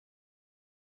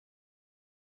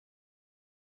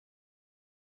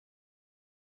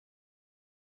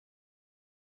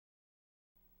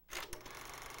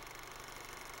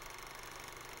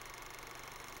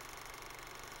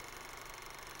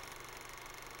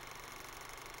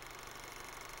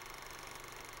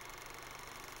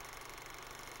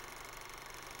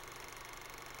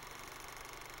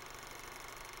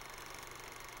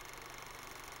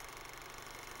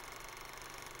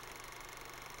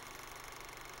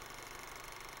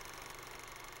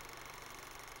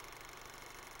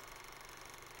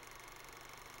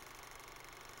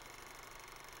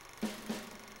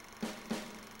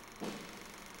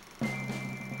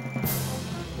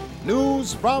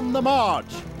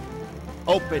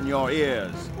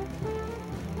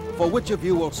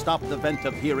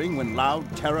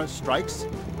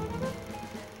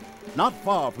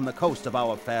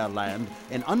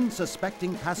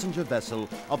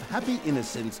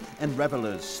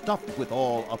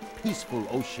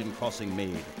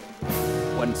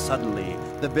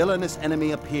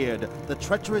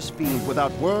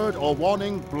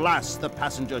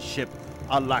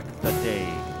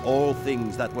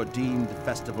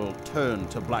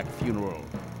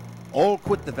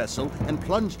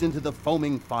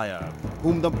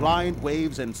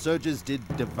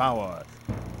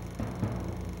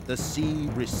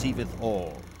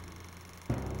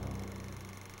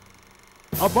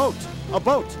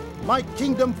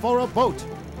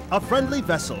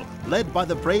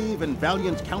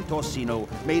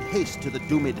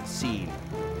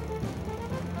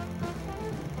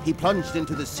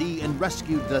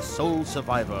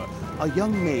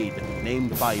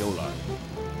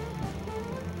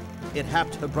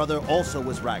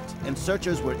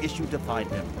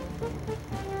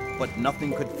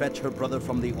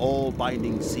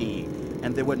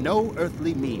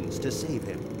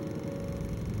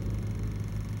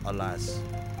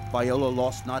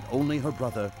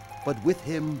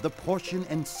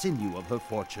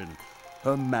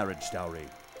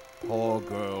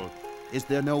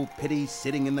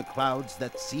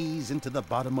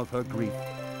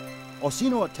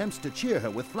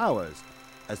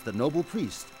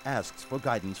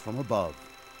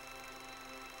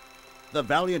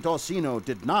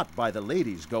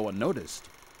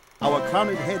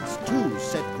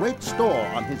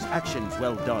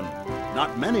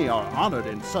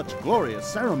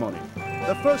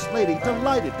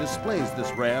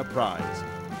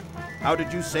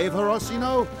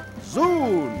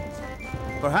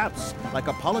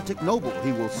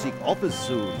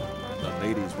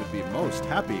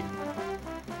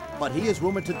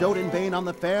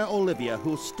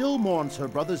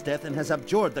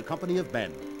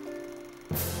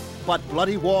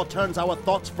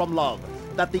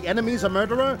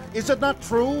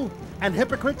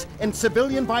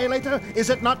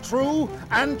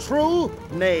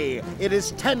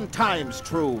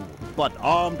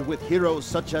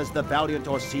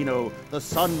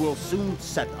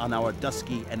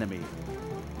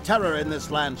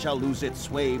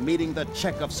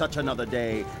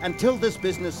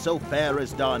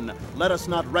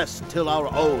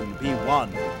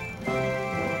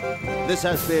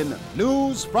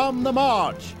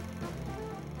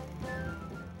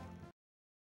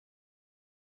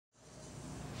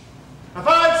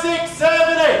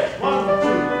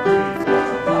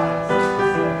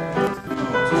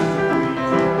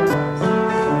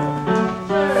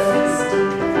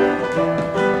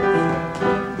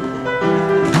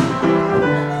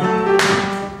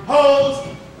Hold.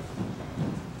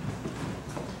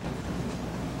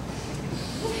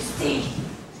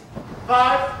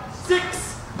 5,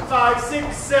 6, 5,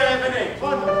 6, 7, 8.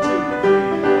 1, 2, 3,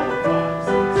 4, 5,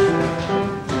 6.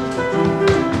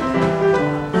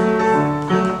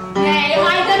 Nay,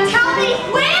 either tell me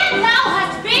where thou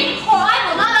hast been, or I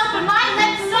will not open my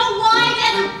lips so wide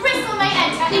as a bristle may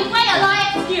enter, in way of thy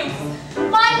excuse.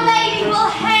 My lady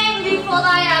will hang thee for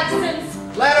thy absence.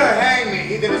 Let her hang me.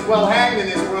 He that is well hanged in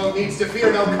this world needs to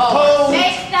fear no cause.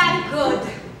 Make that good.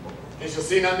 He shall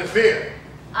see none to fear.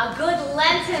 A good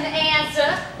Lenten answer.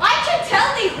 I can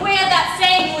tell thee where that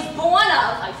saying was born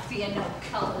of. I fear no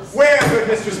colors. Where, good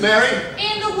Mistress Mary?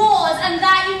 In the wars, and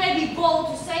that you may be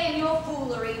bold to say in your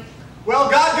foolery. Well,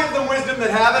 God give them wisdom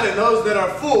that have it, and those that are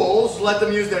fools, let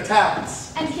them use their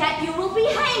talents. And yet you will be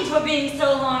hanged for being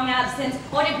so long absent,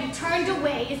 or to be turned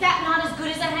away. Is that not as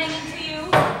good as a hanging to you?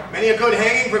 Many a good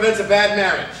hanging prevents a bad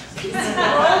marriage. Oh,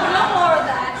 no more of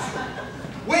that.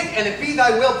 Wit, and it be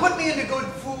thy will, put me into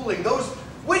good fooling. Those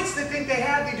wits that think they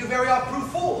have thee do very oft prove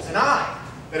fools, and I,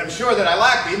 that am sure that I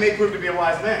lack thee, may prove to be a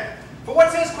wise man. For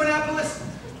what says Quinapolus?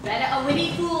 Better a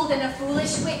witty fool than a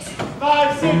foolish wit.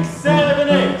 5, 6, 7,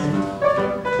 8.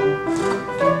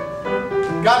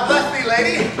 God bless thee,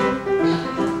 lady.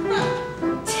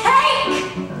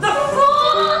 Take the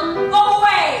fool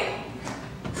away!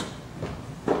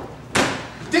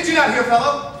 Did you not hear,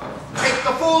 fellow? Take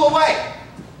the fool away.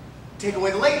 Take away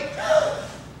the lady.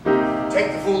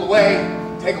 Take the fool away.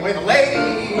 Take away the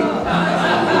lady. You two,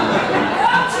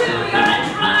 you're a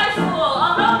dry fool.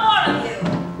 I'll know more of you.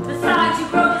 Besides, you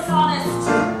grow dishonest.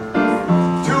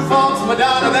 2 faults,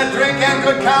 Madonna, that drink and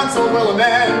good counsel will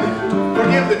amend.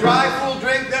 Forgive the dry fool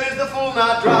drink, then is the fool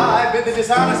not dry. Bid the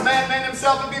dishonest man mend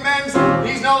himself and be men's.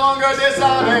 He's no longer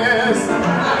dishonest.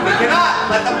 We cannot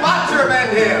let the botcher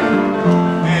mend him.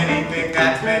 Anything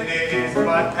that's mended is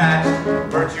but patched.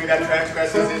 Virtue that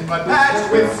transgresses is but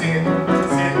patched with sin.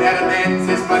 Sin that amends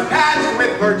is but patched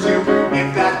with virtue.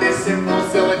 If that this simple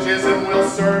syllogism will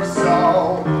serve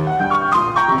so.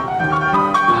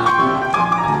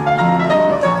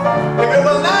 If it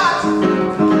will not,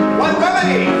 what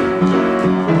remedy?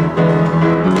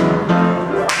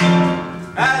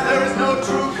 As there is no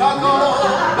true cuckold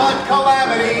but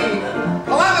calamity.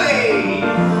 Calamity!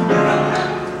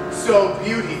 So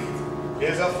beauty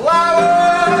is a flower.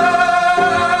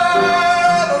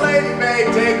 The lady may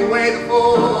take away the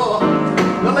fool.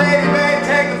 The lady may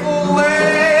take the fool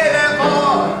away.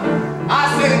 Therefore, I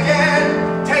say again,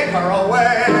 take her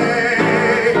away.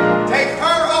 Take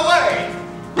her away.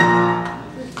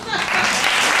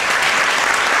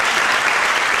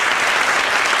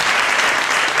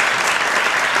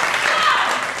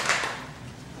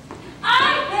 I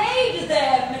made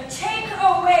them take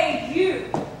away you.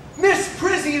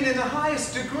 Misprision in the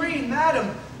highest degree,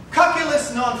 madam.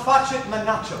 Cuculus non facit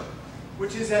manaccio.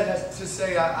 Which is as to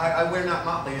say, I wear not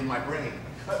motley in my brain.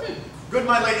 Good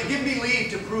my lady, give me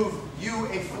leave to prove you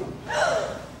a fool.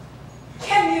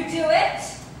 Can you do it?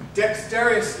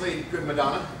 Dexterously, good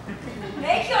Madonna.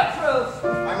 Make your proof.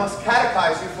 I must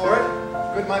catechize you for it.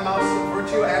 Good my mouse of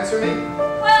virtue, answer me.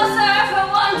 Well, sir, for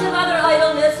want of other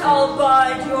idleness, I'll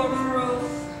bide your proof.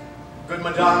 Good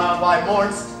Madonna, why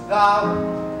mourn'st thou?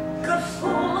 Good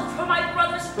fool, for my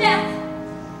brother's death.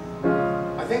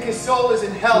 I think his soul is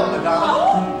in hell, Madonna.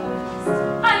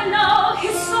 Oh, I know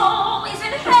his soul is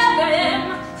in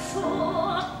heaven,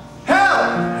 fool. Hell,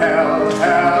 hell,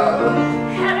 hell.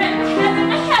 Heaven, heaven,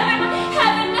 heaven,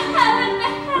 heaven, heaven,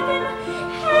 heaven,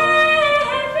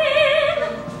 heaven.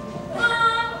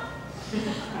 Oh.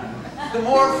 The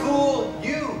more fool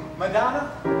you,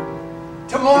 Madonna,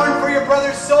 to mourn for your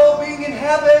brother's soul being in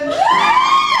heaven.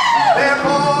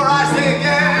 Therefore, I say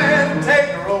again, take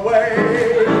her away.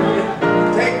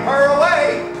 Take her away.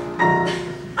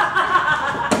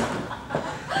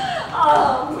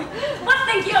 What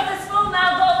think you of this fool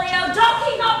Malvolio? Doth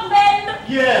he not mend?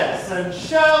 Yes, and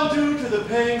shall do to the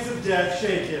pangs of death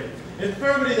shake him.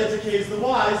 Infirmity that decays the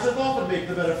wise doth often make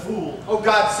the better fool. Oh,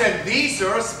 God send thee,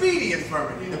 sir, a speedy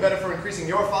infirmity, the better for increasing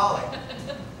your folly.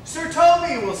 Sir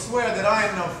Toby will swear that I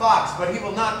am no fox, but he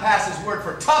will not pass his word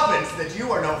for tuppence that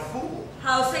you are no fool.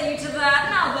 How say you to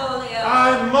that, Malvolio?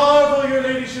 I marvel your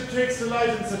ladyship takes delight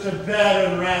in such a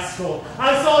barren rascal.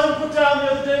 I saw him put down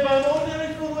the other day by an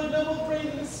ordinary fool with no more brain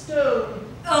than a stone.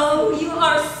 Oh, you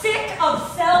are sick of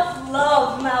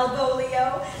self-love,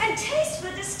 Malvolio, and taste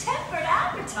for distempered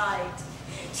appetite.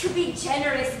 To be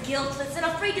generous, guiltless, and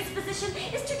a free disposition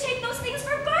is to take those things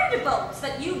for garden-bolts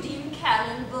that you deem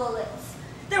cannon bullets.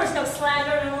 There is no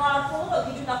slander in a lawful, though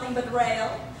he do nothing but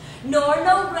rail, nor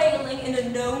no railing in a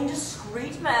known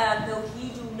discreet man, though he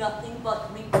do nothing but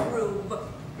reprove.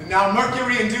 And now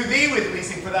Mercury and do thee with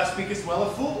leasing, for thou speakest well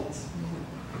of fools.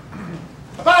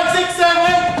 5, 6, 7,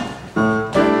 8.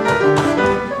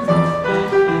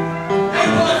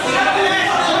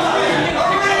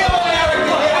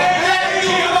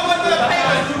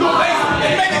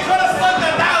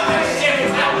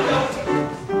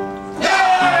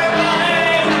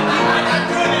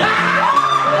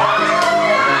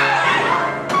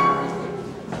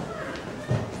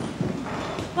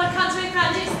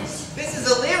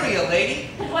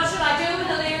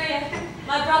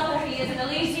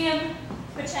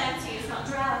 Perchance he is not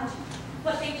drowned.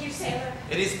 What think you, sailor?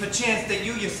 It is perchance that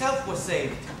you yourself were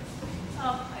saved.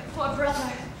 Oh, my poor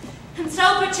brother. And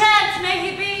so perchance may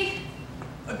he be.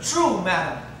 True,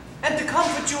 madam. And to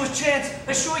comfort you as chance,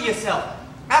 assure yourself.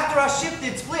 After our ship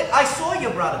did split, I saw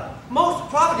your brother, most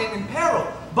provident in peril,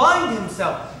 bind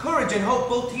himself, courage and hope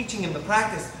both teaching him the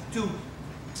practice, to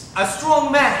a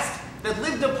strong mast that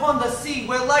lived upon the sea,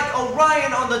 where like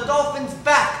Orion on the dolphin's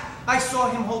back, I saw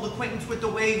him hold acquaintance with the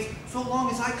waves so long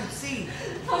as I could see.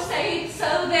 For say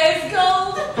so there's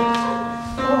gold.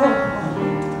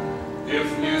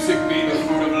 If music be the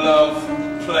fruit of love,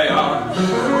 play on.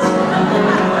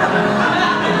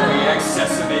 If we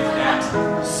exacerbate that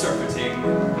surfeiting,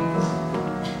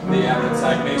 the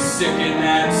appetite may sicken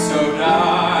and so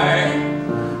die.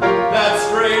 That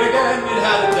strain again, it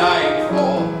had a dying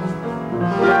fall.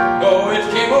 Oh, it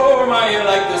came over my ear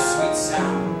like the sweet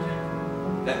sound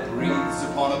that breathes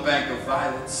upon a bank of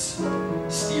violets,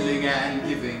 stealing and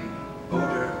giving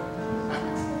odor.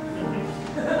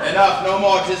 Enough, no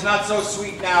more, 'tis not so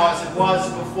sweet now as it was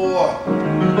before.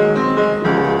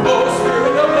 Oh,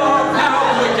 spirit of love,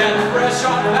 how quick and fresh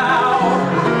art thou,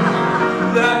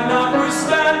 that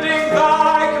notwithstanding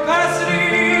thy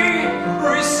capacity,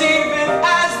 receiveth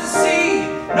as the sea,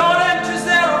 nor enters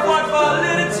there of what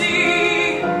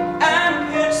validity, and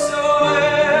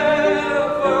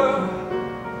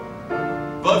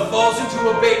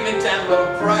abatement and low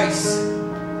price,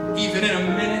 even in a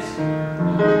minute.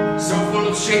 So full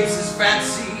of shapes is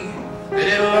fancy, that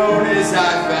it alone is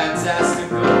high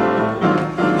fantastical.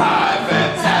 High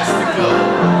fantastical.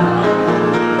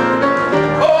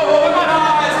 Oh, with my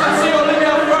eyes, let's see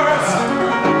Olivia first.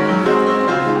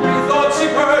 Methought she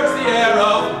purged the air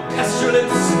of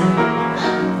pestilence.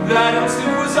 That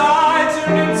instant was I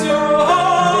turned into a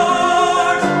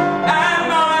heart, and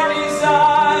my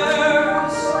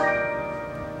desires,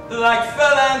 like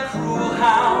fell and cruel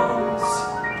hounds,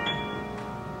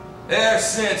 e'er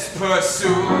since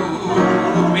pursued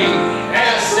me,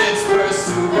 e'er since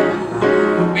pursued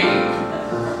me,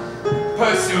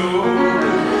 pursued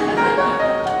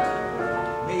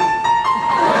me.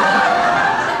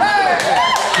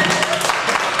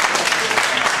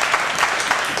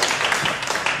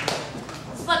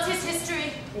 What's his history?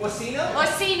 Orsino?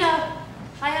 Orsino.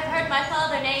 I have heard my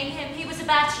father name him. He was a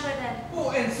bachelor then. Oh,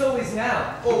 and so is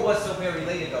now. Or was so very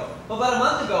late ago. About a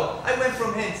month ago, I went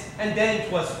from hints, and then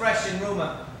 'twas fresh in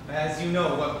rumor. As you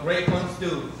know, what great ones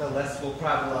do, the less will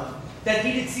prattle of. That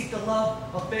he did seek the love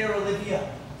of fair Olivia.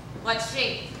 What's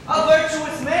she? A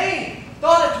virtuous maid,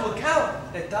 daughter to a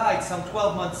count, that died some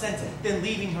 12 months since, then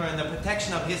leaving her in the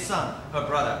protection of his son, her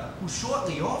brother, who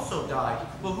shortly also died.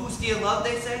 For whose dear love,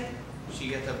 they say,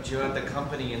 she hath abjured the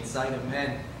company in sight of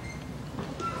men.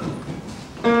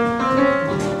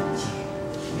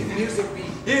 If music be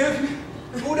Give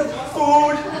food of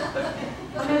food.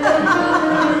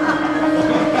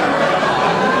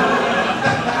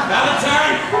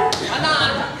 Valentine!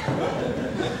 Anon!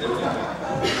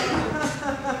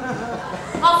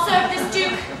 I'll serve this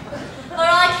duke, for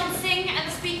I can sing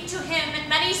and speak to him in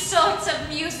many sorts of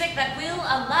music that will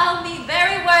allow me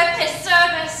very worth his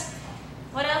service.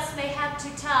 What else may have to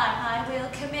time I will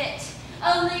commit.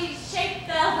 Only shape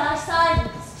thou thy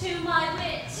silence to my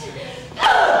wit.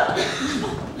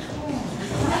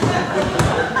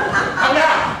 How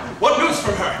now? What news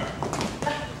from her?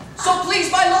 So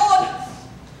please, my lord,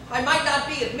 I might not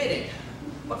be admitted,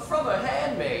 but from her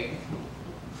handmaid,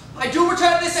 I do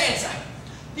return this answer.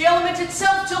 The element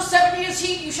itself, till 7 years'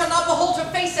 heat, you shall not behold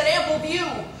her face at ample view.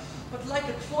 But like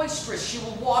a cloistress, she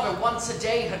will water once a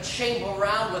day her chamber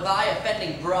round with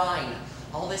eye-offending brine.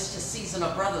 All this to season a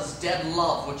brother's dead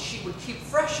love, which she would keep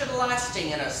fresh and lasting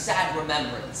in her sad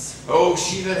remembrance. Oh,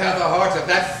 she that hath a heart of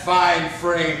that fine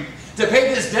frame, to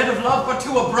pay this debt of love but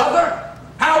to a brother?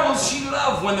 How will she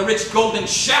love when the rich golden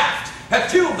shaft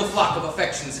hath killed the flock of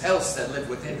affections else that live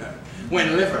within her?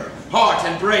 When liver, heart,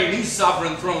 and brain, these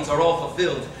sovereign thrones are all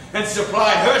fulfilled, and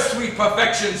supplied her sweet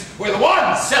perfections with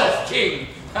one self-king.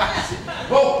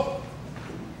 Oh!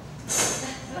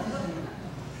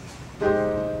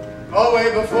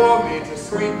 away before me to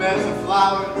sweet beds of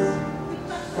flowers.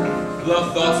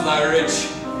 Love thoughts lie rich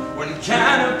when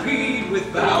canopied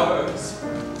with bowers.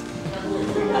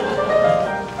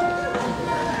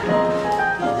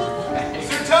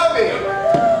 Sir Toby!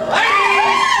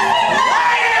 Ladies!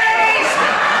 Ladies!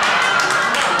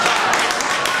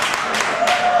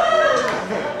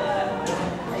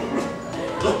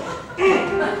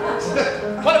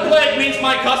 What a plague means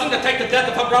my cousin to take the death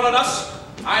of her brother thus?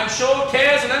 I am sure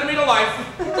cares an enemy to life.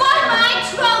 By my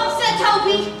troth, Sir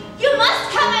Toby, you must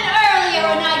come in earlier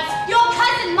o' nights. Your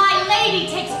cousin, my lady,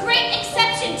 takes great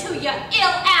exception to your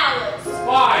ill hours.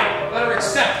 Why? Let her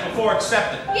accept before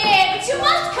accepting. Yeah, but you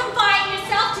must confine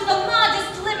yourself to the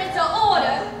modest limits of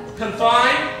order.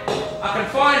 Confine? I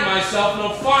confine myself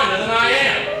no finer than I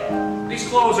am. These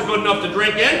clothes are good enough to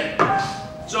drink in.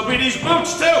 So be these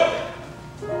boots too.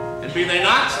 And be they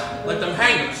not, let them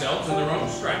hang themselves in their own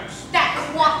straps. That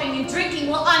quaffing and drinking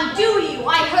will undo you.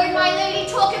 I heard my lady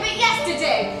talk of it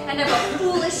yesterday, and of a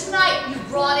foolish knight you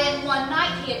brought in one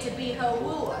night here to be her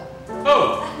wooer.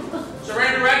 Oh, Who?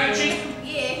 Surrender Aguecheek?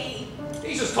 Yeah,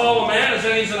 He's as tall a man as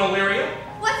any's in Illyria.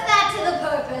 What's that to the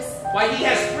purpose? Why, he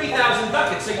has 3,000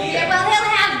 ducats a year. Yeah, well, he'll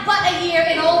have but a year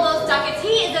in all those ducats.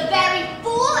 He is a very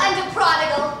fool and a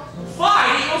prodigal.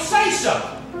 Fine, he will say so.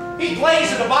 He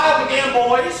plays at the vile began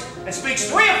boys, and speaks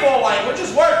 3 or 4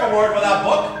 languages, word for word without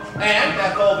book, and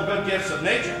hath all the good gifts of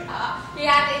nature. He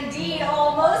hath indeed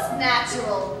almost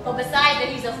natural. For besides that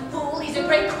he's a fool, he's a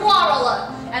great quarreler.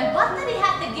 And but that he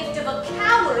hath the gift of a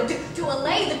coward to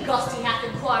allay the gust he hath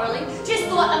in quarreling, 'tis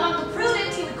thought among the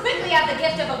prudent he would quickly have the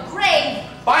gift of a grave.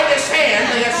 By this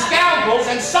hand, they have scoundrels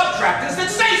and subtractors that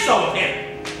say so of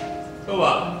him. Who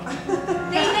are?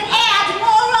 They that add,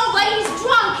 moreover, he's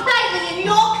drunk nightly in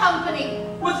your company.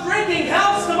 With drinking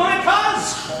healths to my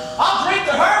cuz. I'll drink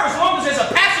to her as long as there's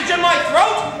a passage in my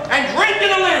throat and drink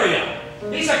in Illyria.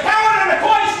 He's a coward and a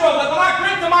cloistrel that will not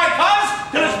drink to my cuz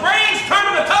till his brains turn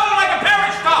to the tone like a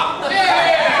parish cock.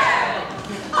 Yeah.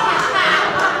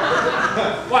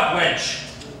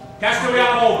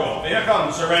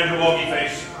 on, Sir Andrew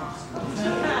Oggyface.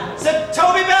 Sir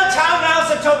Toby Belch, how now,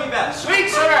 Sir Toby Belch? Sweet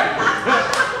Sir Andrew.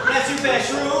 Yes, you fair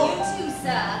shrew. You too,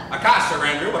 sir. Accost, Sir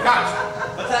Andrew, accost.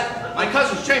 What's that? My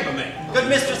cousin's chambermaid. Good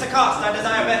Mistress Accost, I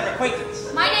desire better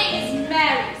acquaintance. My name is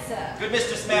Mary, sir. Good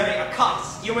Mistress Mary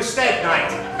Accost. You mistake,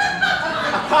 knight.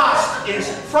 Accost is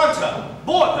front her,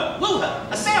 board her, woo her,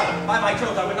 assail her. By my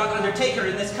troth, I would not undertake her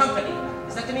in this company.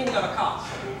 Is that the meaning of accost?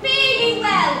 Be ye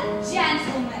well,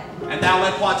 gentlemen. And thou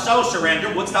let what so, Sir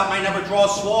Andrew, wouldst thou might never draw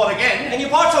sword again? And you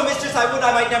part so, mistress, I would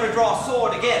I might never draw a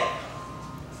sword again.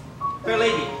 Fair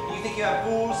lady, do you think you have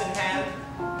fools in hand?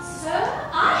 Sir,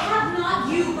 I have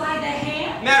not you by the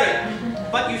hand. Marry,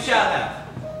 but you shall have.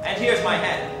 And here's my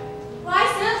hand. Why,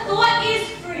 sir, thought is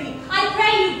free. I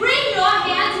pray you bring your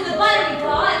hand to the buttery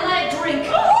bar and let it drink.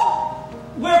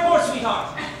 Wherefore,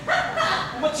 sweetheart?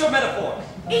 What's your metaphor?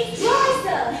 It's dry,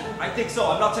 sir. I think so.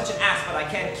 I'm not such an ass, but I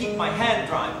can't keep my hand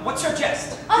dry. What's your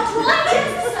jest? A dry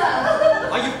jest, sir.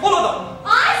 Are you full of them?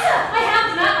 Aye, sir. I have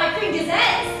them at my fingers'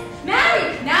 ends.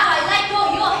 Marry, now I let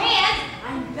go your hand.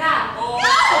 I'm bound.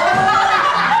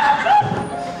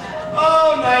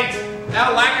 Oh, knight,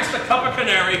 thou lackest a cup of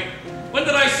canary. When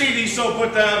did I see thee so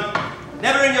put down?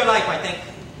 Never in your life, I think.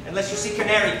 Unless you see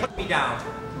canary, put me down.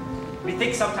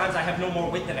 Methinks sometimes I have no more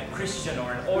wit than a Christian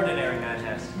or an ordinary man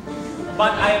has.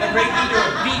 But I am a great eater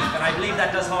of beef, and I believe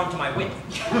that does harm to my wit.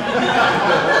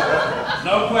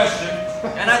 No question.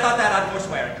 And I thought that I'd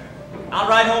forswear it. I'll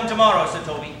ride home tomorrow, Sir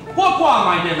Toby. Pourquoi,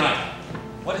 my dear knight?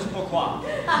 What is pourquoi?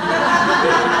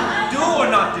 Do or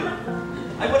not do?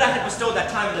 I would I had bestowed that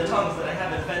time of the tongues that I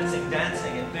have in fencing,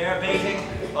 dancing, and bear baiting.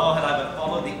 Oh, had I but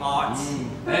followed the arts.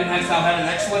 Then hast thou had an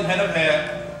excellent head of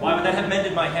hair. Why would that have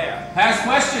mended my hair? Past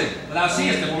question, but thou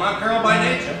seest it will not curl by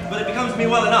nature. But it becomes me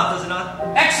well enough, does it not?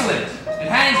 Excellent! It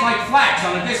hangs like flax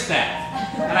on a distaff.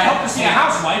 And I hope to see a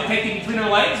housewife take it between her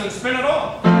legs and spin it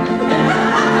off.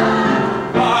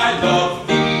 I love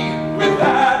thee with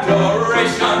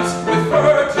adorations, with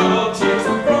fertile tears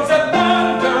and groans that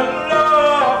thunder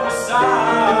love the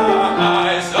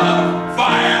sighs of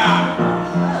fire.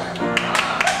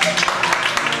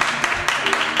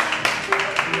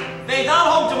 Fare thou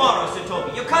home tomorrow, Sir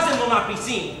Toby. Your cousin will not be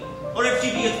seen. Or if she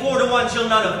be as 4 to 1, she'll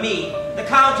none of me. The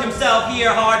Count himself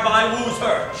here hard by woos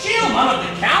her. She'll none of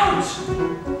the Count.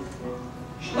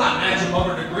 She'll not match above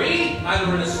her degree,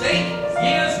 neither in estate,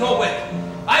 years, nor wit.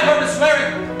 I've heard her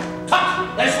swearing.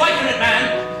 Tut! There's life in it, man.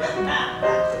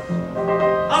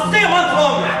 I'll stay a month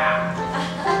longer.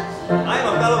 I am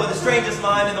a fellow with the strangest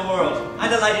mind in the world. I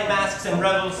delight in masks and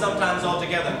revels, sometimes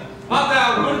altogether. Art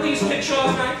thou one of these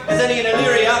kickshaws, knight? As any in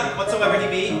Illyria, whatsoever he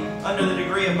be, under the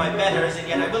degree of my betters, and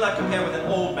yet I will not compare with an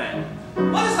old man.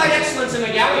 What is thy excellence in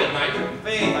the galleon, knight?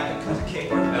 Faith, I can cut a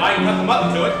caper. And I can cut the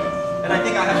mutton to it. And I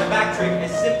think I have the back trick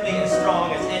as simply as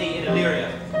strong as any in Illyria.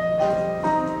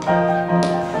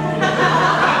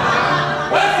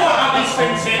 Wherefore are these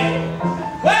things in?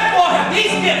 Wherefore have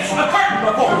these gifts a curtain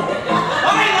before?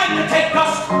 I like to take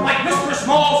dust like Mr.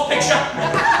 Small's picture.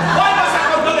 Why must I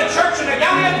go to the church in a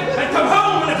galleon and come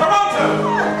home in a Toronto?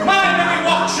 My very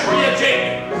walk should be a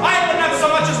jig. I would not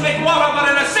so much as make water but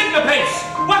in a syncopace.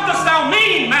 What dost thou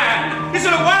mean, man? Is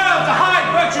it a world to hide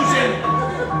virtues in?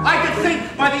 I could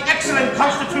think by the excellent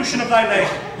constitution of thy name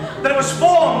that it was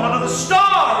formed under the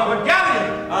star of a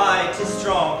galleon. Aye, 'tis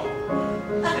strong.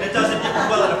 And it doesn't differ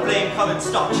well in a flame-colored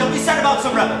stock. Shall we set about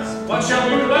some rebels? What shall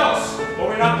we do else? Were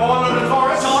we not born under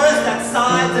Taurus? Taurus that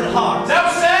sides and hearts. Thou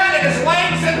said it is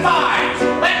legs and thighs.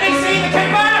 Let me see the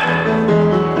caper!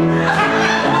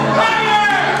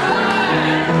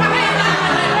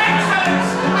 Excellent!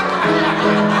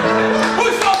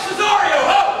 Who's off Cesario,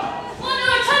 ho? On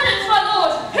your attendance, my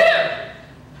lord. Here.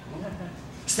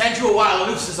 Stand you a while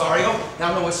aloof, Cesario.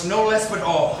 Thou knowest no less but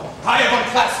all. I have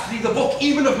unclasped thee the book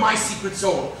even of my secret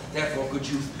soul. Therefore, good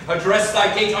youth, address thy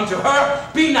gate unto her.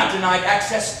 Be not denied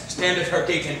access. Stand at her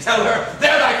gate and tell her,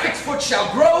 there thy fixed foot shall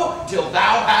grow till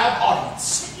thou have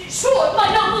audience. Sure, my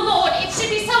noble lord, if she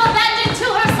be so abandoned to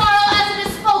her sorrow as it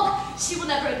is spoke, she will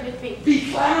never admit me.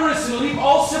 Be clamorous and leave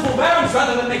all civil bounds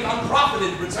rather than make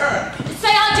unprofited return.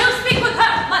 Say I do speak with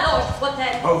her, my lord. What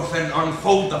then? Oh, then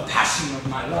unfold the passion of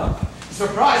my love.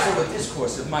 Surprise her with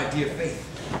discourse of my dear faith.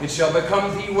 It shall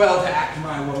become thee well to act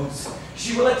my woes.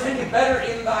 She will attend it better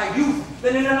in thy youth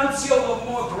than in a nuncio of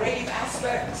more grave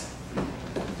aspect.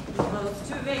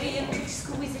 Most radiant,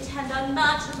 exquisite, and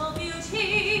unmatchable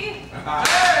beauty.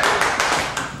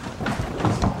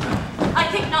 I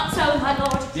think not so, my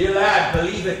lord. Dear lad,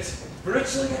 believe it. For it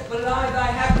shall yet belie thy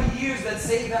happy years that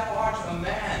say thou art a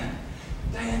man.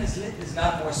 Diana's Thy lip is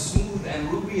not more smooth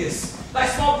and rubious. Thy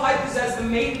small pipe is as the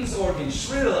maiden's organ,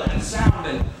 shrill and sound,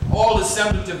 and all the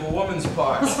semblance of a woman's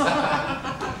parts.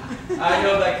 I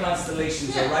know thy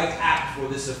constellations are right apt for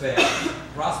this affair.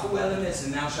 Prosper well in this,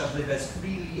 and thou shalt live as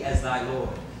freely as thy lord,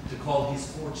 to call his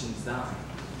fortunes thine.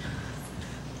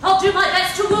 I'll do my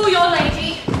best to woo your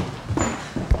lady.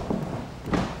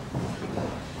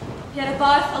 Yet a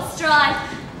barful strive,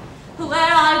 whoe'er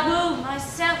I woo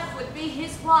myself would be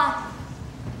his wife.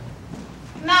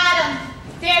 Madam,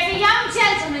 there's a young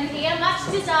gentleman here much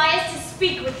desires to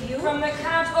speak with you. From the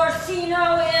Count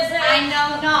Orsino, is it? I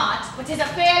know not, but is a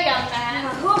fair young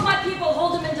man. Who of my people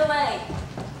hold him in delay?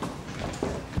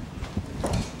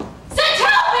 Sir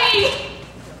Toby!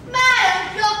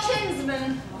 Madam, your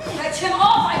kinsman. Fetch him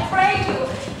off, I pray you.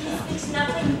 He speaks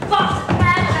nothing but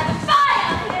and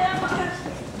fire him.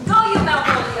 Go you,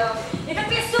 Malvolio. If it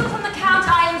be a suit from the Count,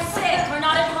 I am sick, or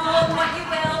not at home, what you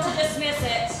will, to dismiss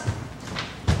it.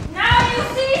 Now you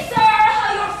see, sir,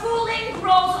 how your fooling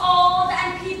grows old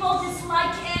and people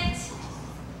dislike it.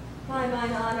 By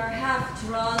mine honor, half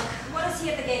drunk. What is he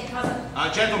at the gate, cousin?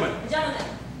 Gentlemen. A gentleman.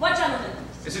 What gentleman?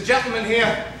 Is a gentleman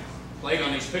here? Plague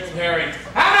on these pickled herring.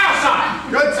 Have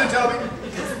outside! Good, Sir Toby.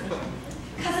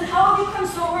 Cousin, how have you come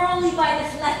so early by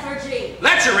this lethargy?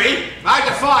 Lechery? I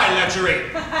defy lechery.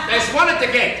 There's one at the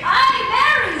gate. Aye,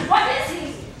 marry, what is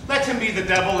he? Let him be the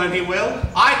devil and he will.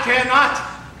 I care not.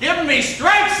 Give me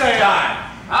strength, say I.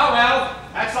 Oh well,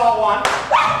 that's all one.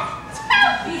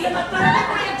 He's in the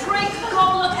delivery of drink.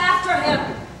 Go look after him.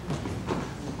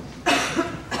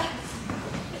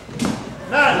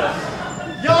 Madam,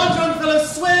 yon young fellow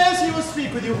swears he will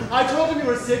speak with you. I told him you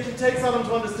were sick. He takes on him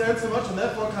to understand so much and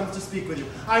therefore comes to speak with you.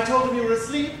 I told him you were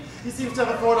asleep. He seems to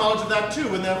have a foreknowledge of that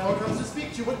too and therefore comes to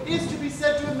speak to you. What is to be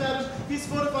said to him, madam? He's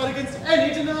fortified against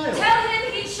any denial. Tell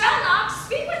him he shall not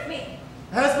speak with me.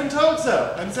 Has been told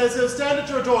so, and says he'll stand at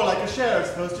your door like a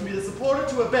sheriff's post to be the supporter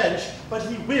to a bench, but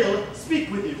he will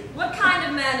speak with you. What kind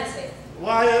of man is he?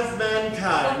 Why, as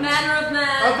mankind. What manner of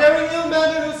man? A very ill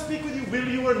manner he'll speak with you, will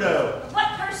you or no? What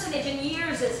personage in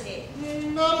years is he?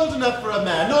 Not old enough for a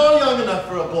man, nor young enough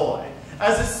for a boy.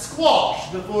 As a squash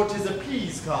before 'tis a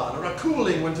peas cod, or a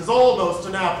cooling when 'tis almost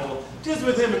an apple, 'tis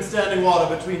with him in standing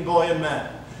water between boy and man.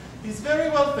 He's very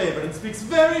well favored and speaks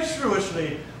very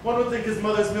shrewishly. One would think his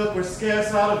mother's milk were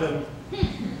scarce out of him.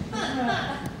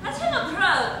 Let him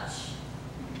approach.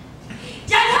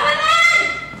 Gentlemen!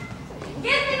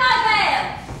 Give me my veil.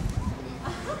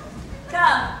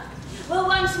 Come. We'll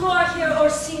once more hear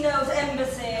Orsino's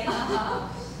embassy.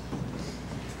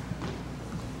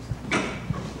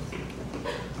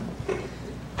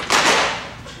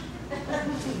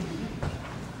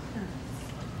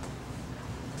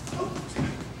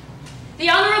 The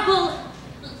Honorable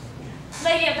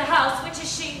Lady of the House, which is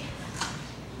she?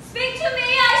 Speak to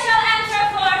me, I shall answer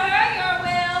for her, your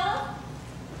will.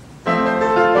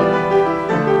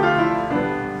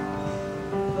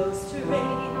 Most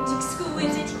radiant,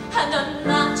 exquisite, and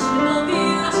unmatchable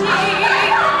beauty.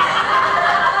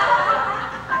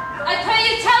 I pray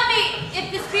you tell me if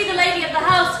this be the Lady of the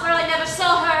House, where I never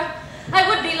saw her. I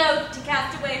would be loath to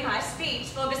cast away my speech,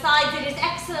 for besides it is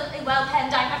excellently well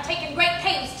penned, I have taken great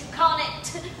pains to con it.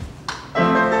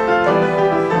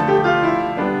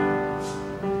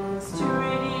 Most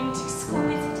radiant,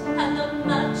 exquisite, and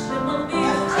unmatchable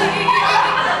beauty.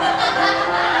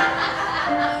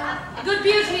 Good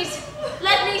beauties,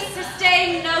 let me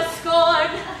sustain no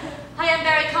scorn. I am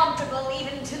very comfortable,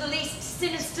 even to the least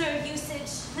sinister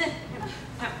usage.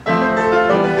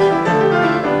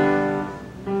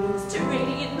 Most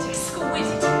radiant,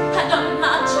 exquisite, and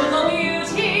unmatchable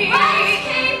beauty. Whence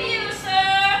came you,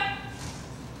 sir?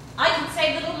 I can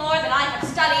say little more than I have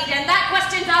studied, and that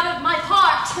question's out of my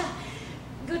part.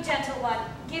 Good gentle one,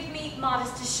 give me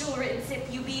modest assurance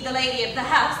if you be the lady of the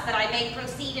house, that I may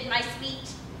proceed in my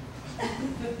speech.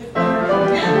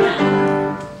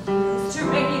 Most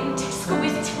radiant,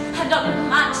 exquisite, and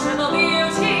unmatchable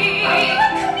beauty. Are you a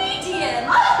comedian?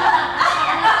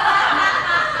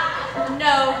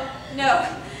 No,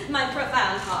 my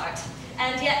profound heart.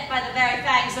 And yet, by the very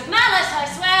fangs of malice, I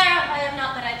swear, I am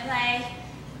not that I play.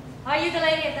 Are you the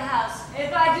lady of the house?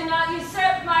 If I do not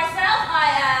usurp myself, I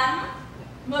am.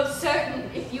 Most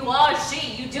certain, if you are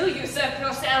she, you do usurp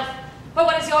yourself. For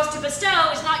what is yours to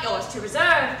bestow is not yours to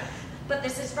reserve. But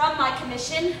this is from my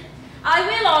commission. I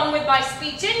will on with my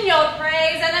speech in your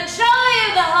praise, and then show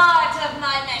you the heart of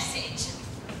my message.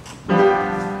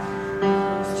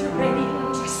 Most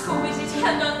radiant, exquisite,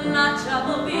 and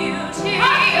unmatchable beauty.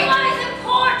 What is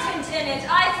important in it?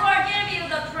 I forgive you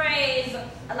the praise.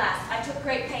 Alas, I took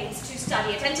great pains to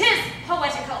study it, and 'tis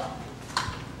poetical.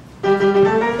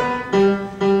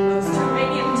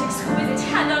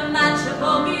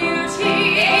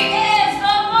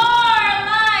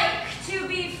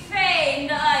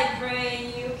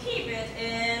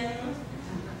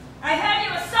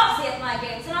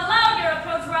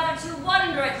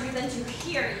 you than to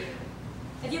hear you.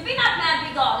 If you be not mad,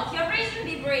 be gone. If your reason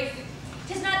be brief,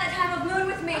 'tis not that time of moon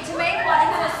with me to make one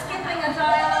into a skipping a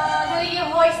dialogue. Will you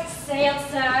hoist sail,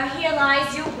 sir? Here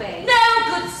lies your way. No,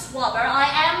 good swabber, I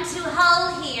am to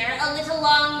hull here a little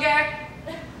longer.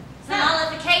 Some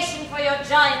nullification for your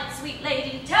giant, sweet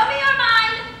lady. Tell me your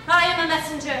mind. I am a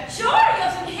messenger. Sure, you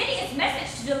have some hideous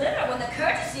message to deliver when the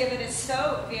courtesy of it is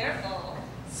so fearful.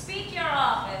 Speak your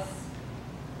office.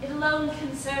 It alone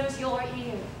concerns your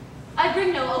ear. I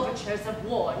bring no overtures of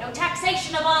war, no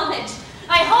taxation of homage.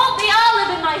 I hold the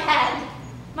olive in my hand.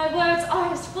 My words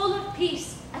are as full of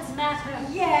peace as matter.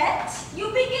 Yet, you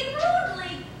begin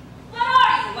rudely. What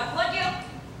are you? What would you?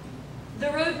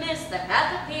 The rudeness that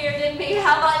hath appeared in me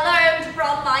have I learned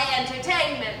from my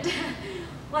entertainment.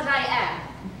 What I am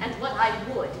and what I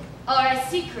would are as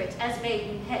secret as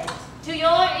maidenhead. To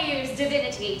your ears,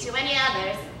 divinity, to any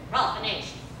others,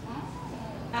 profanation.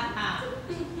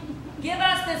 Give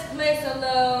us this place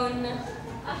alone.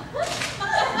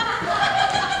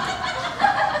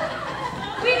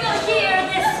 We will hear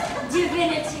this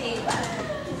divinity.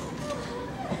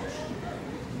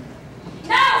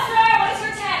 Now, sir, what is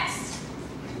your text?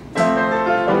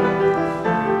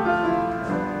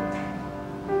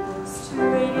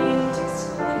 Strange,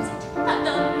 exquisite, and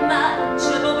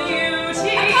unmatchable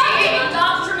beauty. A comfortable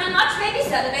doctrine, and much may be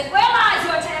said of it. Where lies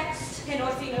your text? In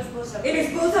Orfino's bosom. In his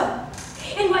bosom?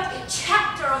 In what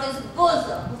chapter of his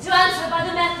bosom? To answer by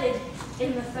the method,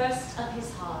 in the first of his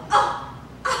heart. Oh!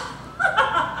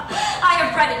 I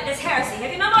have read it. It is heresy.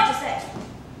 Have you no more to say?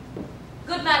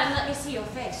 Good madam, let me see your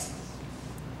face.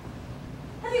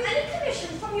 Have you any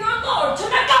commission from your lord to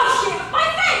negotiate with my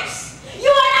face? You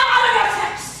are now out of your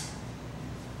text.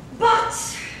 But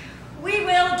we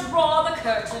will draw the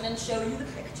curtain and show you the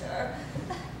picture.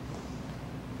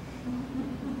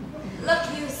 Look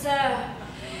you, sir.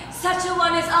 Such a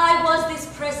one as I was this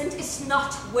present is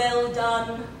not well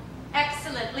done.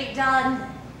 Excellently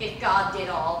done, if God did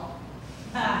all.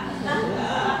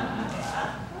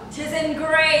 'Tis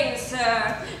ingrained,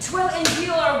 sir. 'Twill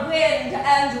endure wind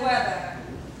and weather.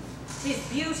 'Tis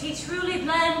beauty truly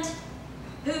blend,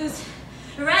 whose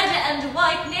red and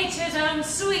white nature's own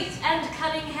sweet and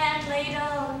cunning hand laid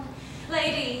on.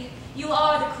 Lady, you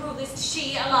are the cruelest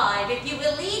she alive, if you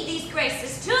will lead these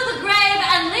graces to the grave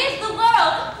and leave the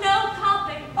world no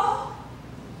coping. Oh,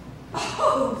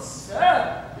 oh,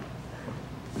 sir.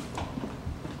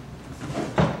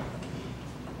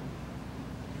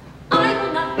 I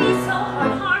will not be so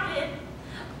hard-hearted.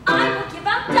 I will give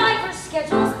out divers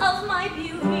schedules of my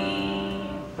beauty.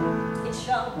 It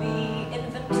shall be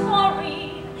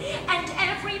inventory, and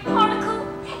every particle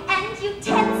and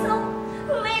utensil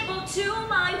labeled to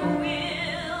my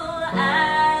will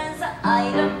as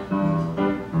item.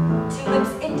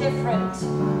 Tulips indifferent.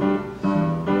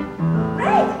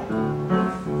 Red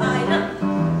item.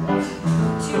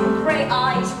 Two gray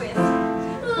eyes with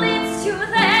lids to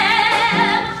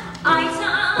them.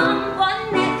 Item, one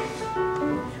neck.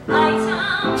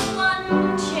 Item,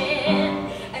 one chin.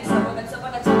 And so on and so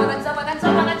on and so on and so on and so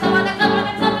on and so on and so on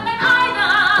and so on.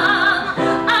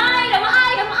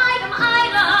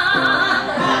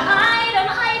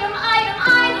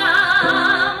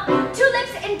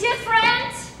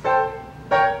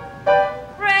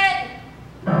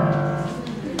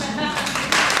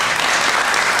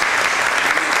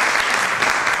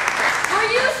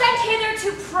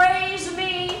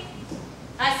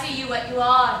 What you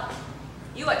are.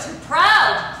 You are too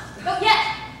proud. But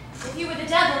yet, if you were the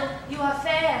devil, you are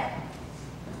fair.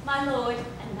 My lord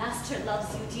and master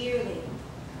loves you dearly.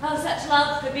 Oh, such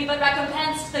love could be but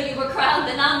recompensed though you were crowned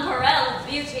the nonpareil of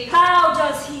beauty. How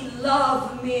does he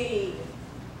love me?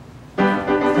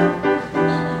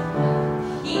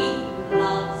 He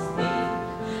loves me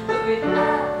with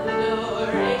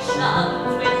adoration,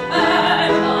 with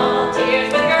fervent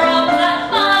tears, with girls that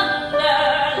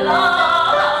thunder love.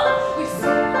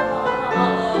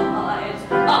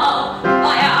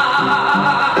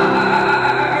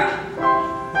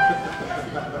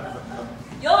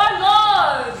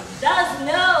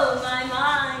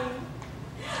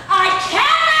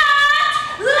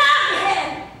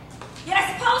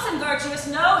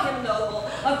 Know him noble,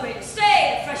 of great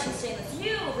estate, of fresh and stainless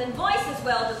youth, and voices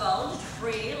well divulged,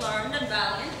 free, learned, and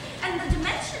valiant, and the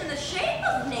dimension and the shape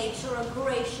of nature a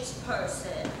gracious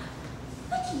person.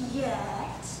 But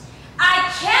yet, I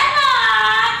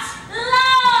cannot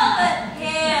love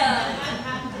him.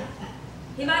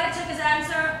 He might have took his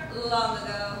answer long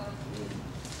ago.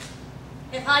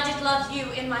 If I did love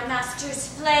you in my master's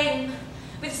flame,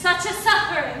 with such a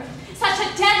suffering, such a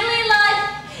deadly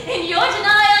life, in your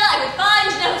denial I would find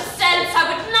no sense, I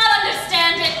would not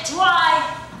understand it. Why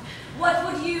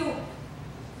What would you?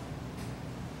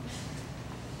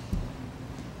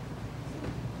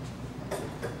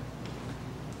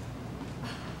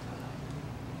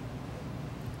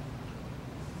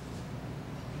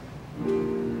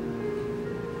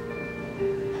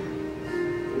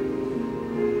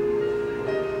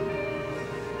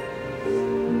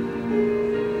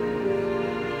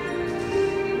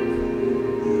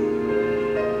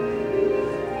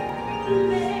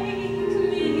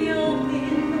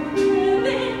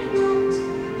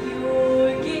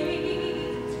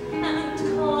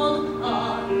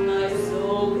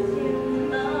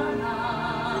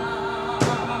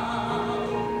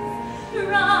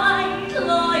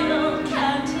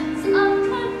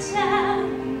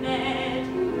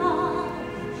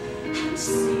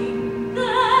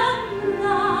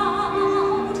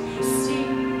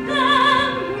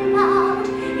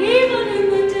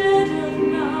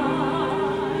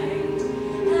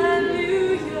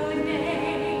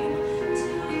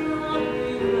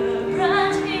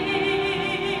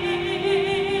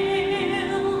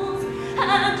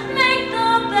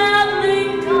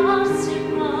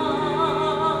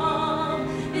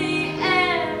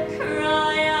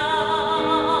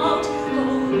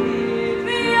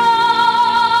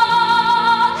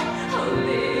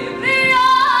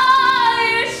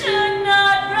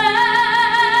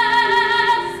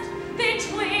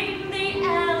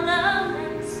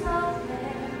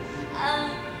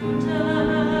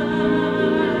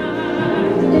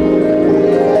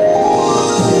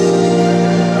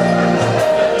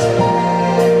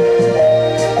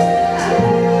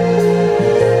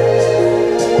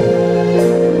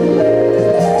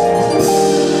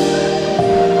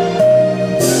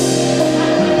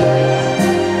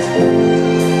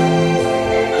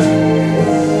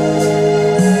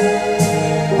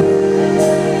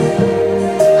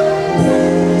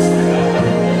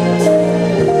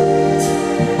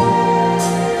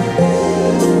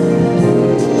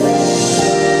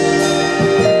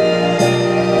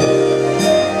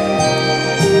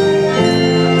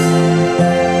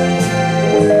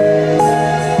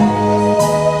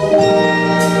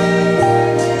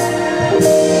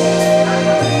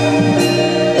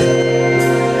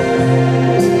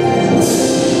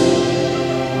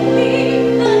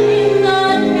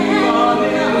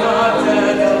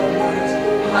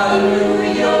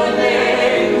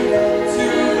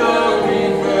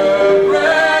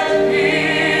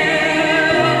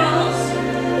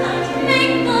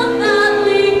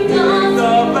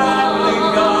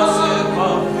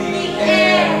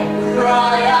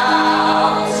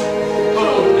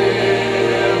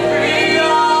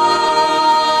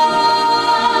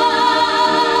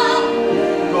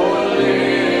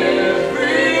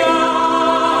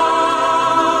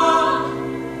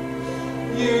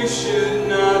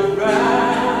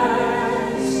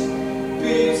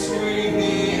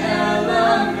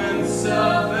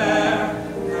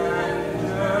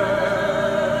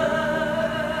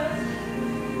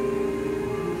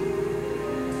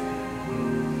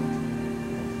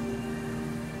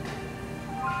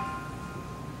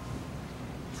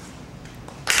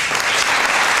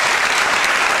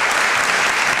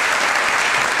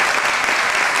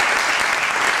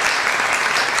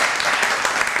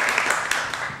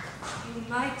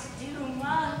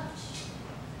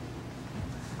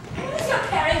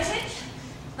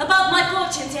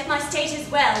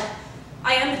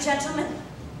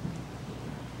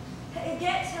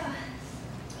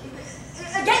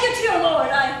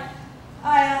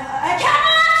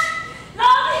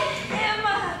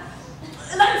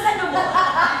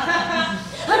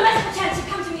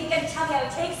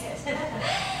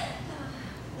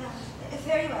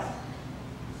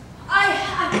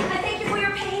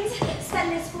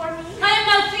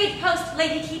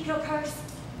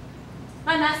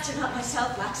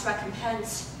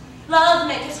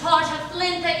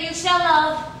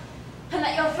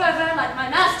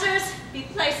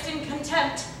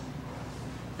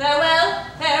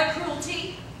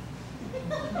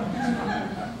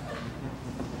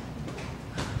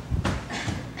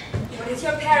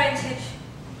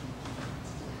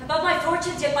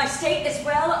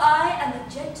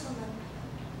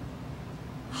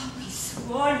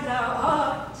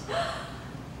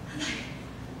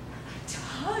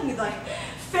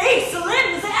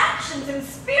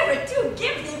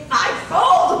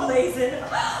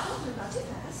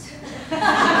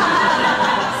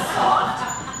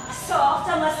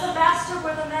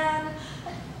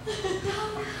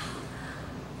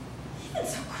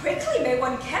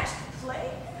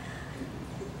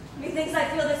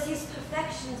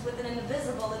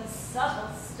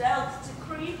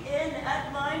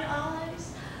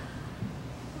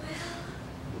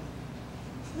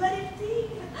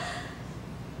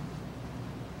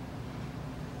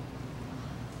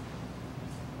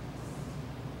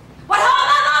 What ho,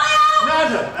 Malvolio!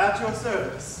 Madam, at your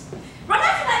service. Run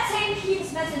after that same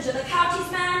Peeves messenger, the county's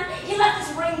man. He left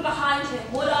his ring behind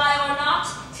him. Would I or not,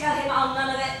 tell him I'll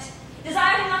none of it.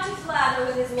 Desire him not to flatter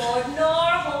with his lord, nor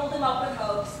hold him up with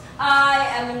hopes. I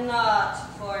am not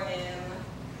for him.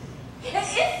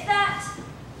 If that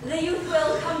the youth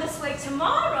will come this way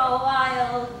tomorrow,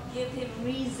 I'll give him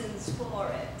reasons for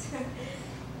it.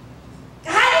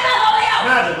 Hide him, Malvolio!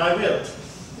 Madam, I will.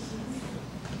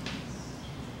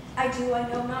 I do I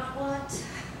know not what,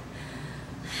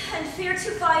 and fear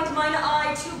to find mine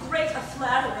eye too great a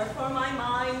flatterer for my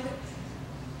mind.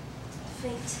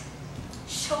 Fate,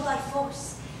 show thy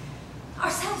force.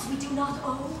 Ourselves we do not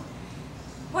owe.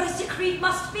 What is decreed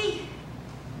must be,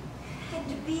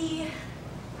 and be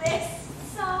this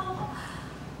so.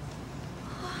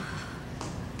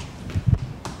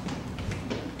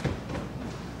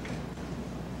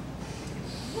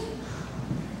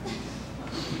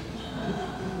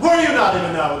 Were you not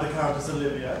even now with the Countess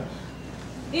Olivia?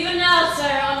 Even now,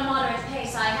 sir, on a moderate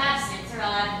pace, I have since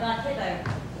arrived but hither.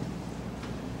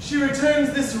 She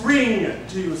returns this ring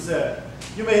to you, sir.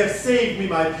 You may have saved me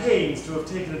my pains to have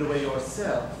taken it away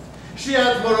yourself. She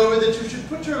adds, moreover, that you should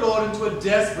put your lord into a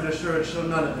desperate assurance show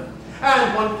none of him.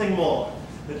 And one thing more,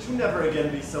 that you never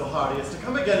again be so hardy as to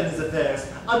come again in his affairs,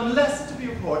 unless it be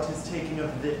report his taking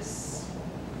of this.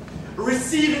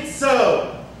 Receive it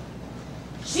so.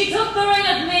 She took the ring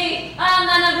of me, I'll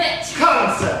none of it.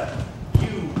 Come, sir.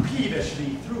 You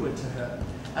peevishly threw it to her,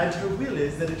 and her will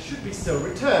is that it should be so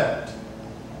returned.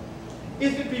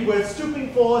 If it be worth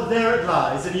stooping for, there it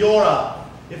lies, in your eye.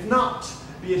 If not,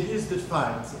 be it his that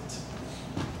finds it.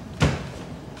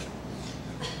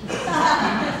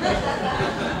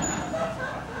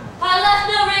 I left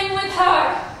no ring with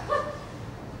her.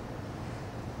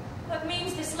 What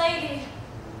means this lady?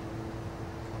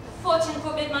 Fortune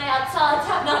forbid my outsides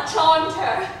have not charmed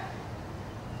her.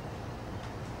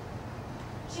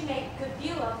 She made good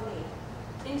view of me.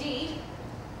 Indeed,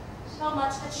 so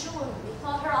much that surely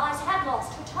methought her eyes had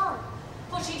lost her tongue,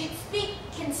 for she did speak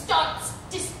and starts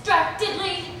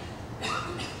distractedly.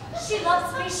 She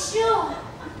loves me sure.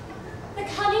 The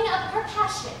cunning of her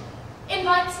passion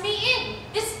invites me in,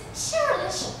 this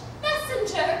churlish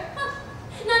messenger.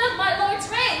 None of my lord's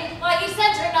reign, why he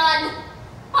sent her none.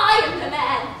 I am the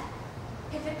man.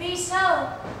 If it be so,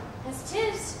 as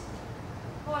 'tis,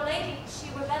 poor lady,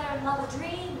 she were better in love a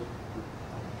dream.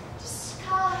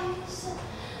 Disguise,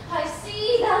 I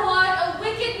see thou art a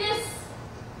wickedness,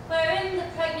 wherein the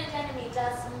pregnant enemy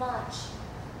does much.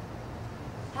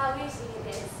 How easy it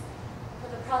is for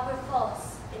the proper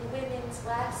false in women's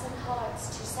waxen hearts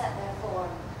to set their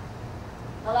form.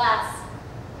 Alas,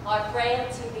 our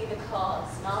frailty be the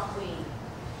cause, not we.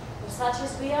 For such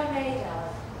as we are made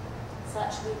of,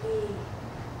 such we be.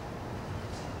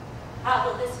 How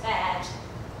will this badge?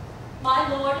 My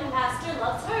lord and master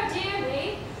loves her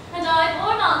dearly, and I,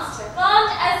 poor monster,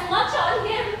 fond as much on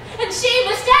him, and she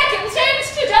mistaken seems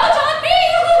to dote on me.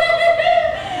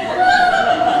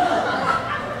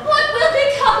 What will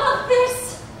become of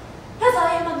this? As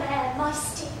I am a man, my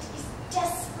state is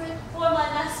desperate for my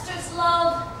master's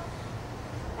love,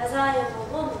 as I am a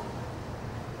woman.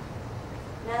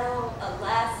 Now,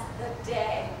 alas, the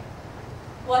day.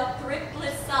 What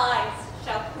thriftless sighs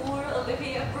shall poor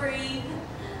Olivia breathe?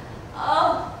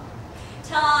 Oh,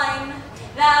 time,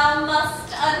 thou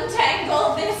must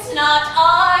untangle this knot.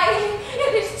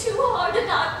 It is too hard a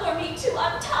knot for me to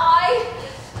untie.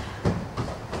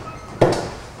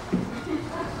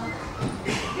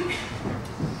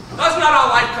 Does not our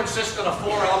life consist of the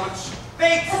 4 elements?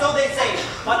 Faith, so they say,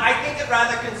 but I think it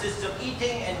rather consists of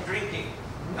eating and drinking.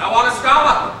 Thou art a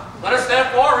scholar. Let us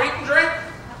therefore eat and drink.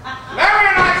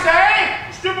 Marion, I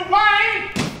say, stupid wine.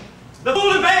 The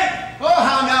fool and babe! Oh,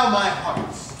 how now, my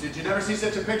hearts. Did you never see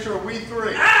such a picture of we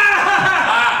three?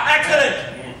 Excellent!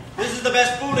 This is the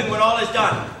best fooling when all is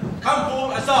done. Come,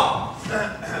 fool, a song.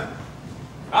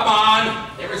 Come on,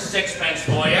 there is 6pence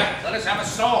for you. Let us have a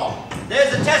song.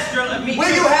 There's a testral of meat.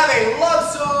 Will you have a love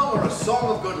song or a song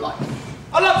of good life?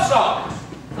 A love song.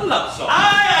 A love song.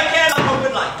 I can't love a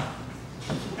good life.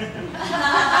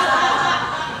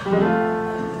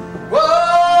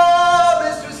 Whoa,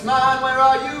 mistress mine, where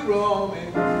are you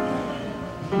roaming?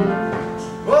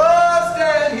 Oh,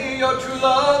 stand here, your true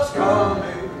love's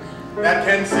coming, that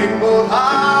can sing both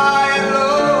high and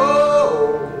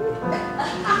low.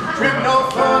 Trip no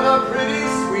further, pretty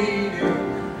sweeting,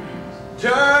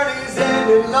 journeys end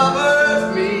in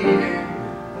lovers' meeting.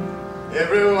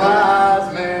 Every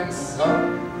wise man's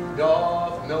son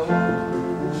doth know.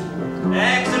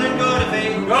 Excellent, good,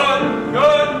 darling. Good,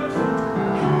 good.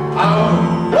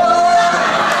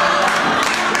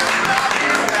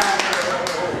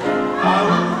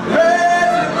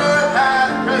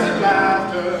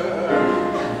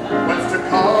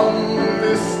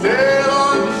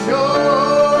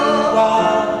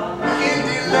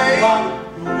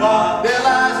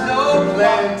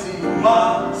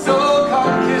 So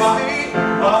come kiss me,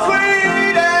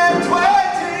 sweet and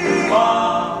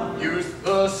 20. Youth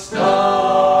the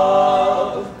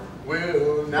stuff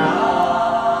will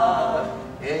not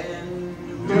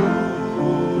endure.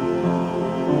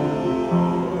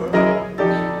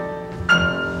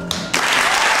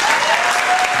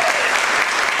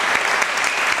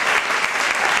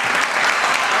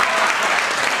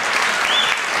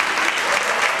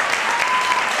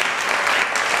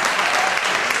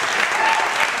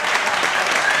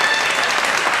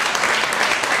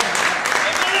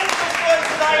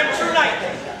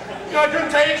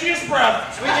 Contagious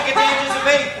breath. Sweet and contagious of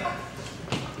faith.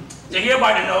 To hear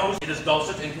by the nose, it is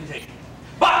dulcet and contagious.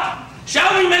 But,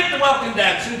 shall we make the welcome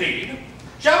dance indeed?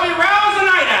 Shall we rouse the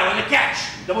night owl in the catch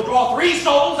that will draw 3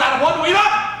 souls out of one we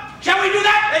love? Shall we do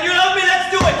that? And you love me, let's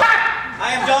do it. Ha!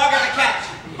 I am dog and a catch.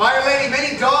 My lady,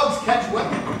 many dogs catch well.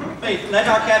 Faith, let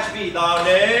our catch be, thou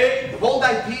knave. Hold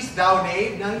thy peace, thou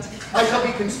knave, knight. I shall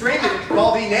be constrained to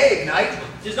call thee knave, knight.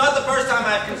 'Tis not the first time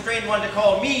I have constrained one to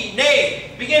call me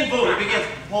knave. Begin, fool. He begins,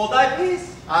 hold thy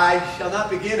peace. I shall not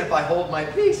begin if I hold my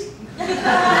peace. Begin,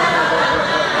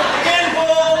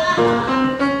 fool.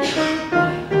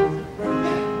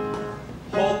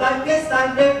 Hold thy peace,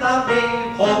 thou knave, thou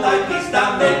knave. Hold thy peace,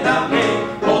 thou knave, thou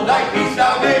knave. Hold thy peace,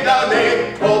 thou knave, thou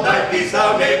knave. Hold thy peace,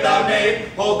 thou knave, thou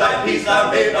knave. Hold thy peace, thou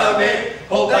knave, thou knave.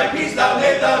 Hold thy peace, thou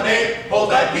knave, thou knave.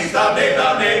 Hold thy peace, thou knave,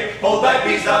 thou knave. Hold thy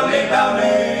peace, thou knave, thou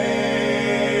knave.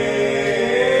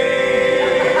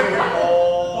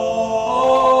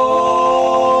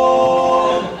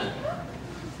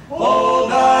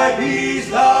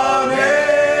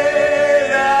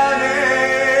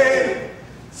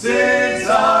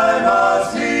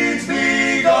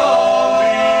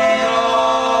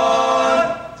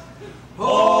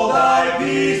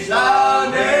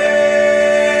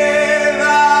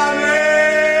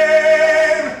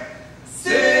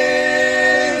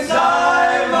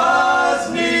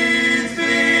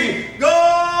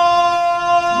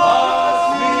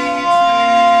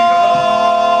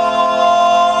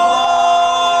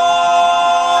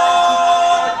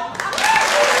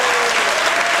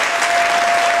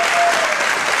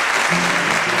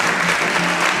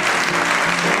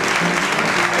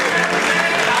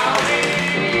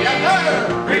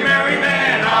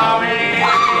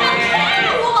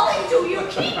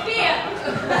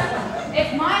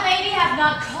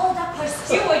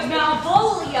 Steward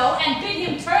Malvolio and bid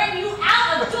him turn you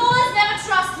out of doors, never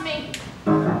trust me.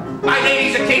 My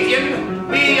lady's a Catian,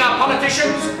 we are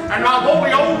politicians, and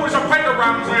Malvolio is a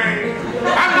Ramsay.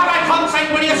 Am not I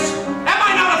consanguineous? Am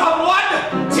I not of her blood?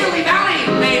 Tilly Valley,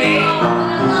 lady.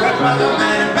 Good brother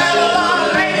man in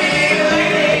Babylon, lady,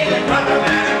 lady. Good brother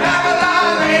man in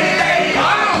Babylon, lady.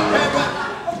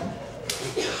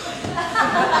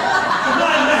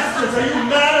 My masters, are you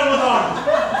mad or with arms?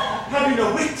 Have you no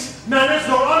wit, manners,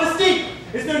 nor honesty?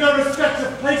 Is there no respect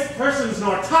of place, persons,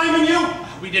 nor time in you?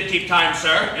 We did keep time,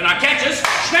 sir, in our catches.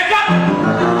 Step up!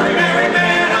 We merry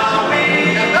men are we.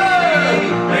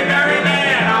 We merry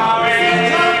men are we.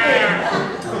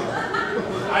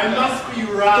 I must be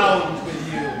round with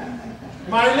you.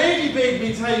 My lady bade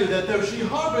me tell you that though she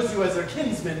harbors you as her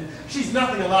kinsman, she's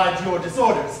nothing allied to your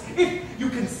disorders. If you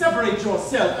can separate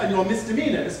yourself and your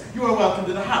misdemeanors, you are welcome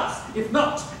to the house. If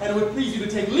not, and it would please you to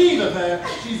take leave of her,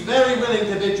 she's very willing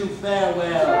to bid you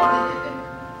farewell.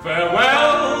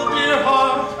 Farewell, dear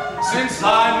heart, since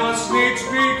I must needs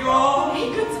be gone. Hey,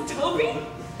 good to Toby.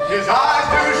 His eyes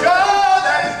do show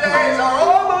that his days are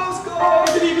almost gone.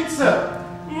 Is it even so?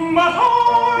 But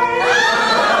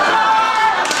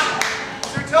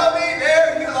Sir Toby,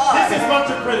 there you lie. This is much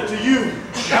a credit to you.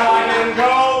 shall I let him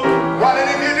go? What if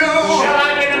you do? Shall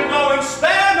I let him go and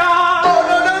spare not? Oh,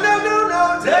 no,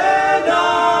 dare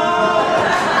not.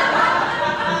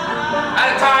 At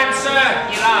a time, sir,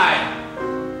 you lie.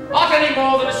 Art any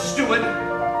more than a steward?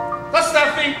 Thus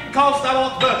thou think, because thou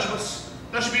art virtuous,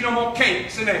 there should be no more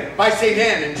cakes in ale. By St.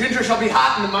 Anne, and ginger shall be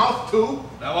hot in the mouth, too.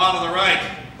 Thou art of the right.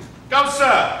 Go,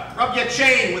 sir, rub your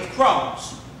chain with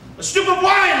crumbs. A stoup of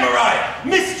wine, Mariah.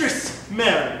 Mistress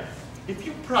Mary, if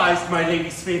you prized my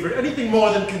lady's favor anything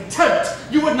more than contempt,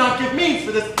 you would not give means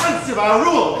for this uncivil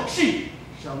rule. She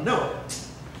shall know it.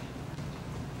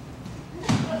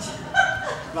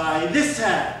 By this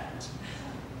hand.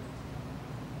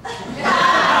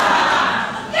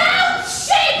 Now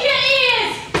shake your ears!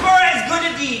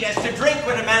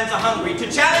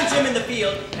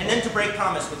 then to break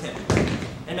promise with him,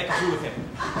 and make a brew with him.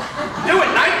 Do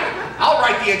it, Knight! I'll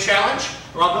write thee a challenge,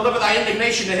 or I'll deliver thy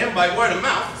indignation to him by word of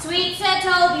mouth. Sweet Sir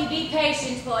Toby, be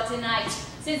patient for tonight.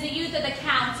 Since the youth of the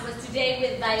Count was today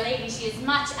with thy lady, she is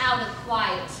much out of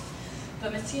quiet.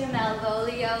 But Monsieur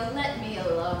Malvolio, let me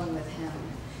alone with him.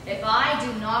 If I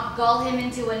do not gull him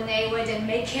into a nayward and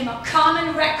make him a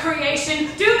common recreation,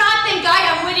 do not think I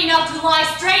am wit enough to lie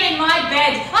straight in my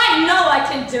bed. I know I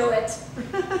can do it.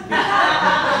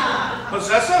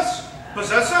 Possess us?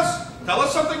 Possess us? Tell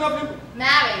us something of him.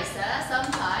 Marry, sir,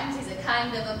 sometimes he's a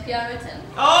kind of a Puritan.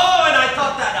 Oh, and I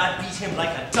thought that I'd beat him like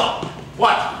a dog.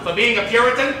 What, for being a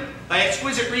Puritan? Thy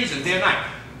exquisite reason, dear Knight.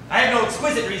 I have no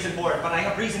exquisite reason for it, but I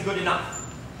have reason good enough.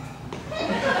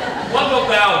 What wilt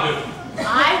thou do?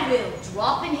 I will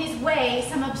drop in his way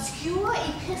some obscure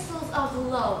epistles of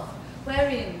love,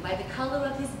 wherein, by the color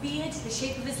of his beard, the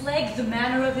shape of his leg, the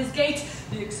manner of his gait,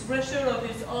 the expression of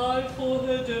his eye,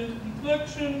 forehead, and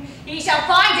complexion, he shall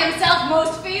find himself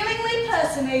most feelingly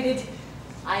personated.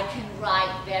 I can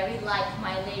write very like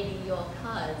my lady, your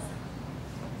coz.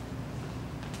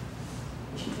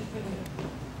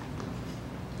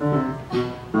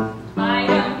 I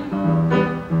am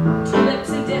two lips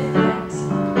are different.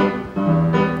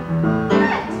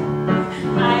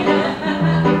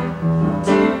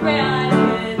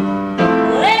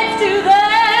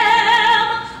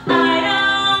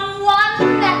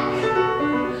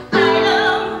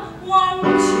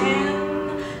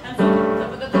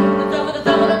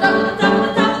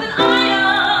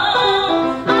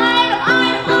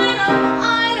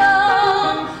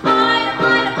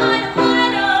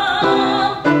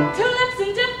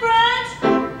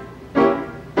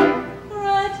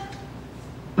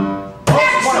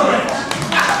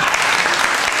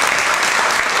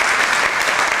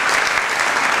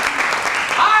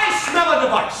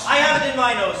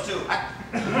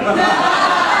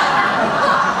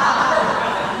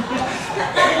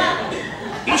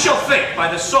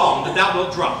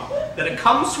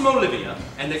 Comes from Olivia,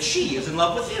 and that she is in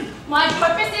love with him. My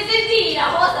purpose is indeed a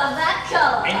horse of that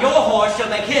color. And your horse shall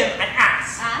make him an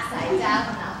ass. Ass, I doubt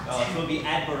not. Oh, it will be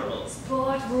admirable.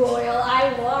 Sport royal,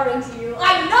 I warrant you.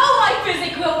 I know my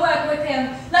physic will work with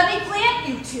him. Let me plant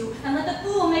you two, and let the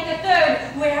fool make a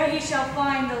third, where he shall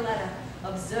find the letter.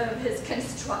 Observe his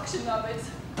construction of it.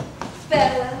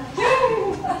 Farewell.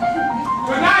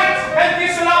 Good night, and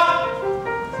peace and love.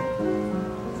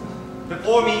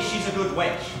 Before me, she's a good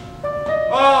wench.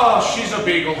 Oh, she's a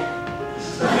beagle.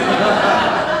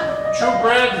 True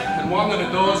bred and one that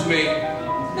adores me.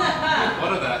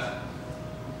 What of that?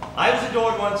 I was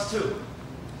adored once too.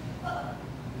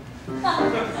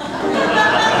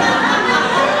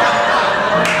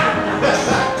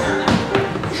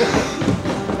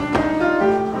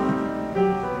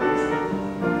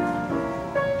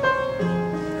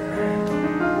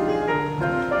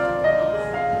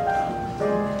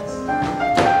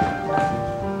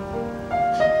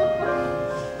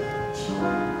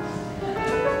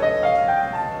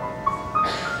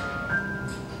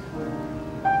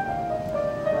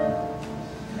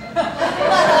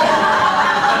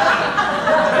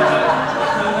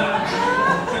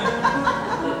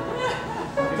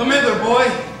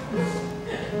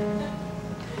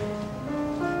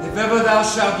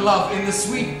 Shalt love, in the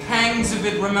sweet pangs of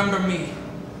it remember me.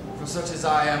 For such as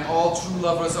I am, all true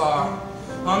lovers are,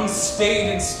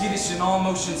 unstayed and skittish in all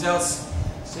motions else,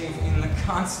 save in the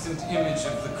constant image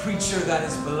of the creature that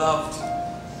is beloved.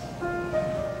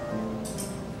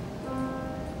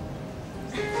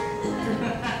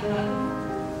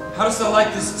 How dost thou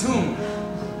like this tomb?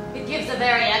 It gives a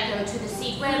very echo to the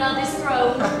seat where love is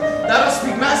thrown. Thou dost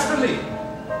speak masterly.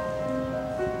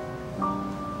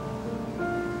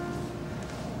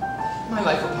 My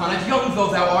life upon it, young though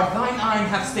thou art, thine eye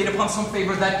hath stayed upon some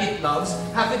favor that it loves.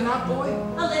 Hath it not, boy?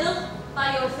 A little,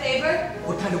 by your favor.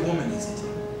 What kind of woman is it?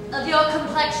 Of your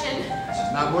complexion.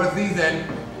 She's not worth thee, then.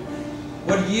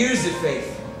 What years it,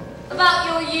 faith? About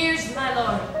your years, my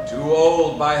lord. Too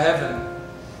old, by heaven.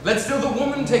 Let still the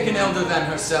woman take an elder than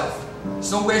herself.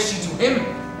 So wears she to him,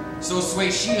 so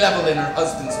sways she level in her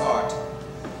husband's heart.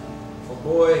 For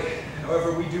boy,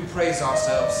 however we do praise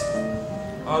ourselves,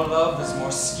 our love is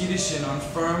more skittish and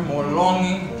unfirm, more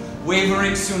longing,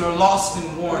 wavering, sooner lost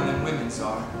and worn than women's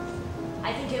are.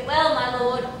 I think it well, my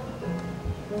lord.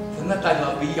 Then let thy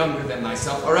love be younger than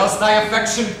thyself, or else thy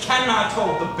affection cannot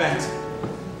hold the bent.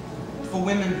 For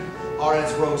women are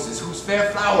as roses, whose fair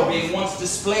flower being once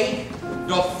displayed,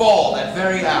 doth fall that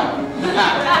very hour.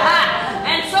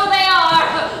 And so they are,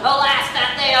 alas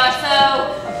that they are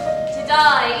so, to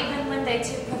die even when they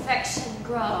to perfection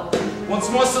grow. Once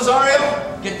more,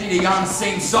 Cesario, get thee to yon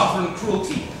same sovereign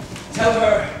cruelty. Tell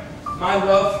her My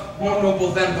love, more noble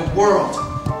than the world,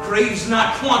 craves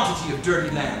not quantity of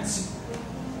dirty lands.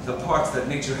 The parts that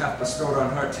nature hath bestowed on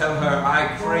her tell her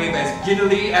I crave as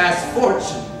giddily as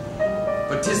fortune.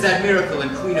 But 'tis that miracle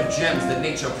and queen of gems that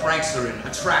nature pranks her in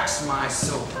attracts my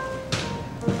soul.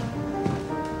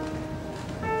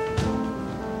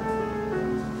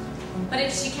 But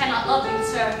if she cannot love you,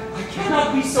 sir, I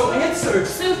cannot be so answered.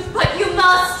 sooth, but you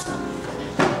must.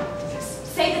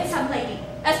 Say that some lady,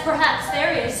 as perhaps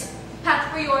there is,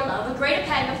 hath for your love a greater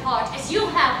pang of heart as you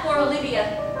have for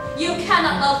Olivia. You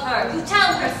cannot love her. You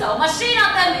tell her so. Must she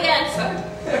not then be answered?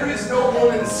 There is no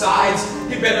woman's sides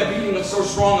give better beating of so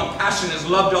strong a passion as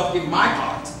love doth give my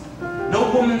heart.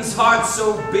 No woman's heart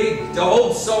so big to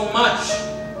hold so much.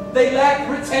 They lack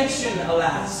retention,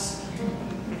 alas.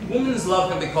 Woman's love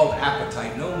can be called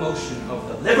appetite, no motion of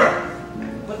the liver,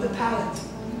 but the palate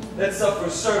that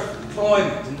suffers surf,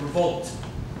 cloyment, and revolt.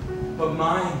 But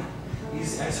mine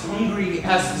is as hungry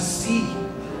as the sea,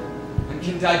 and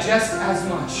can digest as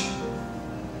much.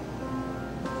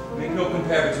 Make no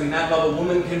compare between that love a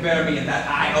woman can bear me and that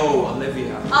I owe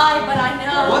Olivia. Aye, but I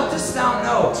know. What dost thou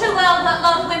know? Too well what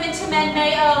love women to men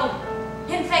may owe.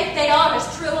 In faith they are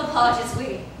as true of heart as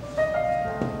we.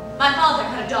 My father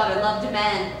had a daughter loved a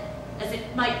man, as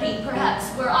it might be,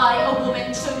 perhaps, were I a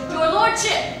woman to your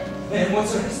lordship. And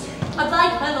what's her history? Of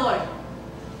like, my lord.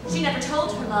 She never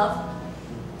told her love,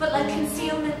 but let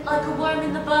concealment like a worm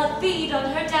in the bud feed on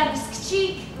her damask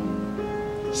cheek.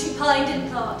 She pined in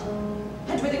thought,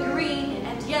 and with a green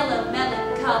and yellow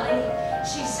melancholy,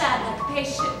 she sat like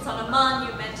patience on a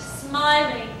monument,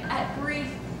 smiling at grief.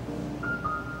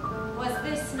 Was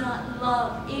this not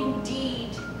love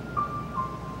indeed?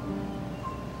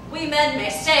 We men may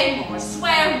say more,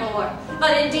 swear more,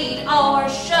 but indeed our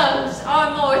shows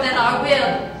are more than our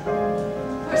will.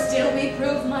 For still we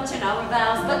prove much in our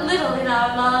vows, but little in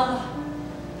our love.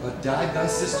 But died thy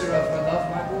sister of her love,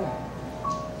 my boy?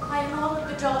 I am all of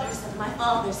the daughters of my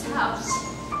father's house,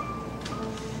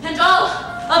 and all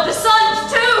of the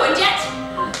sons too, and yet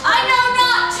I know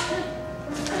not.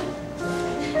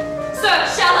 Sir,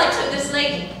 shall I to this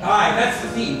lady? Aye, that's the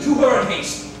theme. To her in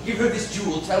haste. Give her this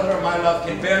jewel. Tell her my love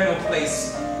can bear no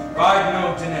place. Bide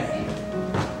no delay.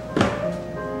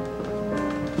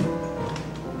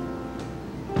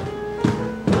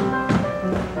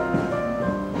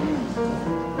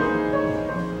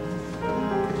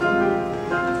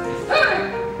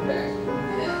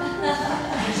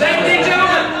 Safety,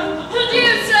 gentlemen! To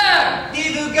you, sir! Dis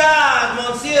vous garde,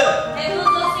 monsieur! Et vous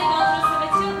aussi, votre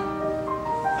servitude?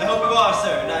 I hope you are,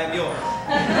 sir, and I am yours.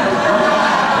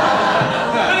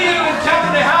 Will you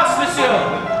encounter the house, monsieur?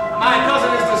 My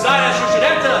cousin is desirous you should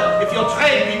enter, if you'll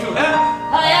trade me to her.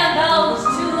 I am bound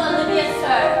to Olivia,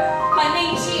 sir. I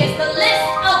mean, she is the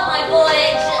list of my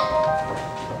voyage.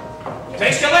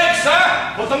 Taste your legs, sir.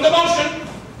 Put them to motion.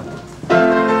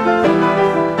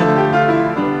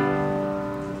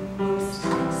 Most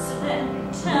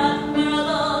excellent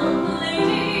admirable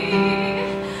lady,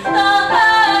 the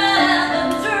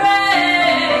heavens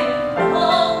reign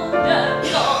older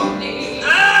lonely.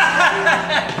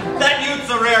 That youth's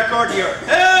a rare courtier.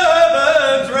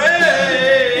 Heaven's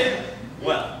rain!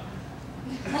 Well,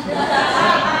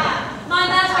 My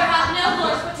matter hath no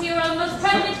voice but to your own most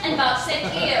pregnant and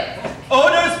vouchsafed ear.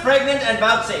 odors, pregnant, and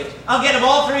vouchsafed. I'll get them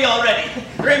all three already.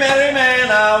 Remain,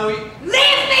 now we...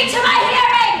 Leave me to my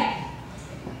hearing!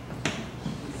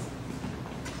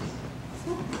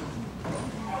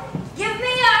 Give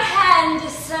me your hand,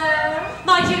 sir.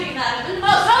 My duty, madam, and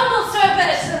most humble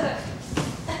service.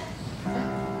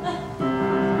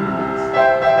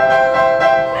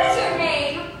 What is your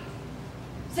name?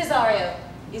 Cesario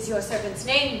is your servant's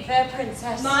name, fair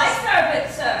princess. My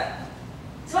servant, sir.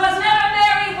 'Twas never a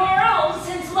merry world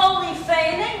since lowly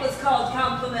feigning was called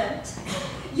compliment.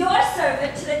 Your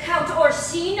servant to the Count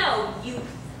Orsino, youth,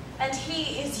 And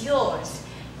he is yours,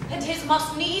 and his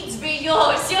must needs be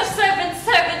yours. Your servant's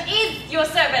servant is your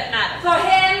servant, madam. for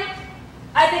him,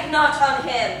 I think not on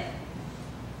him.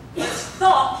 His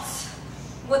thoughts,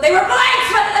 well, they were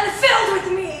blanks rather than filled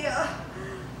with me.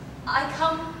 I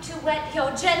come to whet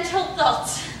your gentle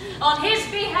thoughts on his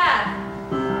behalf.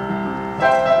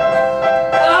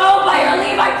 Oh, by your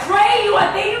leave, I pray you,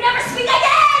 I bid you never speak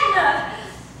again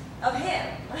of him.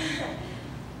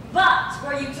 But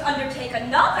were you to undertake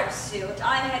another suit,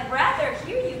 I had rather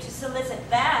hear you to solicit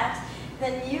that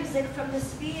than music from the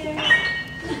sphere.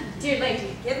 Dear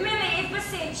lady, Give me leave,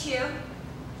 beseech you.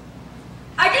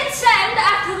 I did send,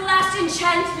 after the last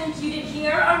enchantment you did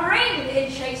hear, a ring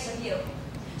in chase of you.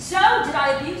 So did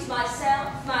I abuse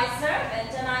myself, my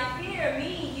servant, and I fear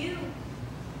me, you.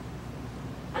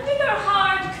 Under your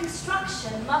hard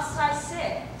construction must I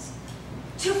sit,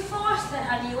 To force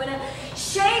that on you in a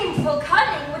shameful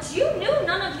cunning which you knew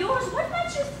none of yours, what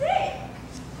made you think?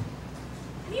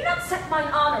 Have you not set mine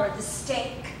honor at the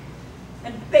stake,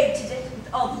 and baited it with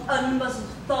all the unmuzzled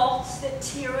thoughts that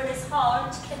tyrannous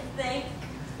heart can think?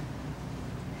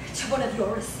 To one of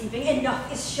your receiving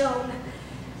enough is shown.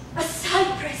 A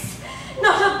cypress,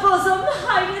 not a bosom,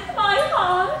 hideth my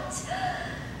heart.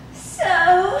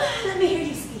 So, let me hear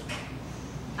you speak.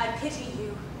 I pity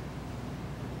you.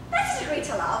 That's a degree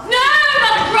to love. No,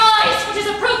 Mother Christ, which is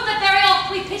a proof that very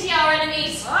oft we pity our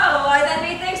enemies. Oh, why then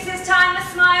methinks 'tis time to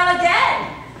smile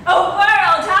again. O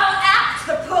world, how apt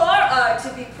the poor are to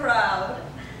be proud.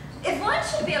 If one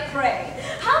should be a prey,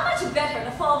 how much better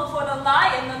to fall before the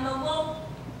lion than the wolf.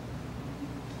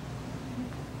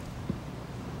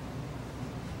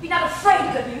 Be not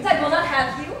afraid, good youth, I will not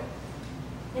have you.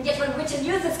 And yet when wit and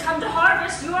youth has come to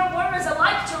harvest, your worm is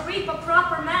alike to reap a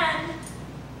proper man.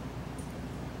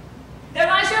 There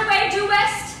lies your way due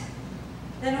west,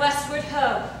 then westward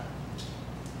ho.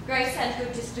 Grace and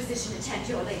good disposition attend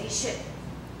your ladyship.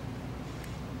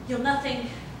 You'll nothing,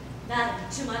 madam,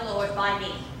 to my lord by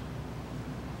me.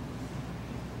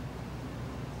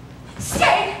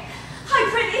 Stay, I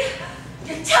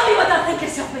prithee. Tell me what thou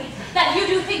thinkest of me. That you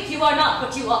do think you are not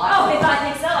what you are. Oh, if I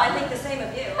think so, I think the same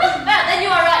of you. Well, then you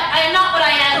are right. I am not what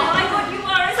I am. Oh, I'm what you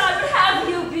are as I would have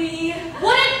you be.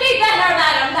 Would it be better,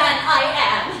 madam, than I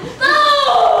am?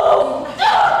 No!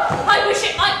 I wish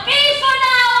it might be, for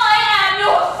now I am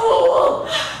your fool.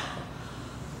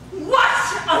 What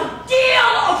a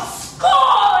deal of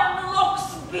scorn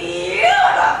looks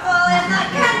beautiful in the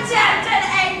contempt and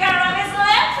anger of his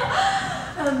lip.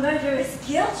 A murderous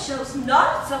guilt shows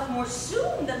not itself more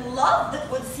soon than love that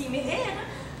would seem hid.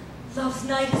 Love's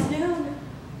night is noon,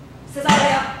 says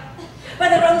I, by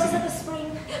the roses of the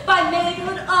spring, by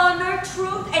maidhood, honor,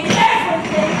 truth, and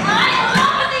everything I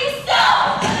love thee so.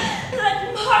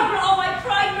 Let Margaret all my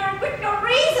pride, nor wit, nor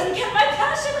reason can my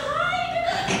passion hide.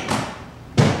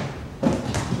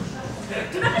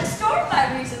 Do not extort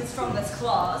thy reasons from this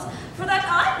clause, for that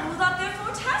I will not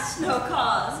therefore test no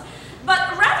cause.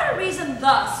 But rather reason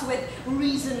thus, with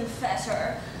reason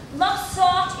fetter. Love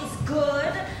sought is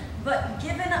good, but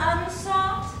given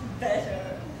unsought, better.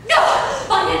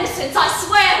 By innocence, I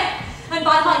swear, and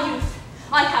by my youth,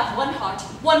 I have one heart,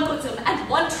 one bosom, and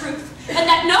one truth, and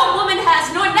that no woman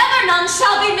has, nor never none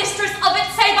shall be mistress of it,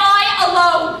 save I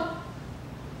alone.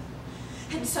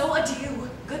 And so adieu,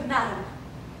 good madam.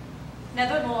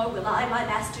 Nevermore will I my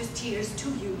master's tears to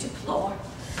you deplore.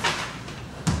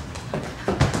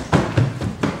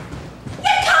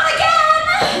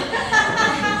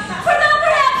 For thou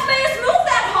perhaps mayest move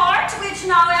that heart which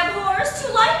now abhors to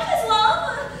like his love.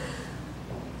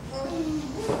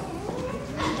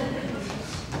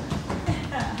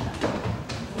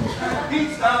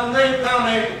 Peace down,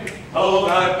 hold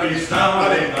thy peace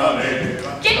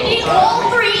down, Get ye all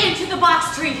three into the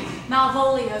box tree.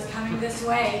 Malvolio's coming this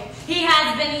way. He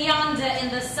has been yonder in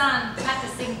the sun,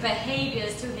 practicing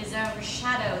behaviors to his own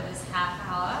shadow this half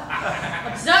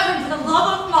hour. Observe him for the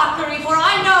love of mockery, for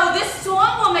I know this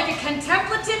swarm will make a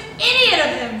contemplative idiot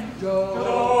of him.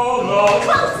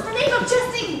 Close in the name of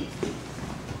jesting.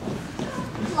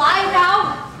 Lie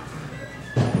now.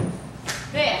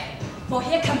 There, for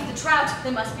here comes the trout.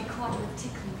 They must be caught with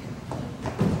tickling.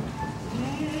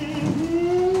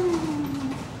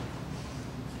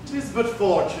 "'Tis but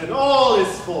fortune, all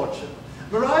is fortune.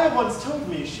 Maria once told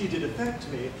me she did affect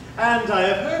me, and I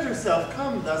have heard herself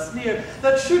come thus near,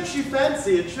 that should she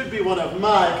fancy it should be one of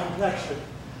my complexion.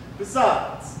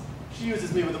 Besides, she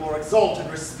uses me with a more exalted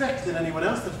respect than anyone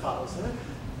else that follows her.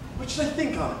 What should I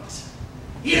think on it?"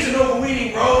 He is an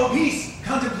overweening rogue. Peace.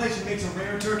 Contemplation makes a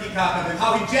rare turkey cock of him.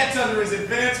 How he jets under his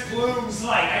advanced plumes.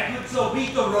 Like, I could so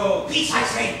beat the rogue. Peace, I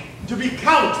say. "To be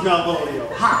Count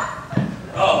Malvolio." Ha!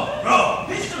 Rogue.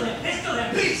 Pistol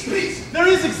him. Peace. There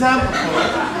is example for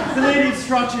it. The lady of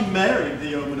Strachan married the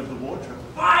yeoman of the wardrobe.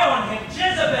 Fire on him,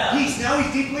 Jezebel. Peace. Now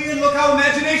he's deeply in. Look how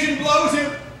imagination blows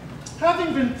him.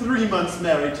 Having been 3 months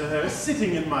married to her,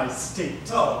 sitting in my state.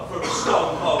 Oh, for a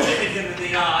stone cold, hit him in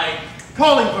the eye.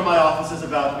 Calling for my officers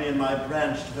about me in my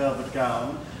branched velvet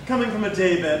gown, coming from a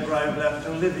daybed where I have left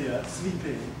Olivia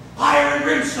sleeping. Fire and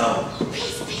brimstone.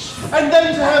 And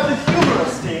then to have the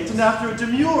humorous state, and after a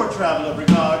demure travel of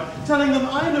regard, telling them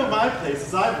I know my place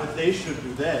as I would they should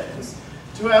do theirs,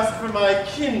 to ask for my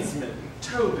kinsman,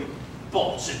 Toby.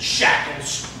 Bolts and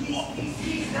shackles.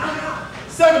 Peace. Now.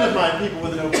 7 of my people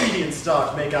with an obedient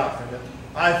start make out for him.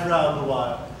 I frown the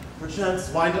while, perchance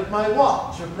wind up my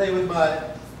watch or play with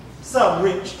some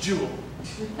rich jewel.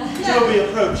 Toby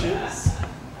approaches,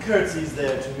 curtsies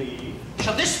there to me,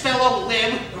 Shall this fellow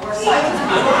live? Margie,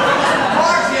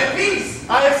 at peace!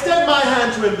 I extend my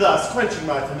hand to him thus, quenching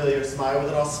my familiar smile with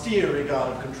an austere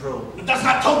regard of control. Does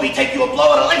not Toby take you a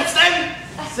blow at a lips then?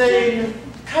 Saying,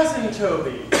 Cousin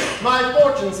Toby, my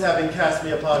fortunes having cast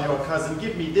me upon your cousin,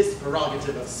 give me this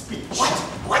prerogative of speech.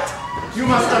 What? You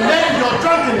must amend your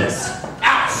drunkenness!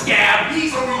 Out, scab!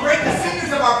 Peace, or we break the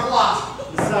sinews of our plot!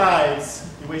 Besides,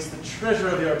 you waste the treasure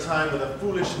of your time with a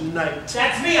foolish knight.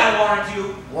 That's me, I warrant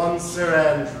you. One Sir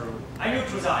Andrew. I knew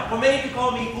 'twas I, for many could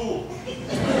call me fool.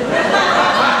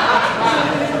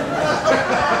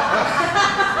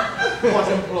 What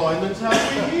employment have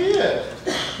we here?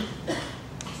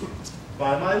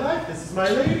 By my life, this is my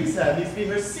lady's hand. These be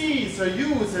her C's, her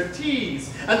U's, her T's,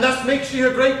 and thus makes she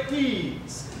her great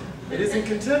P's. It is in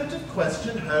contempt of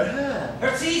question her hand.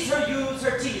 Her C's, her U's,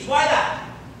 her T's. Why that?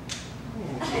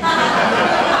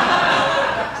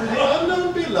 To the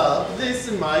unknown beloved, this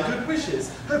and my good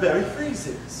wishes, her very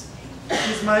phrases.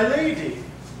 She's my lady.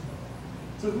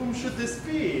 To whom should this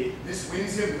be? This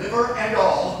wins him liver and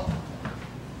all.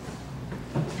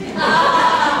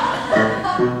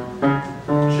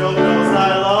 Joe knows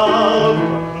I love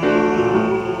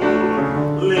blue.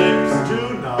 Lips do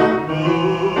not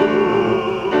move.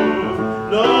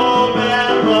 No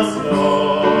man must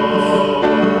know.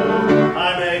 I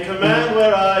may command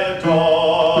where I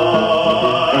adore.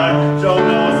 Joe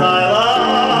knows I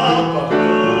love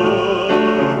blue.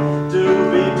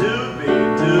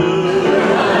 Doobie-doobie-doo.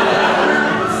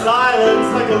 Silence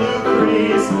like a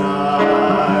Lucrease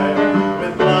knife.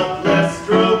 With bloodless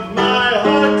stroke my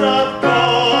heart doth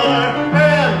gore.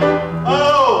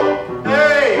 M-O-A-I,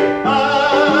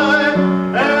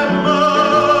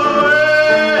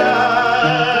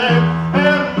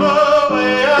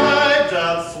 M-O-A-I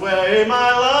doth sway my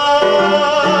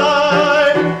life.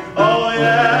 Oh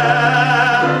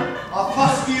yeah. A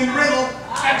fustian riddle.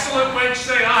 Excellent wench,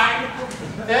 say I.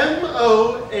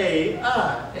 M-O-A-I.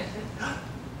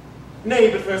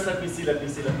 Nay, but first let me see.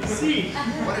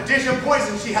 What a dish of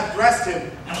poison she hath dressed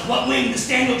him. And with what wing the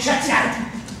Stanley checks at?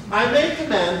 I may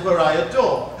command where I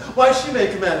adore. Why, she may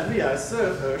command me, I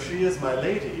serve her. She is my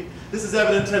lady. This is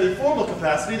evident in any formal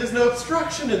capacity. There's no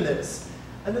obstruction in this.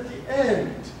 And at the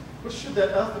end, what should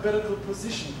that alphabetical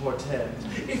position portend?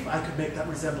 If I could make that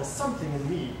resemble something in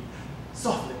me.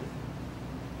 Softly.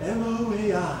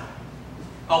 M-O-A-I.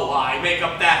 Oh, I make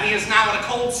up that he is now in a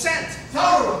cold scent.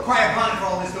 Zarle will cry upon for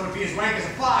all this, though to be as rank as a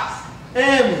fox.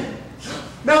 M.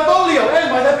 Malvolio,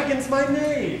 M. Why, that begins my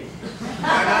name.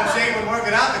 I'm not saying when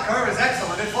working out, the curve is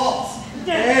excellent, it falls.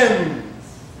 M.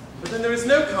 But then there is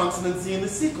no consonancy in the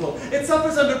sequel. It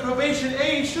suffers under probation.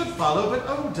 A should follow, but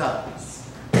O does.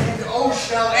 And O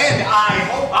shall end, I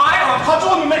hope. I'll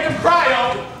cudgel him and make him cry,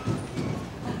 oh.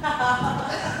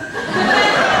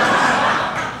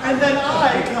 And then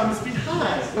I comes behind.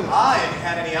 Aye, if you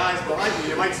had any eyes behind you,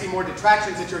 you might see more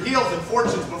detractions at your heels than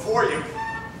fortunes before you.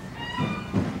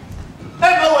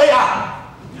 M-O-A-I.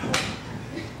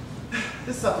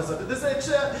 This suffers under this edge.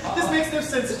 This makes no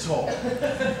sense at all.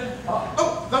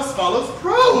 Oh, thus follows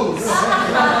prose.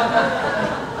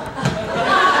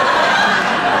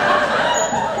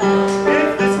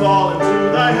 If this fall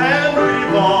into thy hand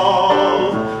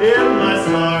revolve, in my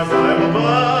stars I'm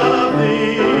above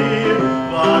thee.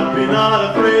 But be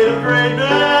not afraid of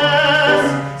greatness.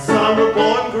 Some are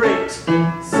born great,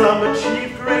 some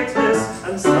achieve greatness,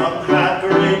 and some have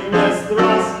greatness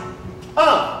thrust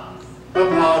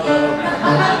upon them.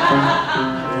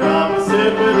 The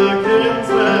opposite with a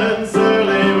kinsman,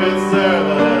 surly with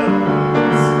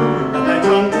servants, and thy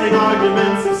tongue-ting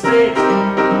arguments of state.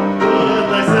 Put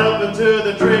thyself into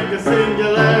the drink of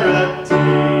singularity.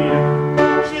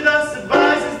 She thus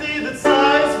advises thee that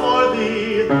sighs for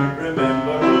thee.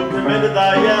 Remember who commended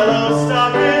thy yellow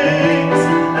stockings,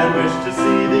 and wish to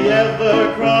see thee ever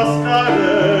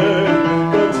cross-gartered.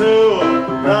 Go to,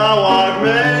 thou art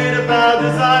made if thou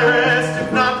desirest. If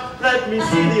not, let me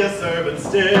see thee a servant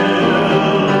still.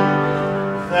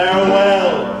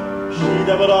 Farewell, she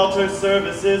that would alter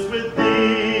services with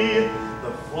thee,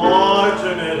 the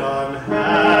fortunate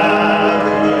unhappy.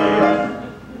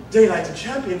 Daylight and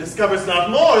champion discovers not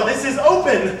more. This is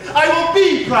open. I will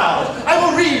be proud. I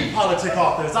will read politic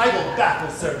authors. I will baffle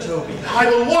Sir Toby. I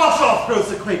will wash off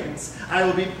gross acquaintance. I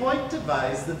will be point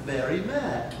devise the very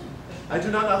man. I do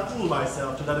not now fool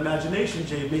myself to that imagination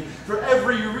jade me, for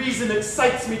every reason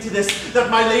excites me to this, that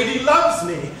my lady loves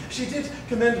me. She did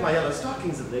commend my yellow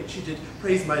stockings of late, she did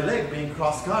praise my leg being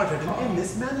cross-gartered, and in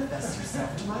this manifests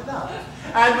herself to my love,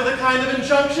 and with a kind of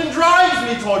injunction drives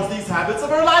me towards these habits of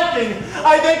her liking.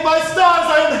 I thank my stars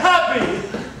I am happy.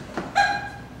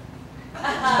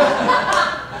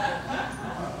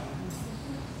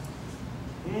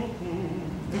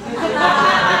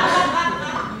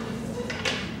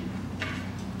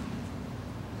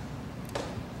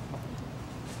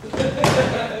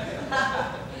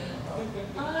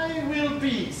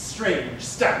 be strange,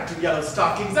 stacked in yellow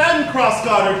stockings and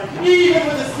cross-gartered, even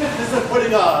with the swiftness of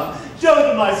putting on.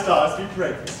 Jove, my stars be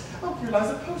praised. Oh, here lies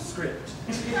a postscript.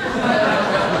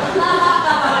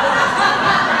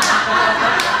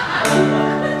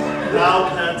 Thou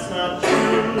canst not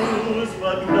choose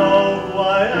but know who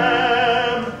I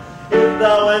am. If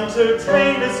thou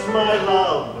entertainest my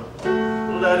love,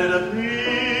 let it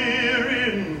appear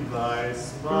in thy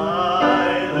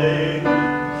smiling.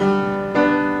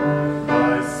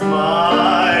 Thy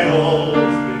smiles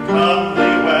become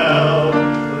thee well,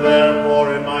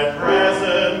 therefore in my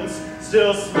presence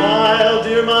still smile,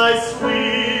 dear my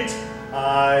sweet,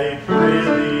 I pray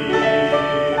thee.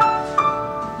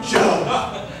 Jove,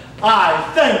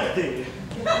 I thank thee.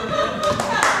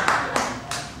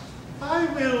 I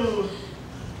will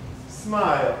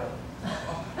smile.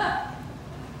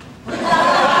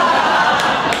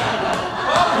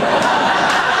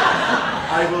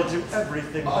 I will do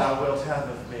everything thou wilt have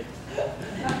of me.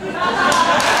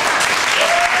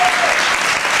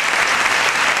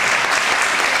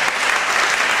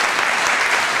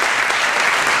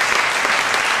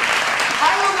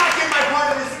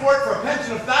 For a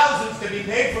pension of thousands to be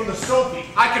paid from the Sophie.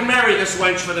 I can marry this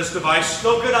wench for this device.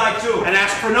 So could I too. And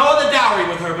ask for no other dowry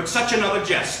with her but such another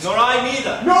jest. Nor I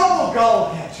neither. Noble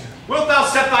gull-catcher. Wilt thou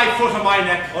set thy foot on my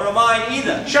neck? Or am I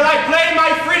either. Shall I play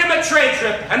my freedom a trade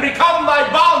trip and become thy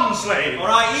bond slave? Or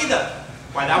I either.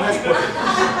 Why, thou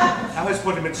hast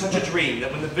put him in such a dream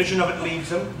that when the vision of it leaves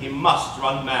him, he must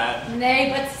run mad.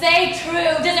 Nay, but say true,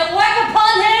 does it work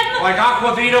upon him? Like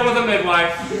Aquavita with a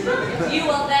midwife. You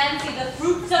will then see the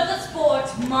fruits of the sport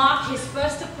mark his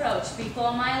first approach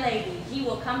before my lady. He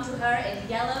will come to her in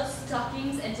yellow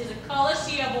stockings and to the collar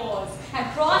she abhors, and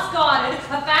cross-gartered,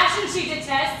 a fashion she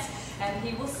detests, and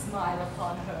he will smile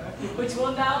upon her, which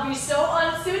will now be so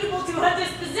unsuitable to her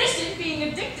disposition, being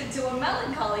addicted to a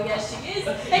melancholy as she is,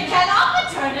 it cannot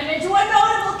but turn him into a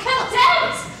notable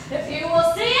contempt. If you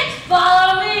will see it,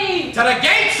 follow me. To the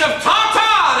gates of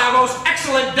Tartar, thou most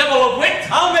excellent devil of wit.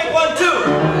 I'll make one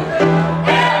too.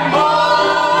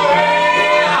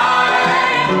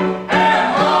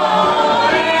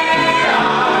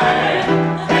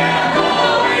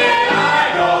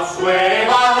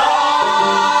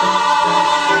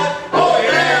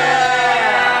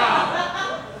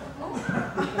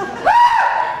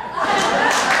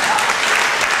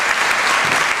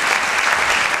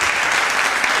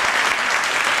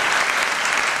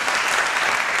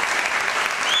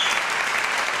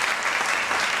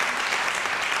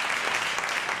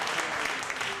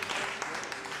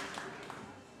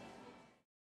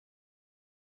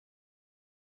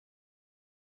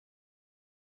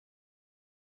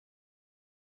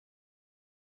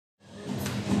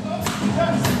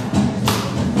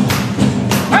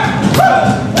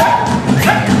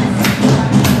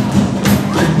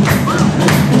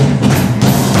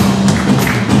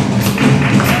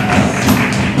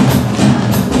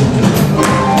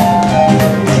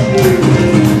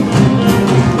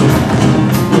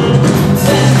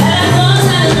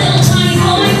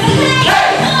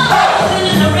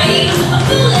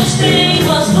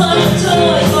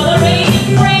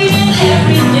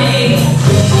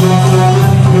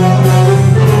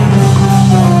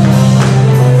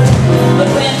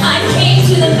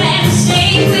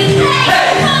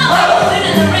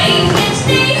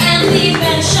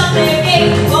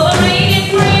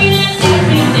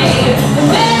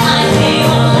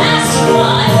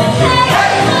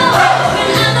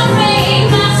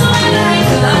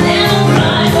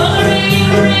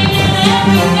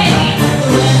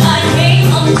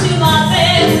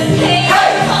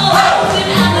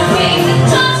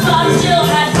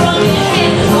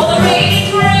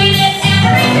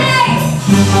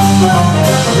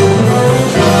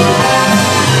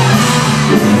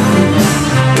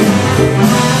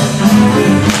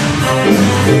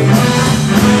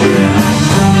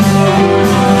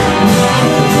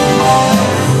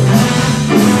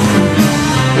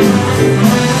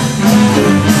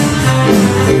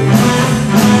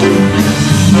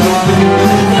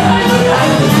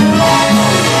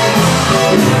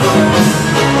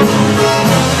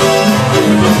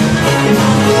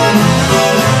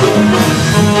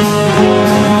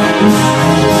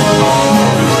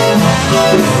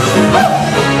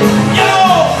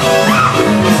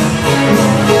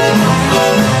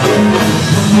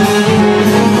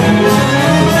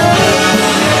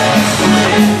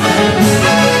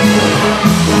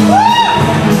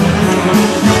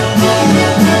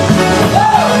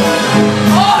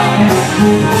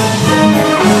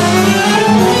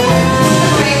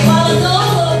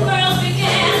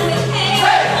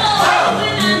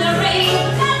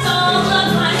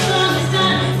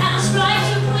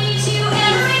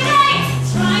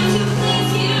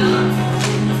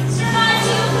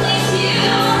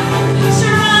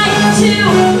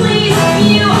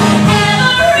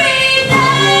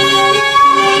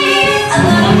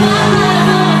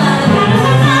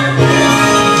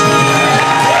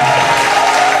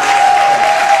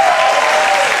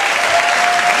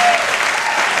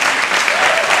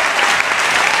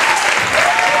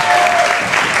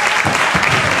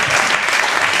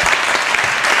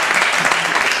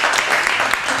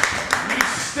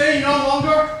 me no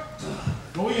longer?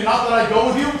 Know you not that I go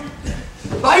with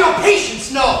you? By your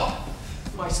patience, no.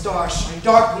 My stars shine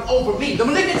darkly over me. The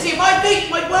malignancy of my fate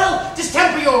might well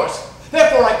distemper yours.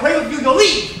 Therefore, I pray of you your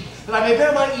leave, that I may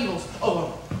bear my evils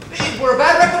alone. It were a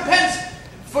bad recompense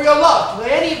for your love to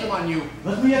lay any of them on you.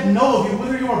 Let me yet know of you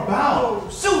whither you are bound. Oh,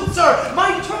 sooth, sir,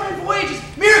 my determined voyage is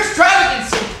mere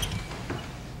extravagance.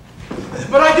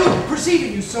 But I do perceive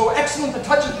in you so excellent a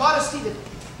touch of modesty that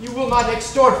you will not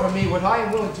extort from me what I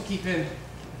am willing to keep in.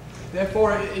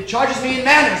 Therefore, it charges me in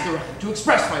manners directly to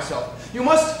express myself. You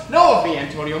must know of me,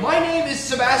 Antonio. My name is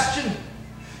Sebastian.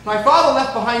 My father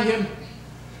left behind him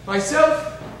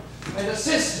myself and a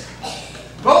sister,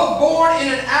 both born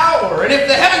in an hour. And if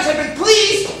the heavens had been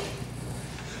pleased,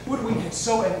 would we had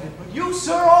so ended. But you,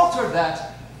 sir, altered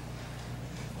that.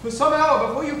 For some hour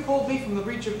before you pulled me from the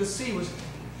reach of the sea was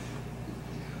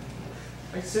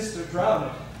my sister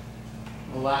drowned.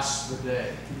 Alas, the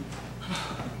day.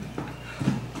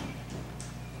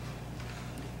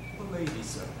 The lady,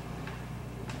 sir,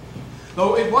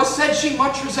 though it was said she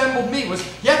much resembled me, was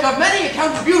yet of many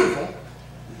accounts beautiful.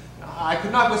 I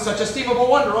could not with such estimable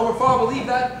wonder over far believe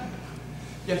that.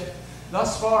 Yet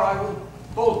thus far I will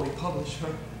boldly publish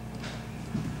her.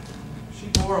 She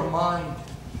bore a mind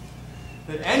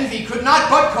that envy could not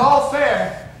but call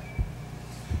fair.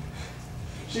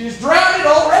 She is drowned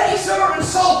already, sir, in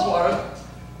salt water,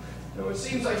 though it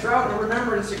seems I drown her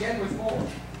remembrance again with more.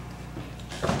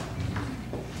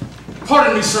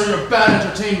 Pardon me, sir, your bad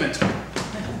entertainment.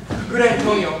 Good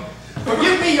Antonio,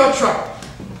 forgive me your trouble.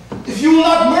 If you will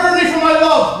not murder me for my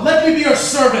love, let me be your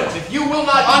servant. If you will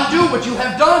not undo what you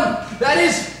have done, that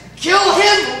is, kill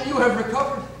him whom you have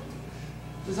recovered,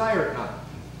 desire it not.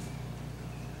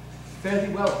 Fare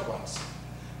thee well at once.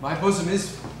 My bosom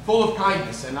is full of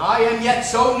kindness, and I am yet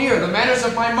so near the manners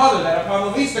of my mother that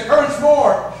upon the least occurrence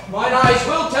more, mine eyes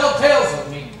will tell tales of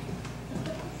me.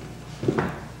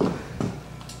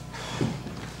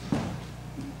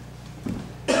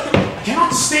 I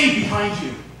cannot stay behind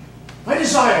you. My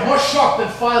desire, more sharp than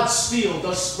filed steel,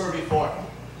 does spur before.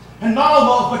 And not a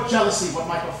love but jealousy what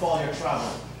might befall your travel.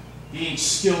 Being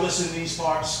skillless in these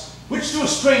parts, which to a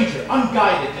stranger,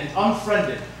 unguided and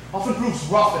unfriended, often proves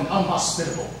rough and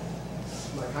unhospitable.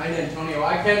 My kind Antonio,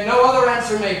 I can no other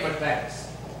answer make but thanks.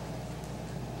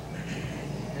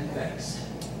 And thanks.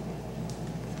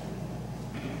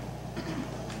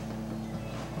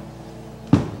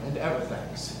 And ever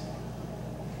thanks.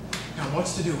 Now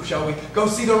what's to do? Shall we go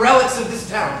see the relics of this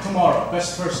town? Tomorrow,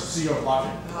 best first see your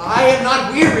lodging. I am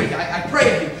not weary, I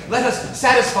pray of you. Let us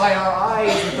satisfy our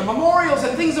eyes with the memorials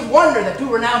and things of wonder that do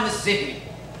renown this city.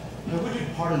 Now would you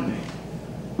pardon me?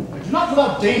 I do not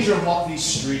without danger walk these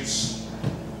streets.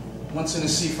 Once in a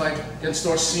sea fight against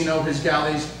Orsino, his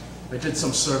galleys, I did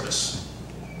some service.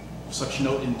 Of such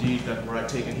note indeed that were I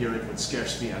taken here it would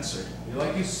scarce be answered.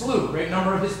 Belike you slew a great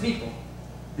number of his people.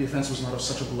 The offense was not of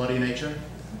such a bloody nature,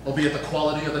 albeit the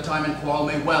quality of the time and quarrel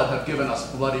may well have given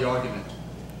us bloody argument.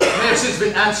 They have since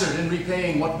been answered in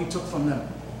repaying what we took from them,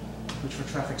 which for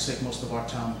traffic's sake most of our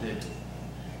town did.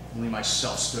 Only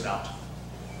myself stood out.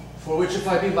 For which if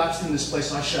I be lapsed in this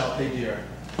place, I shall pay dear.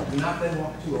 Do not then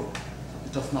walk too.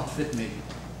 It doth not fit me.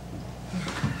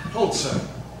 Hold, sir.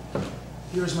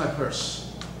 Here is my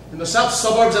purse. In the south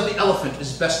suburbs of the Elephant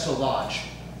is best to lodge.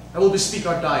 I will bespeak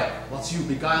our diet, whilst you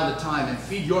beguile the time and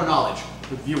feed your knowledge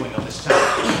with viewing of this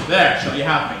town. There shall you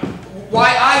have me.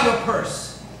 Why I your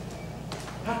purse?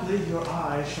 Haply your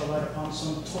eye shall light upon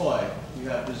some toy you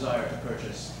have desire to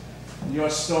purchase. And your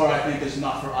store, I think, is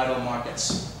not for idle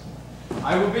markets.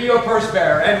 I will be your purse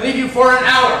bearer and leave you for an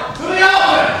hour. To the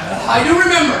Elephant! I do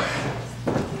remember.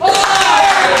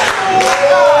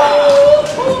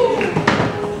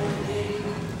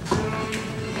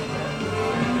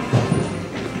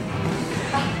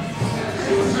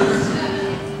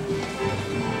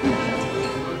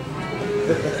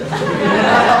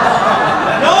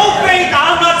 No, faith,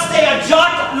 I'll not stay a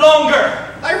jot longer.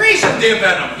 Thy reason, dear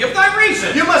Venom. Give thy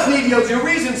reason. You must need yield your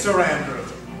reason, Sir Andrew.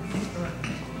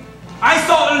 I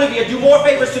saw Olivia do more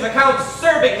favors to the Count's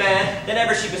serving man than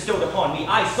ever she bestowed upon me.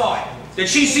 I saw it. Did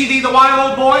she see thee the while,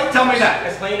 old boy? Tell me that.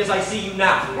 As plain as I see you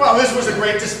now. Well, this was a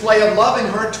great display of love in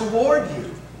her toward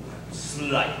you.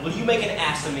 Slight, will you make an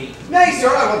ass of me? Nay,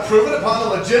 sir, I will prove it upon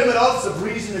the legitimate oaths of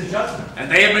reason and judgment. And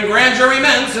they have been grand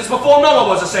jurymen since before Noah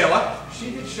was a sailor.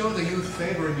 She did show the youth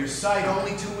favor in your sight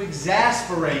only to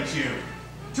exasperate you.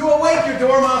 To awake your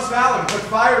dormouse valor, to put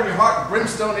fire in your heart and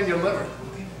brimstone in your liver.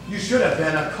 You should have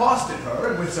then accosted her,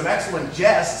 and with some excellent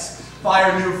jests,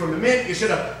 fire new from the mint, you should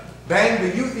have banged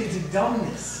the youth into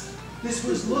dumbness. This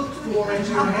was looked for at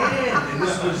your hand, and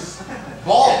this was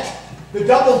balked. The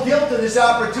double guilt of this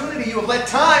opportunity you have let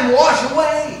time wash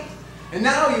away. And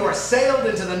now you are sailed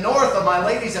into the north of my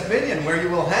lady's opinion, where you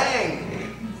will hang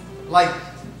like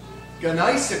an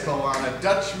icicle on a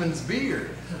Dutchman's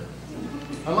beard.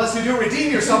 Unless you do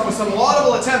redeem yourself with some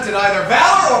laudable attempt at either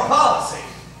valor or policy.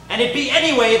 And it be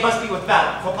any way, it must be with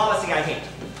valor, for policy I hate.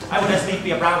 I would as lief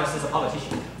be a Brownist as a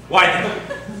politician. Why then,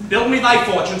 build me thy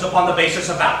fortunes upon the basis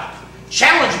of valor.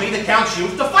 Challenge me, the Count's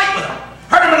youth, to fight with him.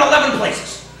 Hurt him in 11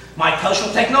 places. My tell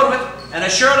shall take note of it, and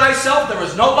assure thyself there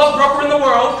is no love broker in the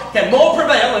world can more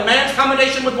prevail in man's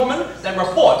combination with woman than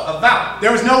report of valor.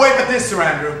 There is no way but this, Sir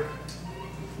Andrew.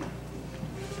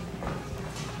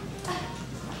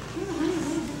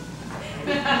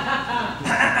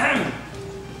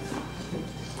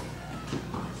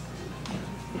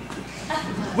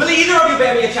 Will either of you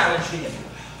bear me a challenge to him?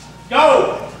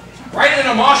 Go! Write it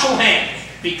in a martial hand.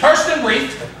 Be cursed and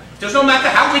brief. Does no matter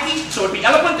how witty, so it be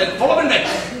eloquent and full of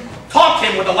invention. Talk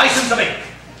him with the license of ink.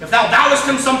 If thou vowest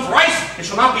him some thrice, it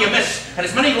shall not be amiss. And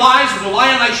as many lies as will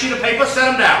lie on thy sheet of paper,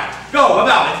 set him down. Go,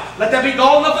 about it. Let there be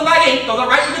gold enough in thy ink, though the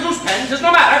write with the goose pen, 'tis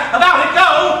no matter. About it,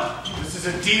 go! This is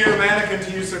a dear mannequin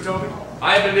to you, Sir Toby.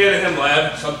 I have been near to him,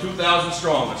 lad. Some 2,000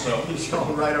 strong or so. You shall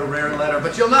write a rare letter,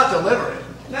 but you'll not deliver it.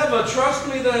 Never trust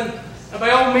me, then, and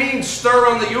by all means stir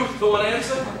on the youth to an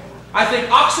answer. I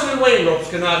think oxen and wain ropes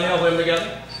cannot held him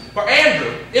together. For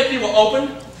Andrew, if he will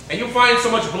open, and you find so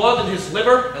much blood in his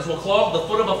liver as will clog the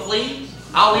foot of a flea,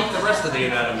 I'll eat the rest of the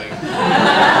anatomy.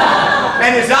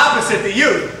 And his opposite, the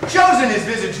youth, shows in his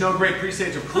visage no great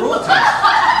presage of cruelty.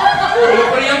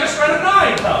 For the youngest friend of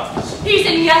 9 comes. He's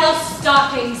in yellow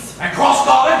stockings. And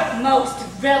cross-gartered? Most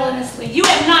villainously. You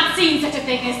have not seen such a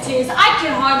thing as 'tis. I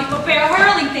can hardly forbear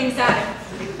hurling things at him.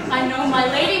 I know my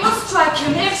lady will strike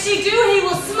him. If she do, he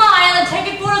will smile and take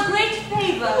it for a great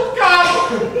favor. Oh,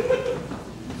 God!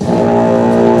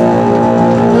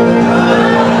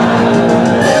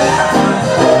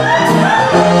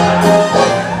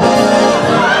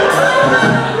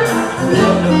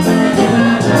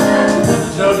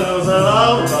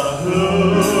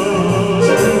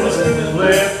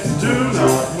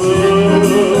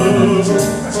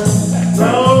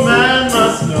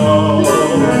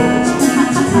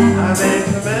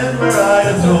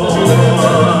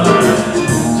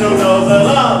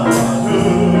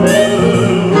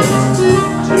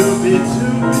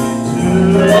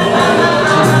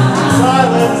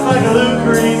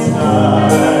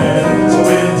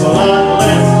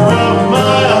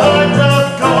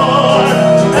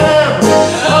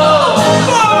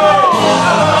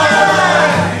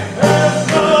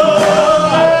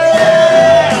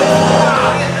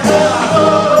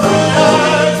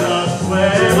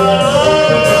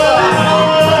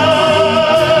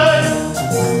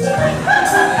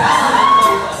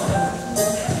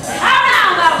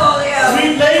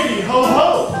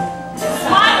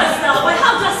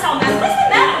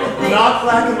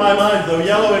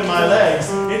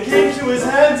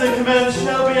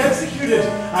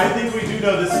 I think we do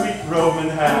know the sweet Roman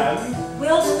hand.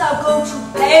 Wilt thou go to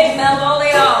bed,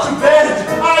 Malvolio? To bed?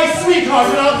 Aye, sweetheart,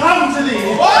 and I'll come to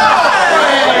thee.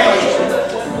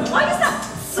 Why does that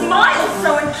smile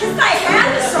so and kiss thy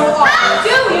hand so often? How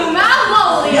do you,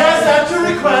 Malvolio? Yes, at your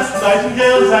request,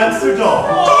 nightingales answer dawn.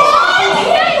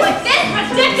 Hear you with this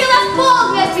ridiculous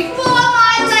boldness before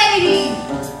my lady.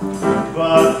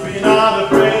 But be not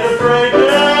afraid of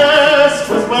greatness,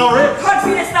 'twas well writ. What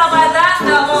meanest thou by that,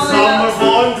 Malvolio? Some are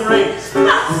born great,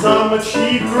 some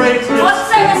achieve greatness. What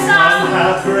sayest thou? Some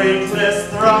have greatness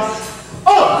thrust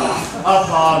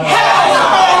upon us.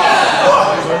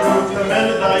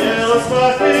 Commend thy yellow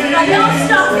stocking,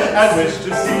 and wish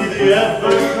to see the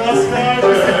ever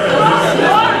cross-garter.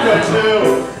 Go to,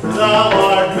 thou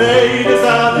art made as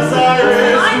thou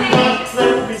desirest, not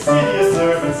let me see a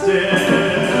servant still.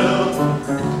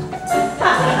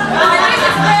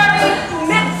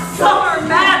 Midsummer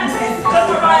madness! Good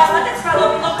Mariah, let this fellow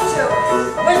be looked to.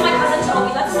 Where's my cousin Toby?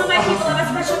 Let some of my people have a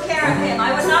special care of him. I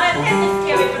was not intended to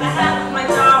carry for the half of my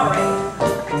dowry.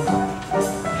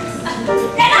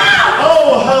 Get out!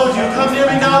 Oh, hold you, come near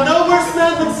me now. No worse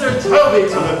man than Sir Toby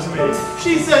to look to me.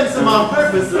 She sends him on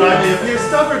purpose that I may appear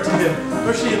stubborn to him,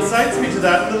 for she incites me to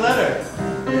that in the letter.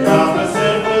 The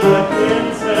opposite was a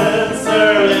kinsman,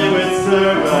 surly with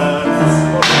servants.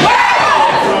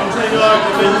 Prompting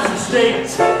arguments of state,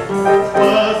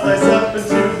 was thyself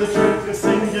into the trick of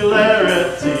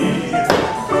singularity.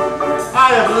 I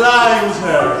have limed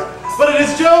her, but it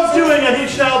is Jove's doing, and he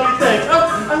shall be thanked.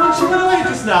 Oh, and when she went away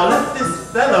just now, let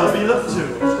this fellow be looked to.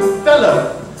 Fellow,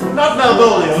 not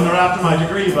Malvolio, nor after my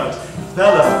degree, but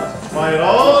fellow. Why, it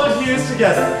all adheres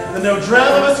together. And no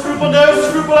drell of a scruple, no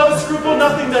scruple of a scruple,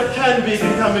 nothing that can be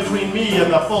can come between me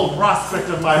and the full prospect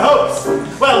of my hopes.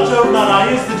 Well, Job not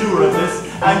I is the doer of this,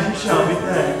 and he shall be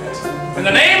thanked. In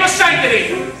the name of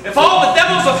sanctity, if all the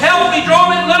devils of hell be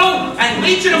drawn in little, and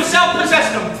Legion himself possess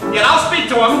them, yet I'll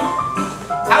speak to him.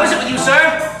 How is it with you,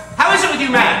 sir? How is it with you,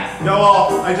 man? Go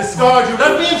off. I discard you.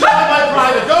 Let me enjoy my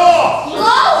private. Go off!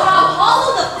 Lo, how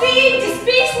hollow the fiend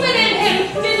speaks within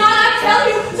him! Did not I tell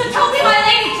you? So Toby, my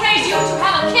lady, prays you to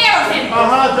have a care of him.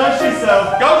 Does she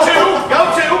so? Go to,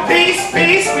 peace,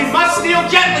 peace, we must deal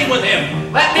gently with him.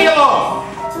 Let me alone.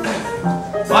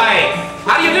 Why,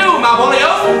 how do you do,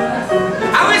 Malvolio?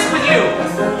 How is it with you?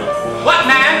 What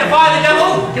man, defy the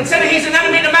devil, consider he's an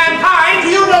enemy to mankind? Do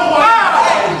you know what?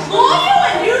 Malvolio,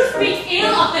 when you speak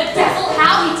ill of the devil,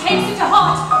 how he takes it to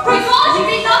heart. For God, you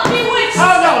be not bewitched.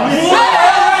 Oh, no, me.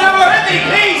 Brandy,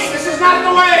 peace, this is not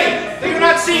the way. Do you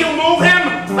not see you move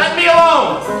him? Let me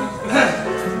alone.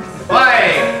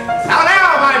 Why, how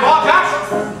now, my bawcock?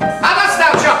 How dost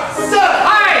thou chuck? Sir!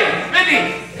 Hi,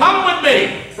 Biddy, come with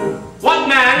me. What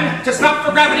man, 'tis not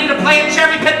for gravity to play in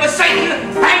cherry pit with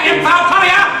Satan? Hang him, foul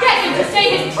courier! Get him to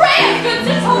say his prayers, good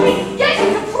Sir Toby. Get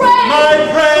him to pray. My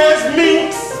prayers,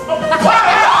 minx. Go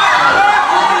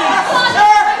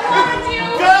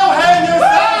hang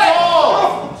yourself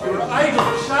all. Your idle,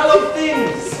 shallow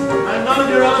things. I'm not of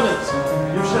your element.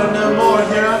 You shall know more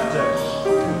hereafter.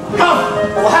 Come,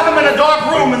 we'll have him in a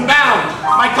dark room and bound.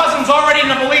 My cousin's already in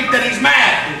the belief that he's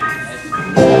mad.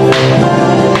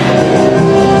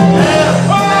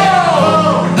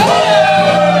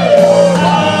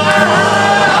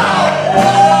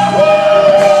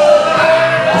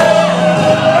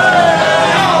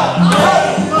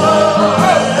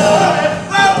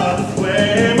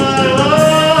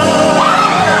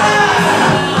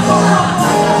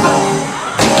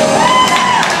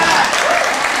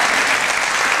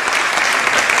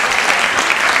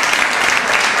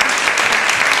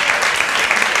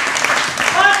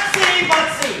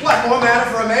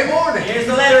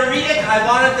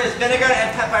 Vinegar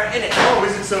and pepper in it. Oh,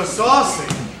 is it so saucy?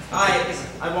 Aye, it isn't.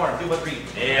 I warrant. Do but read.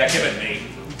 Yeah, give it me.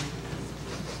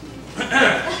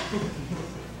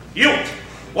 Youth,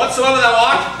 whatsoever thou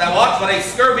art but a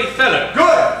scurvy fellow.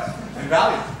 Good and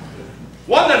valiant.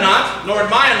 Wonder not, nor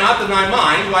admire not in thy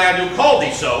mind why I do call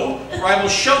thee so, for I will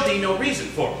show thee no reason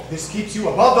for it. This keeps you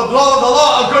above the blow of the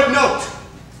law. A good note.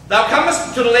 Thou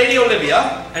comest to the lady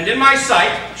Olivia, and in my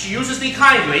sight she uses thee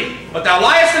kindly, but thou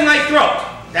liest in thy throat.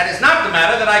 That is not the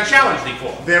matter that I challenge thee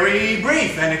for. Very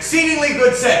brief and exceedingly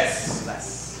good sense.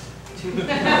 Less.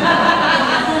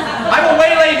 I will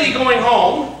waylay thee going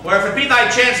home, where if it be thy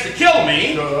chance to kill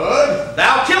me, Good.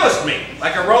 thou killest me,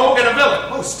 like a rogue and a villain.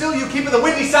 Oh, still you keep at the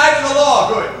windy side of the law.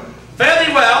 Good. Fare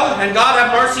thee well, and God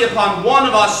have mercy upon one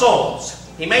of our souls.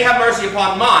 He may have mercy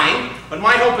upon mine, but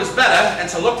my hope is better, and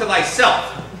to look to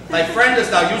thyself. Thy friend as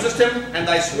thou usest him, and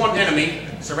thy sworn enemy,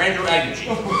 Sir Andrew Aguecheek.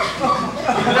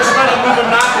 This fellow move him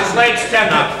not, his legs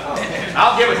cannot.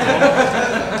 I'll give it to him.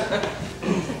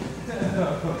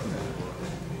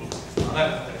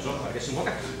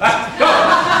 Go!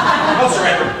 Go, Sir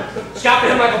Andrew. Scalp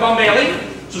him like a bum bailey.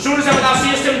 So soon as ever thou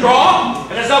seest him draw,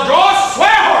 and as thou drawest, swear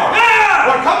her!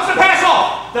 For it comes to pass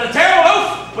off that a terrible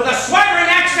oath, with a swaggering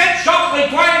accent sharply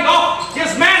twanged off,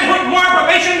 gives manhood more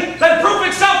approbation than proof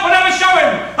itself would ever show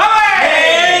him. Away!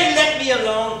 Hey, let me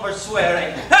alone for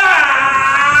swearing.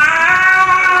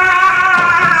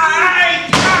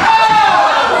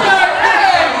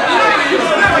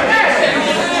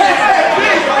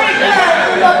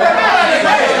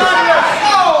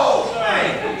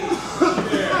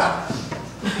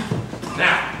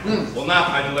 Will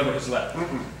not I deliver his letter.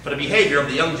 For the behavior of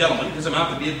the young gentleman does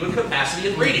amount to be a good capacity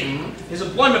in reading. His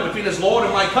employment between his lord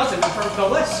and my cousin confirms no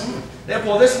less.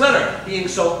 Therefore this letter, being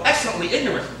so excellently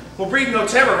ignorant, will breed no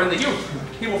terror in the youth.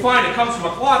 He will find it comes from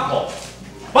a clodhole.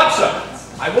 But, sir,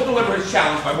 I will deliver his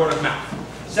challenge by word of mouth.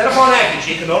 Set upon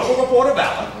Aguecheek a notable report of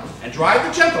valor, and drive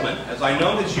the gentleman, as I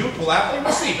know his youth will aptly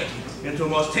receive it, into a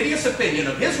most hideous opinion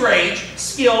of his rage,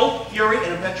 skill, fury,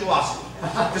 and impetuosity.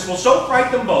 This will so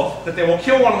fright them both that they will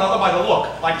kill one another by the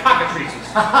look, like cockatrices.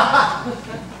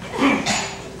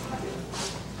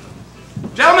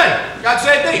 Gentlemen, God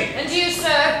save thee. And you,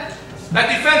 sir? That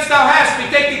defense thou hast,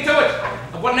 betake thee to it.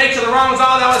 Of what nature the wrongs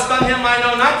are thou hast done him, I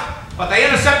know not. But thy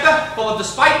interceptor, full of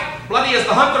despite, bloody as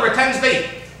the hunter attends thee.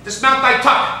 Dismount thy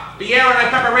tuck, be air in thy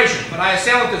preparation, for thy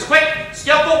assailant is quick,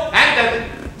 skillful, and deadly.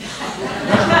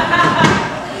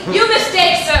 You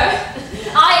mistake, sir.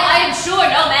 I am sure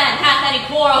no man hath any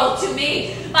quarrel to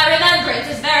me. My remembrance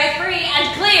is very free and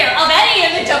clear of any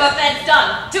image of offense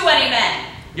done to any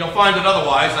man. You'll find it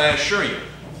otherwise, I assure you.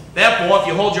 Therefore, if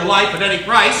you hold your life at any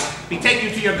price, betake you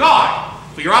to your guard.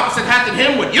 For your opposite hath in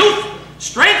him with youth,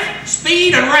 strength,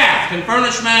 speed, and wrath can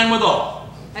furnish man withal.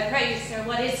 I pray you, sir,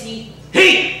 what is he?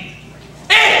 He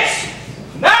is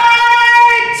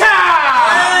Night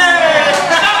Time!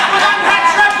 Not with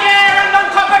unhatched gear and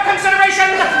uncomfort consideration,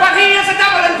 but he is a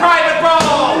devil in private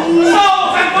brawl.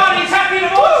 Souls and bodies happy to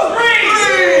all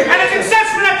three, and his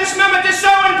incensement at this moment is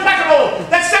so implacable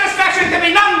that satisfaction can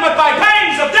be none but by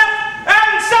pains of death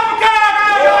and sepulchre.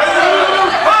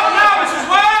 Oh, now, Mrs.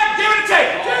 Ward, give it a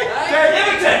take. Give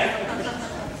it a take.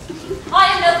 I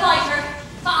am no fighter.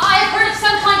 I have heard of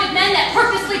some kind of men that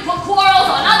purposely put quarrels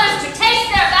on others to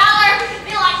taste their valor.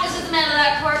 Belike this is the man of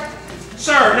that court.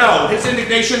 Sir, no. His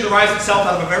indignation derives itself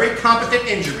out of a very competent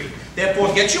injury. Therefore,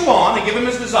 get you on and give him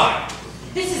his desire.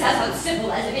 This is as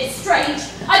unsimple as it is strange.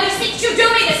 I beseech you, do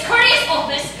me this courteous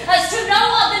office, as to know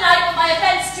of the knight what my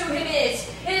offense to him is.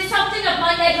 It is something of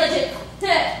my negligence,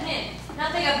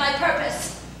 nothing of my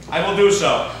purpose. I will do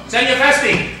so. Send your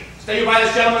Feste. Stay you by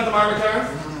this gentleman to my return.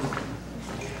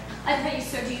 I pray you,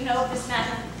 sir, do you know of this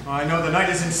matter? I know the knight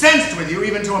is incensed with you,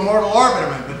 even to a mortal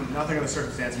ornament, but nothing of the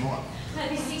circumstance more. I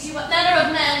beseech you, what manner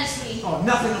of man is he? Oh,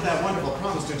 nothing of that wonderful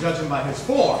promise to judge him by his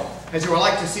form, as you are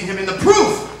like to see him in the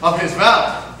proof of his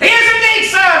valor. He is indeed,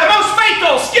 sir, the most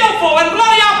faithful, skillful, and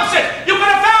bloody opposite you could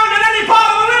have found in any part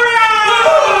of Olivia!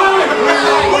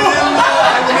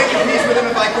 I will make a peace with him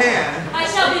if I can. I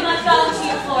shall be much bound to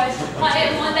you for it. I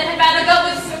am one that had rather go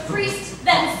with Sir Priest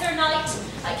than Sir Knight.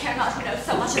 I care not who knows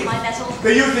so much of my metal.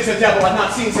 The youth is a devil. I've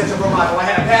not seen such a bravado. I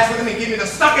had a pass with him. He gave me the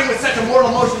stuck in with such a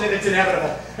mortal motion that it's inevitable.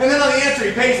 And then on the answer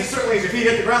he pays as certainly as your feet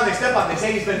hit the ground they step on. They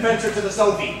say he's been ventured to the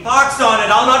Sophie. Harks on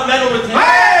it, I'll not meddle with him.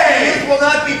 Hey! The youth will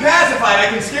not be pacified. I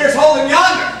can scarce hold him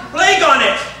yonder. Plague on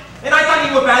it! And I thought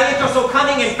he were valiant or so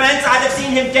cunning in fence, I'd have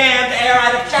seen him damned ere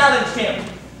I'd have challenged him.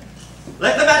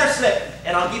 Let the matter slip,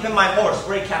 and I'll give him my horse,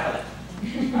 Grey Capulet.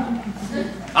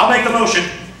 I'll make the motion.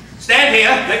 Stand here,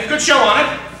 make a good show on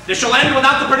it. This shall end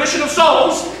without the perdition of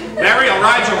souls. Mary, I'll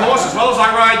ride your horse as well as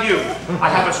I ride you. I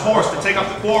have his horse to take up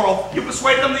the quarrel. You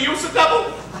persuaded him to use the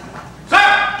devil?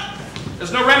 Sir!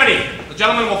 There's no remedy. The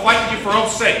gentleman will fight with you for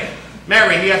oath's sake.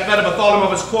 Mary, he hath better bethought him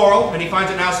of his quarrel, and he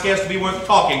finds it now scarce to be worth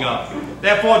talking of.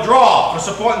 Therefore draw for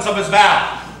supportance of his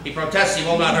vow. He protests he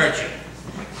will not hurt you.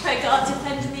 Pray God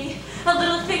defend me. A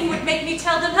little thing would make me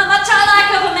tell them how much I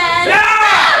lack of a man.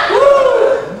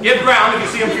 Yeah! Give ground if you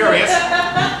see him furious.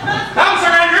 Come, Sir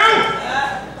Andrew!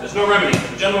 There's no remedy.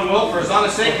 The gentleman will, for his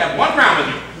honor's sake, have one crown with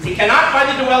you. He cannot by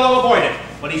the duello avoid it.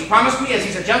 But he's promised me, as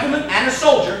he's a gentleman and a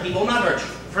soldier, he will not hurt you.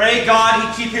 Pray God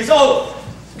he keep his oath.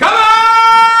 Come on!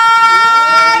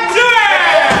 Do it!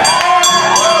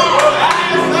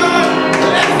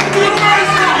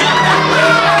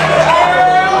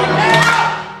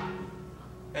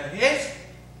 Yes?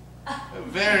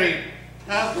 Very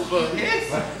palpable,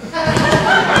 yes?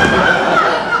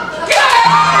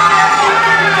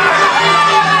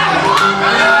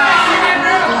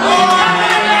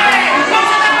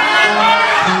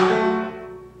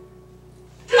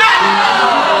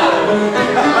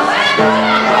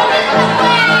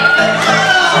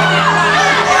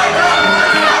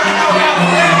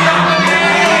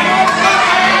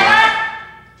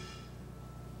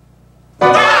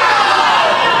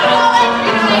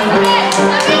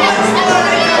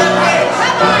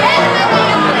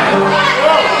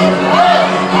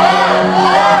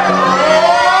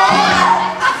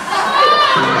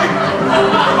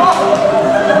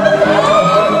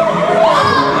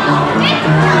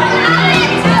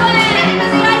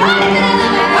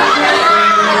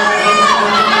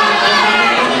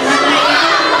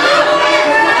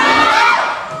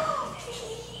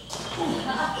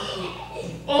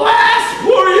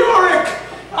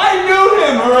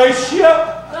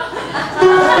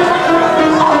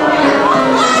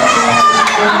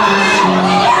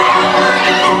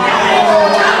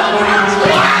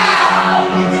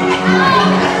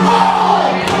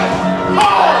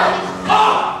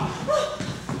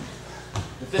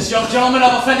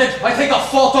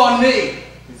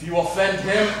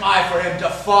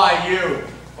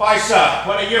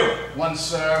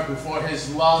 Sir, who for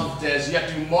his love dares yet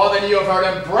do more than you have heard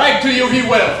him brag to you he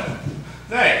will.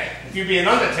 Nay, if you be an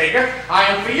undertaker, I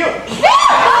am for you.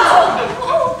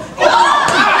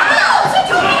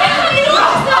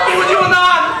 I'll be with you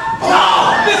anon.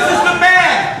 No, this is the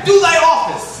man. Do thy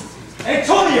office.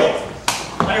 Antonio,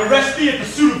 I arrest thee at the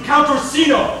suit of Count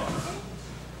Orsino.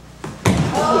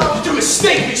 Did you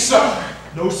mistake me, sir?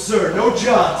 No, sir, no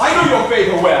John. I know your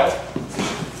favor well.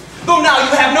 Though now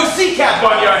you have no sea cap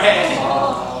on your head.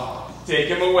 Take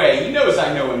him away. He knows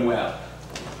I know him well.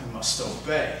 I must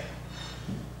obey.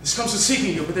 This comes to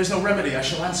seeking you, but there's no remedy. I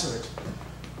shall answer it.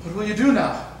 What will you do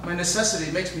now? My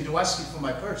necessity makes me to ask you for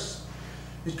my purse.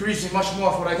 It grieves me much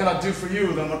more for what I cannot do for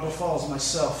you than what befalls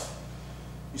myself.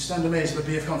 You stand amazed, but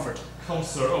be of comfort. Come,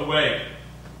 sir, away.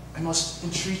 I must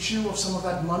entreat you of some of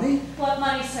that money? What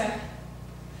money, sir?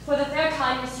 For the fair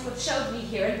kindness you have showed me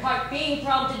here, in part being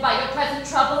prompted by your present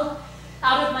trouble,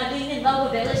 out of my lean and low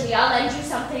ability, I'll lend you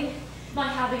something. My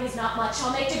having is not much.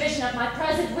 I'll make division of my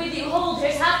present with you. Hold,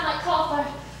 here's half my coffer.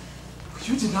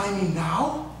 You deny me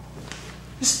now?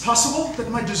 Is it possible that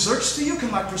my deserts to you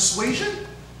can lack persuasion?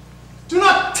 Do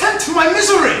not tempt to my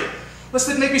misery, lest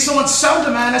it may be so unsound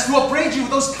a man as to upbraid you with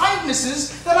those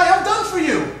kindnesses that I have done for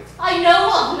you. I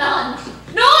know of none,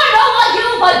 nor know I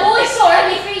you by voice or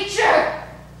any feature.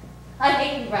 I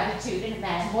hate ingratitude in a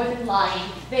man more than lying,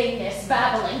 vainness,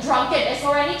 babbling, drunkenness,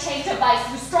 or any taint of vice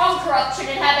whose strong corruption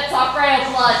inhabits our frail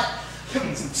blood.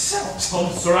 Heavens themselves.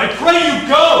 Come, sir, I pray you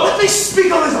go! Let me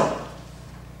speak a little.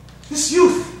 This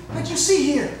youth that you see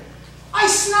here, I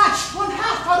snatched one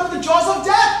half out of the jaws of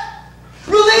death,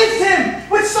 relieved him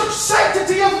with such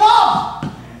sanctity of love,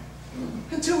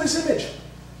 and to his image,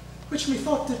 which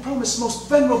methought did promise most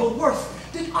venerable worth,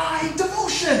 did I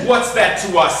devotion. What's that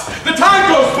to us? The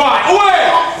time goes by! Away!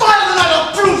 How violent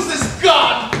I bruise this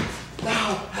god!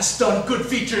 Thou hast done good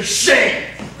features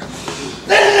shame.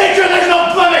 In nature there's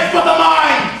no blemish but the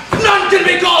mind. None can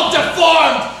be called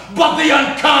deformed but the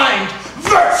unkind.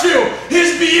 Virtue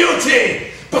is beauty,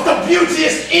 but the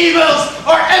beauteous evils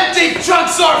are empty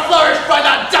trunks or flourished by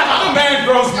the devil. The man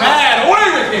grows mad.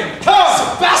 Away with him! Come!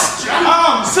 Sebastian!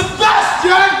 Come!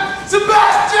 Sebastian!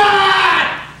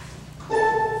 Sebastian!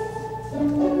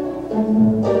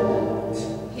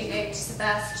 He named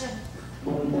Sebastian.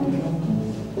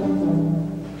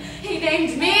 He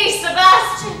named me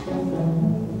Sebastian.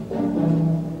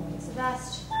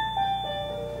 Sebastian.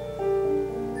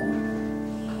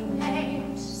 He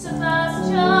named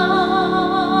Sebastian.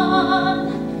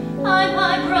 I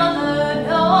my brother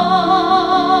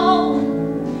know,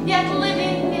 yet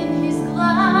living in his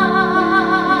glass.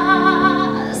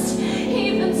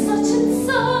 Even such and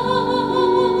so,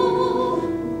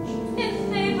 in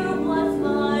favor was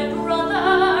my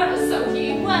brother, so he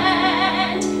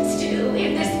went, still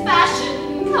in this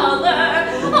fashion, color,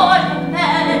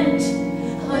 ornament.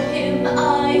 Him I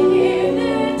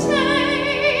imitate,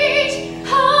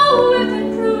 how if it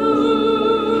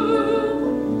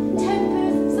prove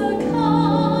tempests are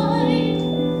kind,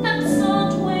 and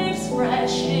salt waves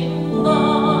fresh in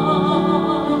love.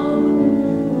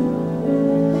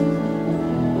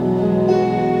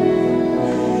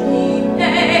 He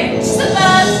named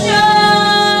Sebastian,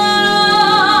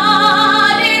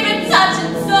 even such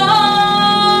and so.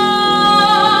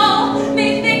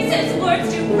 Methinks his words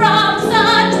do prompt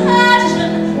such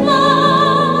passion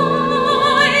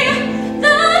lie,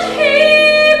 that he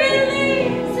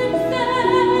believes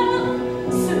himself,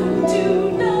 so do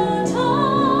not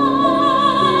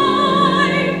I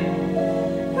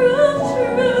prove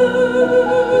true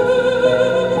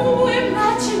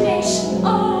imagination,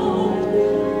 oh,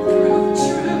 prove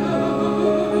true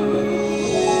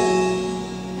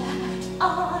that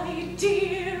I,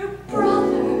 dear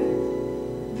brother,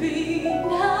 be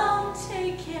now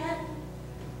taken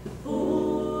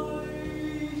for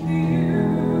you.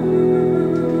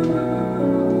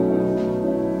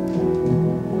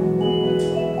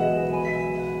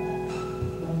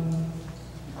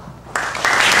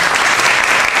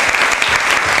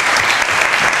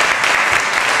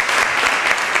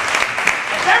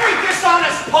 A very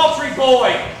dishonest, paltry boy,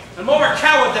 and more a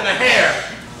coward than a hare.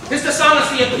 His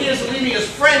dishonesty appears Olivia's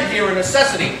friend here in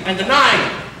necessity, and denying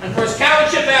it. And for his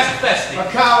cowardship, ask Feste. A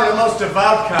coward, a most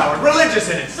devout coward, religious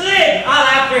in it. Slid! I'll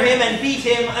after him and beat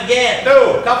him again.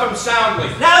 No, cuff him soundly.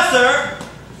 Now, sir,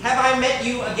 have I met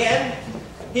you again?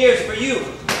 Here's for you.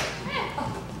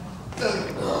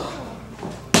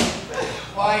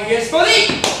 Why, here's for thee!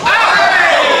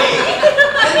 Hey!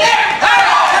 And there! And there!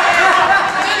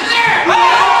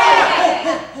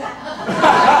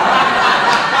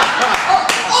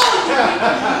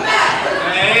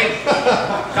 Hey,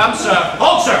 come, sir.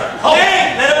 Hold, sir. Hold.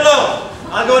 Hey, let him alone.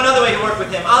 I'll go another way to work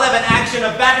with him. I'll have an action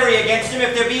of battery against him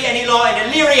if there be any law in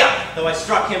Illyria. Though I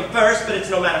struck him first, but it's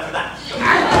no matter for that.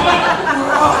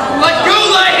 Let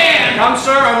go thy hand! Come,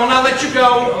 sir. I will not let you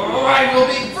go. Oh, I will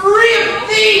be free of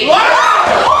thee!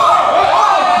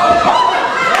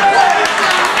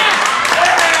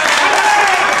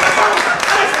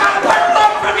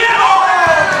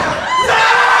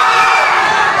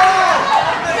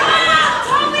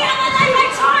 Toby, and then I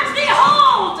charge thee,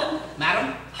 hold!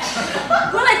 Madam?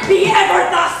 Will it be ever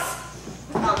thus?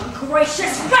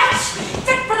 Ungracious wretch,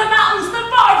 fit for the mountains, the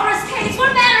barbarous caves,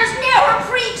 where men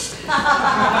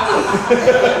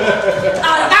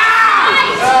Out of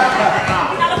sight!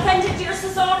 Not offended, dear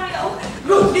Cesario.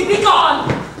 Rudely be gone.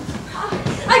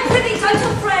 I prithee,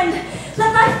 gentle friend,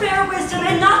 let thy fair wisdom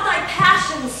and not thy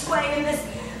passion sway in this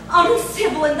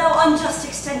uncivil and thou unjust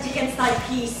extent against thy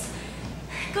peace.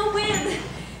 Go in,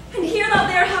 and hear thou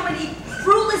there how many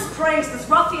fruitless pranks this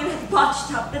ruffian hath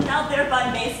botched up, and thou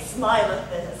thereby mayst smile at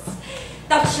this.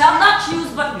 Thou shalt not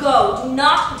choose but go, do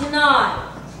not deny.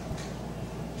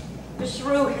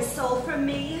 Beshrew his soul from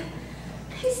me.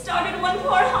 He started one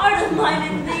poor heart of mine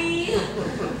in thee.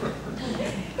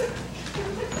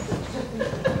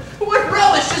 What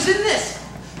relish is in this?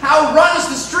 How runs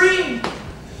the stream?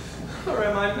 Or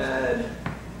am I mad?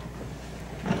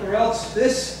 Or else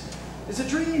this is a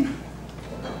dream?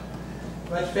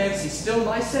 My fancy still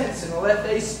my sense, and let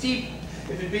they steep.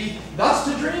 If it be thus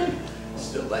to dream,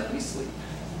 still let me sleep.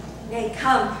 Nay,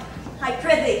 come, I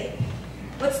prithee.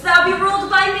 Wouldst thou be ruled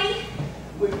by me?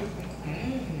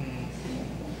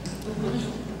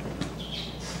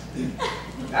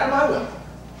 That I will.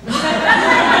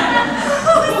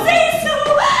 Oh, say so,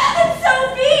 and so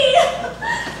be.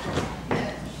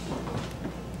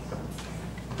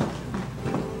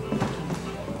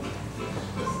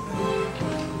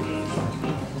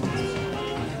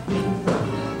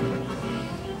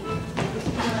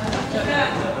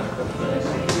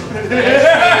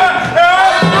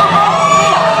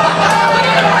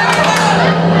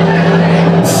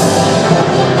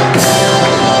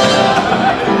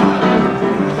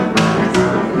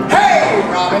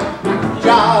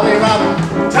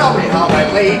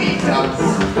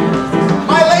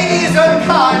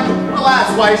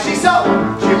 Why is she so?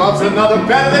 She loves another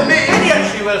better than me. And yet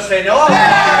she will say no.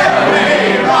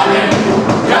 Hey, Robin,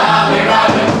 jolly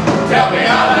Robin, tell me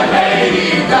how the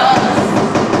lady does.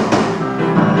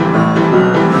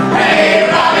 Hey,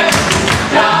 Robin,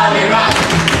 jolly Robin,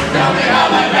 tell me how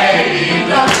the lady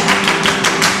does.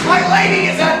 My lady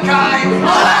is unkind.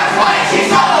 Oh, that's why she's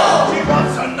so. She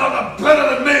wants another better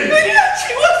than me. And yet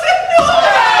she will say no.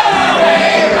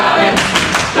 Hey, Robin,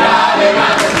 jolly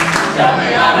Robin, tell me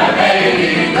how the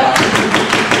lady does.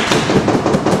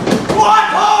 What?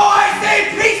 Oh, I say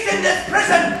peace in this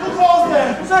prison. Who calls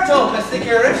there? Sartopus, the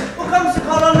curate, who comes to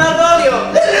call on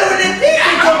Malvolio, the lurid thief.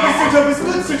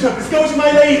 Sir Toby, go to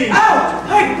my lady. Out,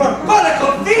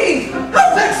 hyperbolical fiend!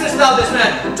 How vexest thou this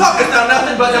man? Talkest thou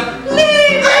nothing but of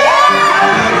leave?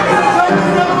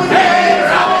 Hey,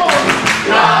 Robin,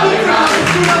 jolly Robin,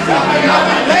 tell me how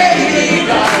the lady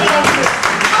does.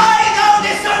 I know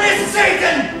this son is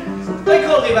Satan! I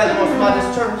call thee by the most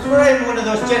modest terms, for I am one of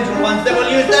those gentle ones that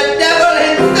will use the devil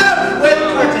himself with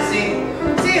courtesy.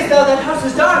 Seest thou that house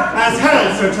is dark? As hell,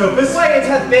 Sir Topus. Why, it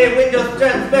hath bay windows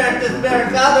transparent as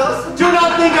barricados. Do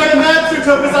not think I am mad, Sir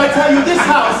Topus. I tell you, this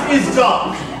house is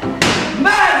dark.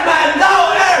 Madman,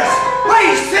 thou errest!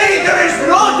 I say there is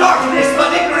no darkness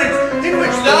but ignorance, in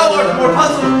which thou art more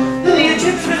puzzled than the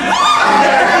Egyptians.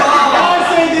 I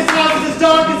say this house is as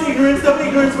dark as ignorance, though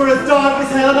ignorance were as dark as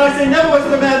hell, and I say never was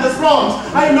the man thus wronged.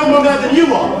 I am no more mad than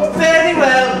you are. Very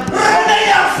well.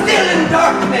 They are still in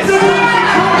darkness.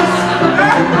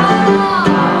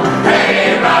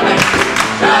 Hey, Robin,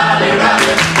 jolly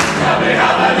Robin, tell me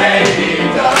how the lady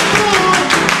does.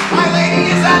 My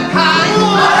lady is unkind.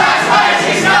 Oh, that's why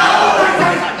she's so.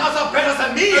 Another better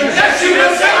than me. Yes, she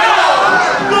will say no.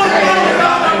 Hey,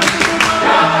 Robin,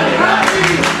 jolly Robin,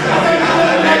 tell me how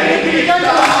the lady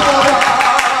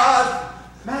does.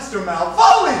 Master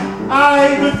Malvolio.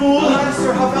 Aye, good fool.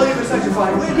 Master, how value for such a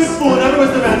fine wit. Good fool, never was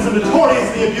the man so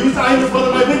notoriously abused. I am as well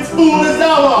of my wits fool as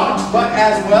thou art. But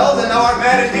as well, then thou art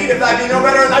mad indeed, if thou be no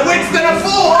better in thy wits than a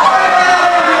fool.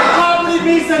 Probably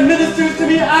be send ministers to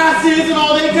be asses, and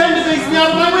all they can to face me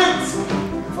out of my wits.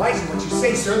 Advising what you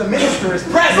say, sir, the minister is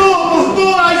present.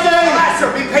 Fool, I say. Alas,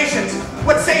 sir, be patient.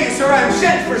 What say you, sir? I am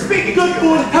sent for speaking Good to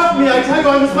you. fool, help me. I tell you,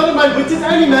 I am as well of my wits as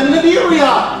any man in the area.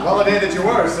 Well, it is that you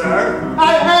were, sir.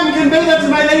 I am convey that to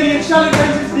my lady, and shall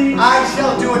advantage thee. I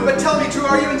shall do it, but tell me true,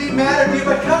 are you indeed mad, or do you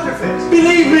but counterfeit?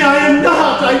 Believe me, I am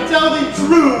not. I tell thee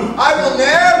true. I will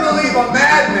ne'er believe a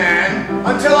madman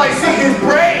until I see his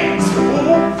brains.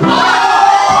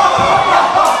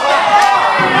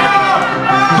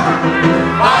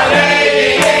 My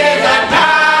lady is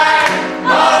unkind.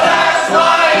 Oh, that's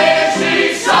why is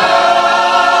she so.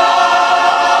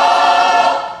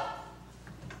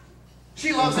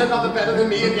 She loves another better than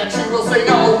me, and yet she will say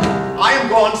no. I am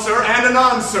gone, sir, and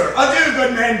anon, sir. Adieu,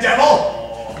 good man, devil.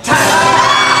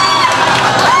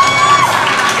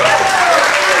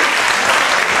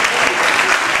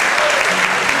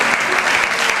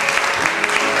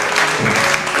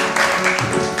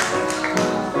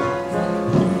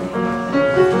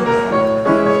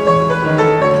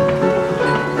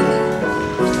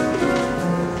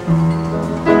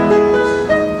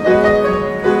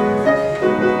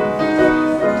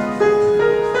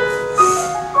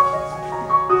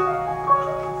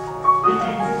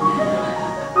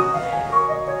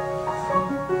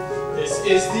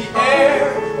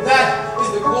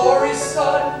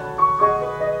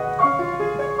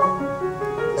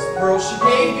 pearl she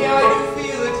gave me, I do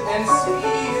feel it and see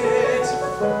it.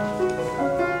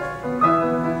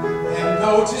 And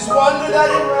though 'tis wonder that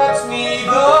enwraps me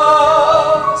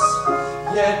thus,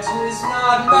 yet 'tis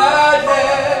not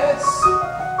madness,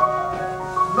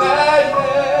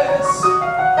 madness.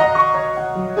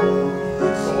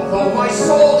 Although my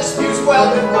soul disputes well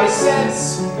with my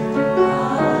sense,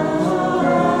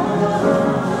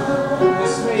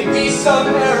 this may be some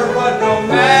error, but no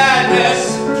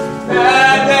madness,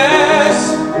 madness.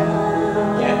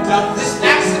 Yet doth this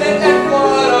accident and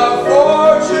flood of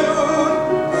fortune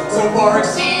so far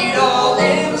exceed all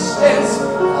instance,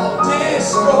 all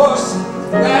discourse,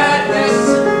 madness,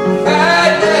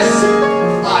 madness.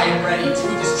 I am ready to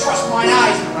distrust mine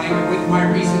eyes, rank with my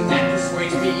reason that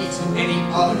persuades me to any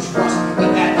other trust, but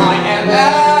that I am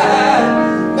mad,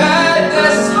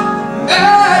 madness,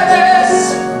 madness.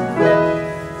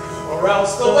 Or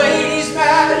else the lady's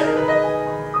mad.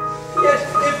 Yet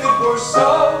if it were so,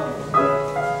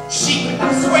 she could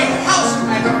not sway her house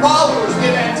and her followers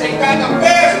live and take back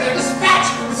affairs in their dispatch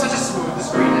with such a smooth,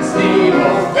 discreet, and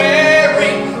stable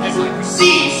bearing as I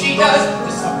perceive she does.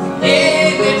 There's something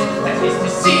in it that is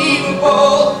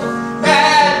deceivable.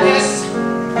 Madness,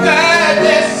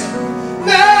 madness,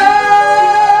 madness.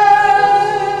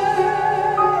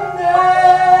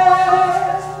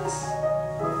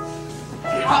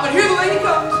 But here the lady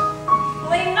comes.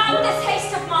 Blame not this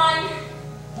haste of mine.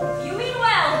 If you mean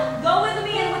well, go with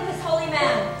me and with this holy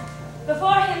man.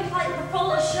 Before him plight the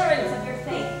full assurance of your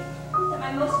faith, that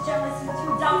my most jealous and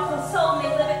too doubtful soul may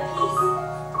live at peace.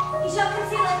 He shall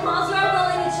conceal it, laws you are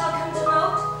willing, and shall come to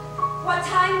note. What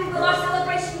time we will our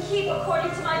celebration keep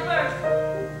according to my birth?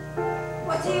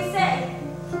 What do you say?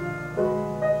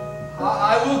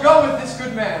 I will go with this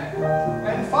good man,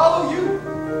 and follow you,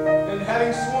 and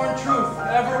having sworn truth,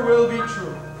 ever will be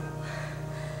true.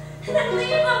 Then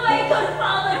lead the way, good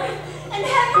father, and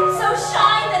heaven so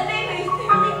shine that they may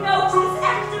fairly note this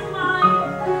act of mine.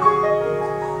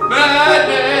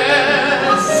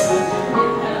 Madness!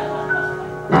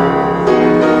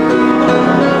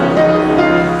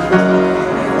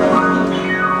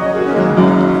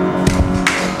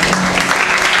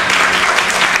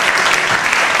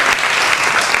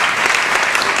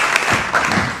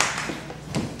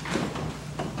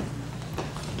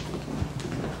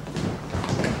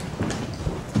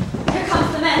 Here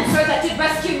comes the man, sir, that did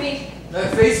rescue me.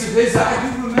 That face of his I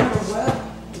do remember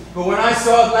well. But when I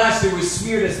saw it last, it was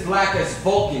smeared as black as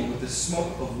Vulcan with the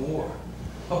smoke of war.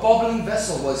 A bubbling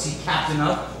vessel was he captain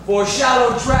of, for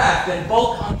shallow draught and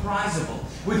bulk unprizable,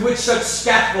 with which such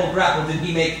scatful grapple did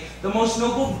he make the most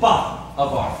noble bottom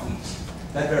of our fleet.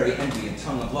 That very envy and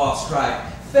tongue of law cried,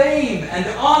 fame and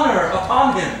honor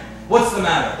upon him. What's the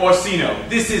matter? Orsino,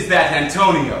 this is that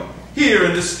Antonio. Here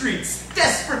in the streets,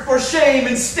 desperate for shame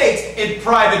and state, in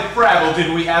private frabble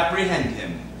did we apprehend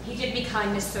him. He did me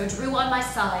kindness, so drew on my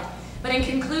side, but in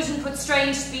conclusion put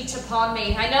strange speech upon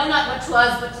me. I know not what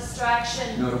 'twas but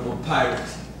distraction. Notable pirate,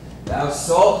 thou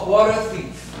saltwater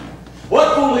thief.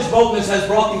 What foolish boldness has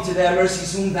brought thee to their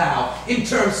mercies, whom thou, in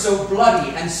terms so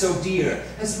bloody and so dear,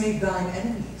 hast made thine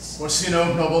enemies?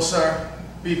 Orsino, noble sir,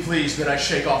 be pleased that I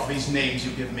shake off these names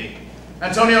you give me.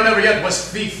 Antonio never yet was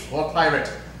thief or pirate,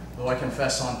 though I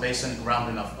confess on base and ground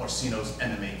enough Orsino's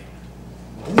enemy.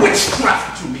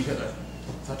 Witchcraft drew me hither,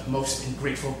 that most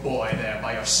ingrateful boy there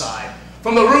by your side.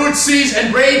 From the rude seas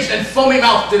enraged and foamy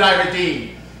mouth did I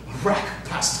redeem. Rack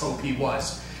past hope he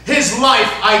was. His life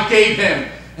I gave him,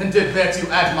 and did thereto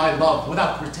add my love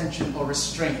without pretension or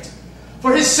restraint.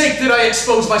 For his sake did I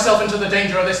expose myself into the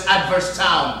danger of this adverse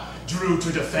town, drew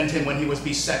to defend him when he was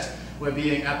beset, where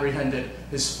being apprehended,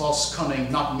 his false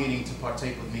cunning not meaning to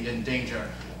partake with me in danger,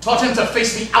 taught him to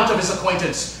face me out of his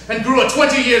acquaintance, and grew a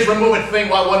 20 years removed thing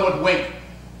while one would wink.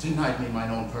 Denied me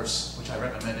mine own purse, which I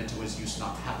recommended to his use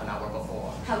not half an hour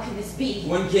before. How can this be?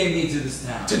 When came thee to this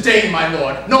town? Today, my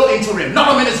lord, no interim, not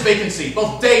a minute's vacancy.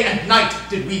 Both day and night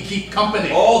did we keep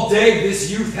company. All day this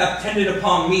youth hath tended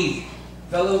upon me.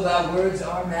 Fellow, thy words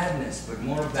are madness, but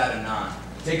more of that anon.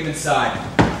 Take him inside.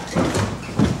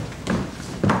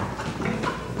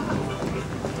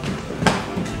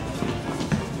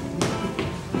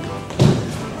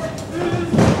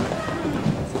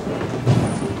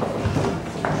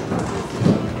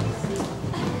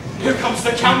 Here comes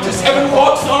the Countess, heaven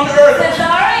walks on earth.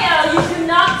 Cesario, you do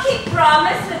not keep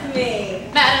promise with me.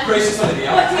 Madam. Gracious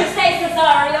Olivia. What do you say,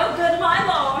 Cesario? Good my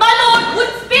lord. My lord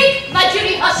would speak. My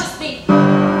duty hushes me.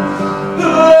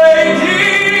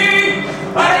 Lady!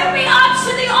 Bring me up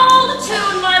to the old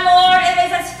tune, my lord. It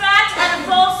is as fat and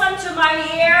fulsome to my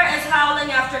ear as howling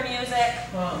after music.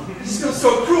 Still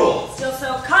so cruel. Still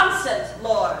so constant,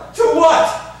 lord. To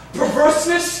what? Perverse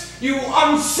perverseness, you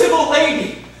uncivil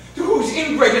lady, to whose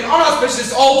ingrate and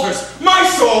unauspicious altars my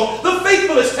soul, the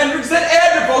faithfulest tenderings that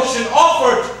e'er devotion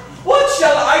offered, what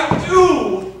shall I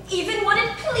do? Even would it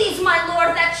please my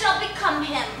lord, that shall become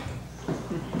him.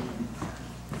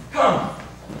 Come,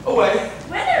 away.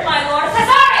 Whither, my lord?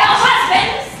 Cesario,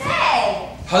 husband, say!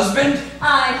 Husband?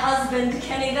 I husband,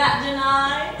 can he that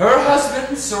deny? Her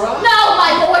husband, sirrah? No,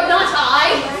 my lord, not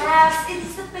I. Alas, it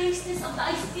is the baseness of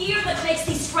thy fear that makes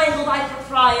thee strangle thy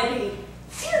propriety.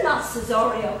 Fear not,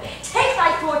 Cesario. Take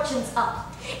thy fortunes up.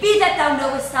 Be that thou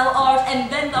knowest thou art, and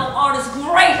then thou art as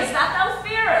great as that thou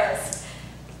fearest.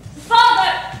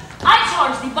 Father, I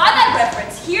charge thee by thy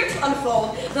reverence here to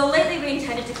unfold, though lately we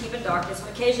intended to keep in darkness,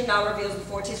 when occasion now reveals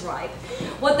before 'tis ripe,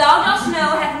 what thou dost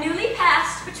know hath newly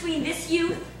passed between this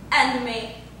youth and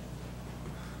me.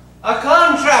 A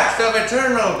contract of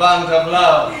eternal bond of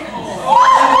love,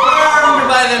 confirmed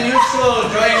by the mutual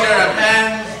joinder of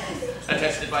hands,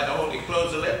 attested by the holy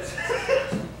close of lips,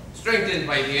 strengthened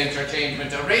by the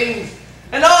interchangement of rings,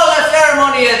 and all the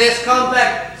ceremony of this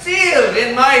compact sealed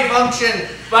in my function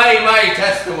by my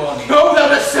testimony. O thou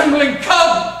dissembling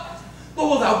cub! What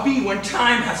wilt thou be when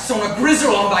time hath sown a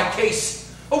grizzle on thy case?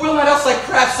 Or will not else thy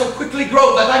craft so quickly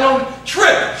grow that thine own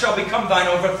trip shall become thine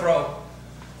overthrow?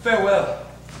 Farewell,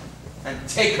 and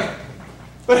take her.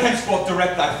 But henceforth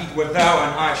direct thy feet where thou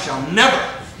and I shall never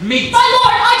meet. My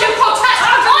lord, I do protest!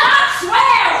 I do not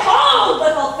swear! Hold,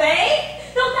 little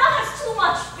faith! Though thou hast too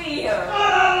much fear.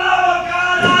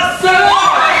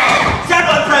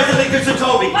 Gentlemen, presently to Sir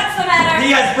Toby. What's the matter?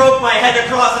 He has broke my head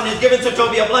across and has given Sir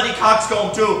Toby a bloody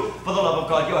coxcomb too. For the love of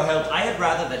God, your help, I had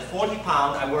rather that 40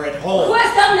 pound I were at home. Who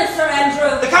has done this, Sir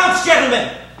Andrew? The Count's gentleman,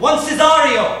 one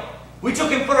Cesario. We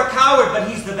took him for a coward, but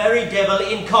he's the very devil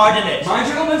incarnate. My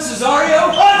gentleman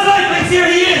Cesario? Odds likely, here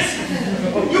he is!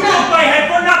 You broke my head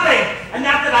for nothing! And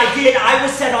not that I did, I was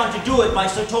set on to do it by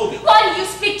Sir Toby. Why do you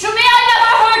speak to me? I never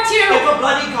hurt you! If a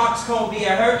bloody coxcomb be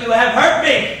a hurt, you have hurt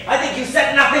me! I think you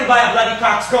set nothing by a bloody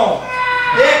coxcomb.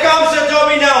 Here comes Sir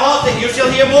Toby now halting, you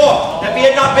shall hear more. If he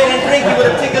had not been in drink, he would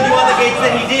have tickled you on the gates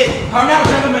than he did. How now,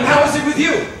 gentlemen, how is it with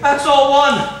you? That's all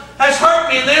one. Has hurt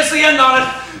me, and there's the end on it.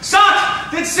 Sot!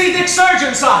 Did see Dick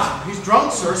Surgeon, Sot? He's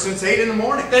drunk, sir, since 8 in the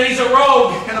morning. Then he's a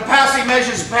rogue, and a passing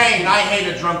measures pain. I hate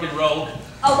a drunken rogue.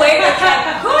 Away with them.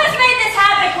 Who has made this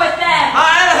havoc with them?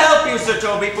 I'll help you, Sir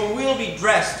Toby, for we'll be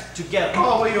dressed together.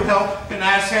 Oh, will you help? An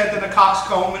asshead and a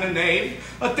coxcomb and a knave.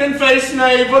 A thin-faced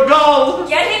knave, a gull.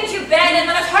 Get him to bed and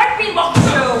let us hurt me look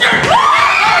through.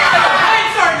 I'm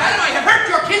sorry, madam, I have hurt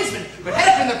your kinsman, but had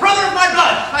it been the brother of my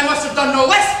blood, I must have done no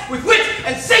less with wit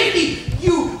and safety.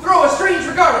 You throw a strange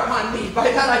regard upon me. By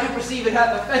that I do perceive it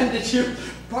hath offended you.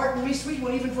 Pardon me, sweet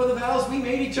one, even for the vows we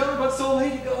made each other but so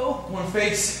late ago. One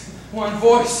face, one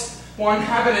voice, one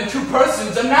habit, and two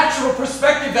persons, a natural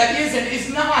perspective that is and is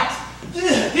not.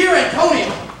 Dear Antonio,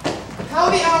 how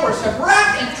the hours have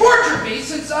racked and tortured me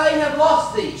since I have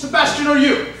lost thee. Sebastian, or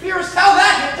you? Fearest how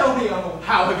that, Antonio?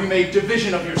 How have you made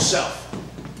division of yourself?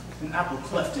 An apple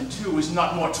cleft in two is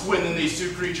not more twin than these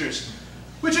two creatures.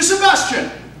 Which is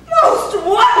Sebastian? Most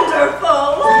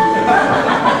wonderful!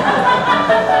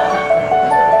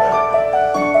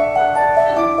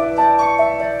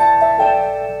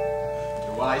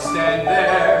 Do I stand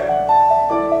there?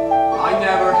 I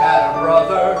never had a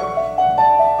brother.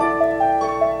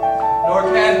 Nor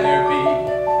can there be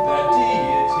that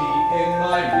deity in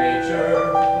my nature,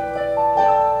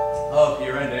 up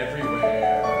here and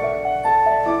everywhere.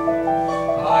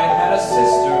 I had a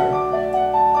sister,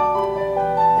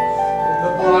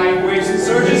 the blind waves and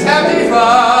surges have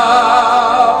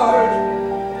devoured.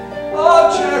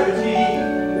 Of charity,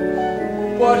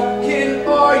 what kin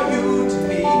are you to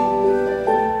me?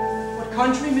 What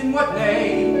countryman, what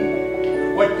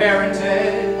name, what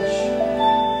parentage?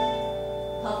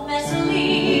 Of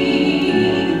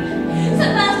Messalene,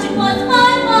 Sebastian was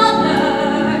my mother,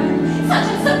 such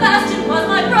as Sebastian was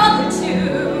my brother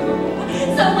too.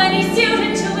 So when he's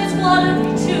suited to his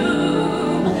watery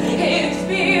tomb, if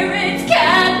spirits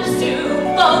can assume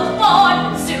both form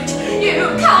and suit, you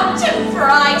come to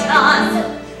fright us.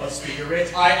 A spirit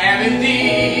I am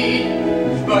indeed,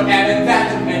 but am in that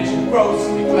dimension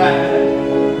grossly glad,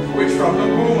 which from the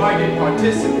womb I did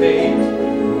participate.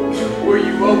 Were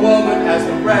you a woman as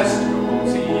the rest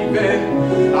who's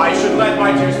even, I should let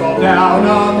my tears fall down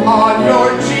upon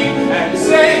your cheek and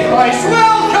say, Christ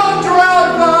will come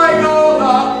drown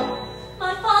Viola.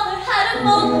 My father had a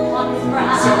mole upon his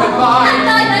brow, So had mine. and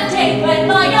I that day when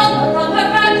my younger from her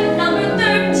bracket numbered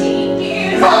 13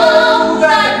 years Oh, old.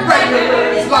 that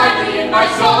record is lively in my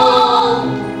soul.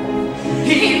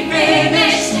 He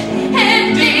finished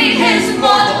indeed his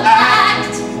mortal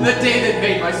act The day that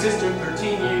handmaid, my sister,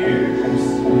 13 years.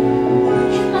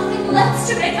 You've nothing left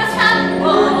to make us happy.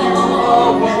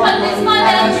 But this my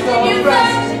man to give you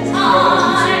first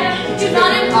time. Do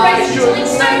not embrace chilling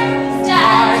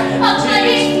circumstance. A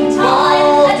plague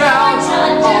time,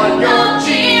 and on your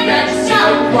cheer and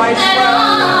shout that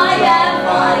I am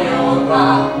Viola.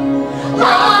 I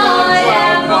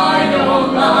am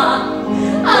Viola.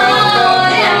 I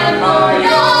am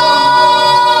Viola.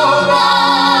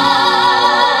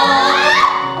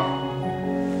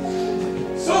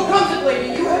 So comes it, lady,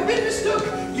 you have been mistook.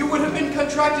 You would have been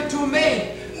contracted to a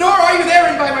maid. Nor are you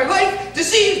therein by my life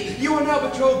deceived. You are now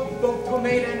betrothed both to a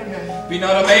maid and a man. Be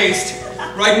not amazed.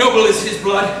 Right noble is his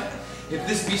blood. If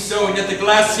this be so, and yet the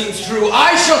glass seems true,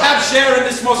 I shall have share in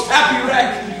this most happy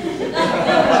wreck.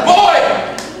 Boy!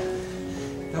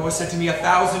 Thou hast said to me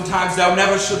 1,000 times thou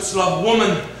never shouldst love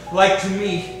woman like to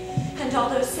me. And all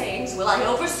those sayings will I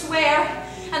overswear,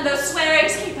 and those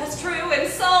swearings keep us true in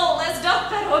soul, as doth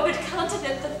that orbit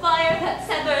continent the fire that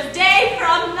severs day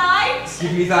from night.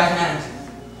 Give me thy hand,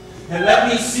 and let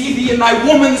me see thee in thy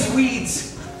woman's weeds.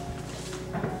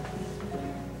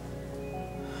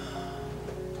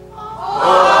 My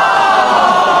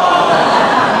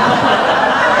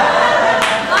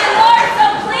lord, so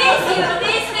please you,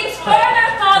 these things further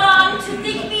thought on, to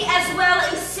think me as well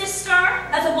a sister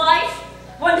as a wife.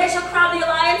 One day shall crown the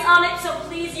alliance on it, so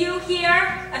please you here,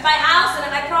 at my house and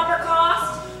at my proper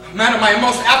cost. Madam, I am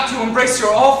most apt to embrace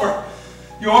your offer.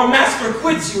 Your master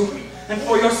quids you, and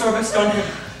for your service done him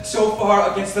so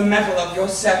far against the metal of your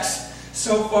sex,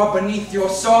 so far beneath your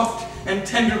soft and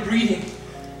tender breeding.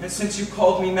 And since you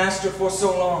called me master for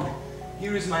so long,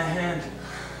 here is my hand.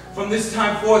 From this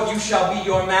time forth you shall be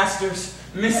your master's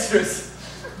mistress.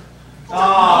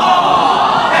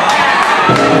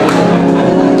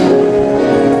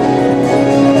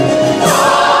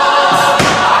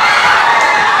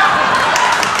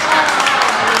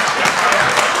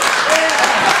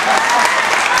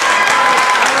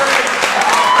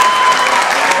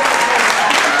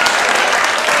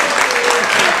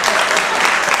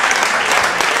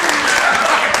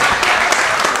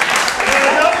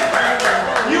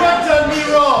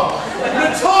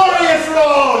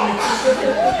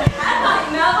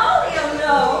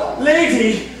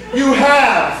 You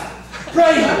have!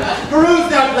 Pray, peruse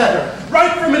that letter.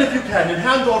 Write from it if you can, in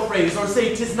hand or phrase, or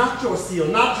say 'tis not your seal,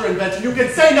 not your invention. You can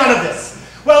say none of this.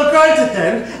 Well, grant it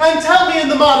then, and tell me in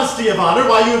the modesty of honor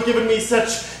why you have given me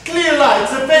such clear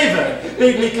lights of favor,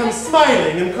 bade me come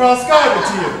smiling and cross-gartered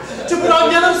to you, to put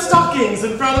on yellow stockings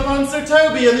and frown upon Sir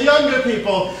Toby and the younger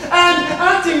people, and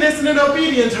acting this in an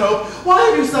obedient hope, why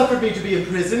have you suffered me to be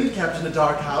imprisoned, kept in a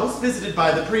dark house, visited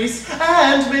by the priest,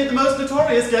 and made the most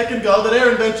notorious geck and gull that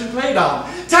e'er invention played on?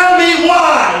 Tell me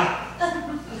why!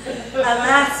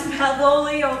 Alas,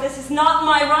 Malvolio, this is not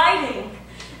my writing,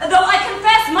 though I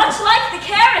confess much like the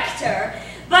character,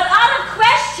 but out of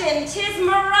question, 'tis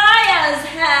Mariah's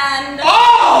hand.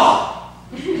 Oh!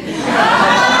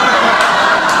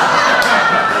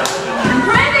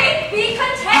 Prithee, be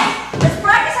content. This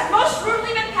practice hath most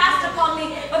rudely been passed upon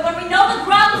me, but when we know the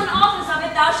grounds and authors of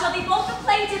it, thou shalt be both the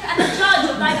plaintiff and the judge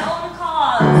of thine own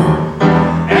cause.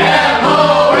 And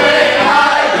away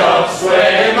I doth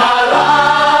sway my life.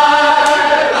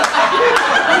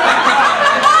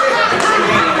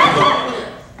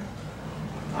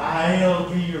 I'll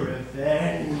be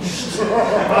revenged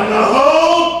on the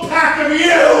whole pack of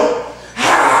you!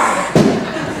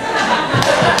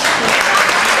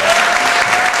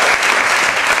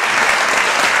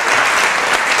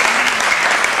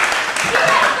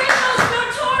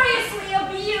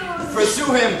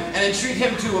 Pursue him and entreat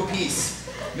him to a peace.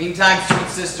 Meantime, sweet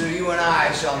sister, you and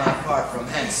I shall not part from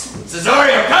hence.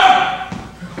 Cesario, come!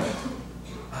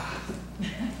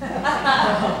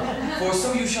 For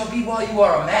so you shall be while you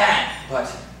are a man, but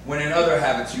when in other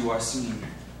habits you are seen,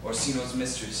 Orsino's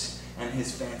mistress and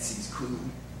his fancy's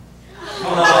queen.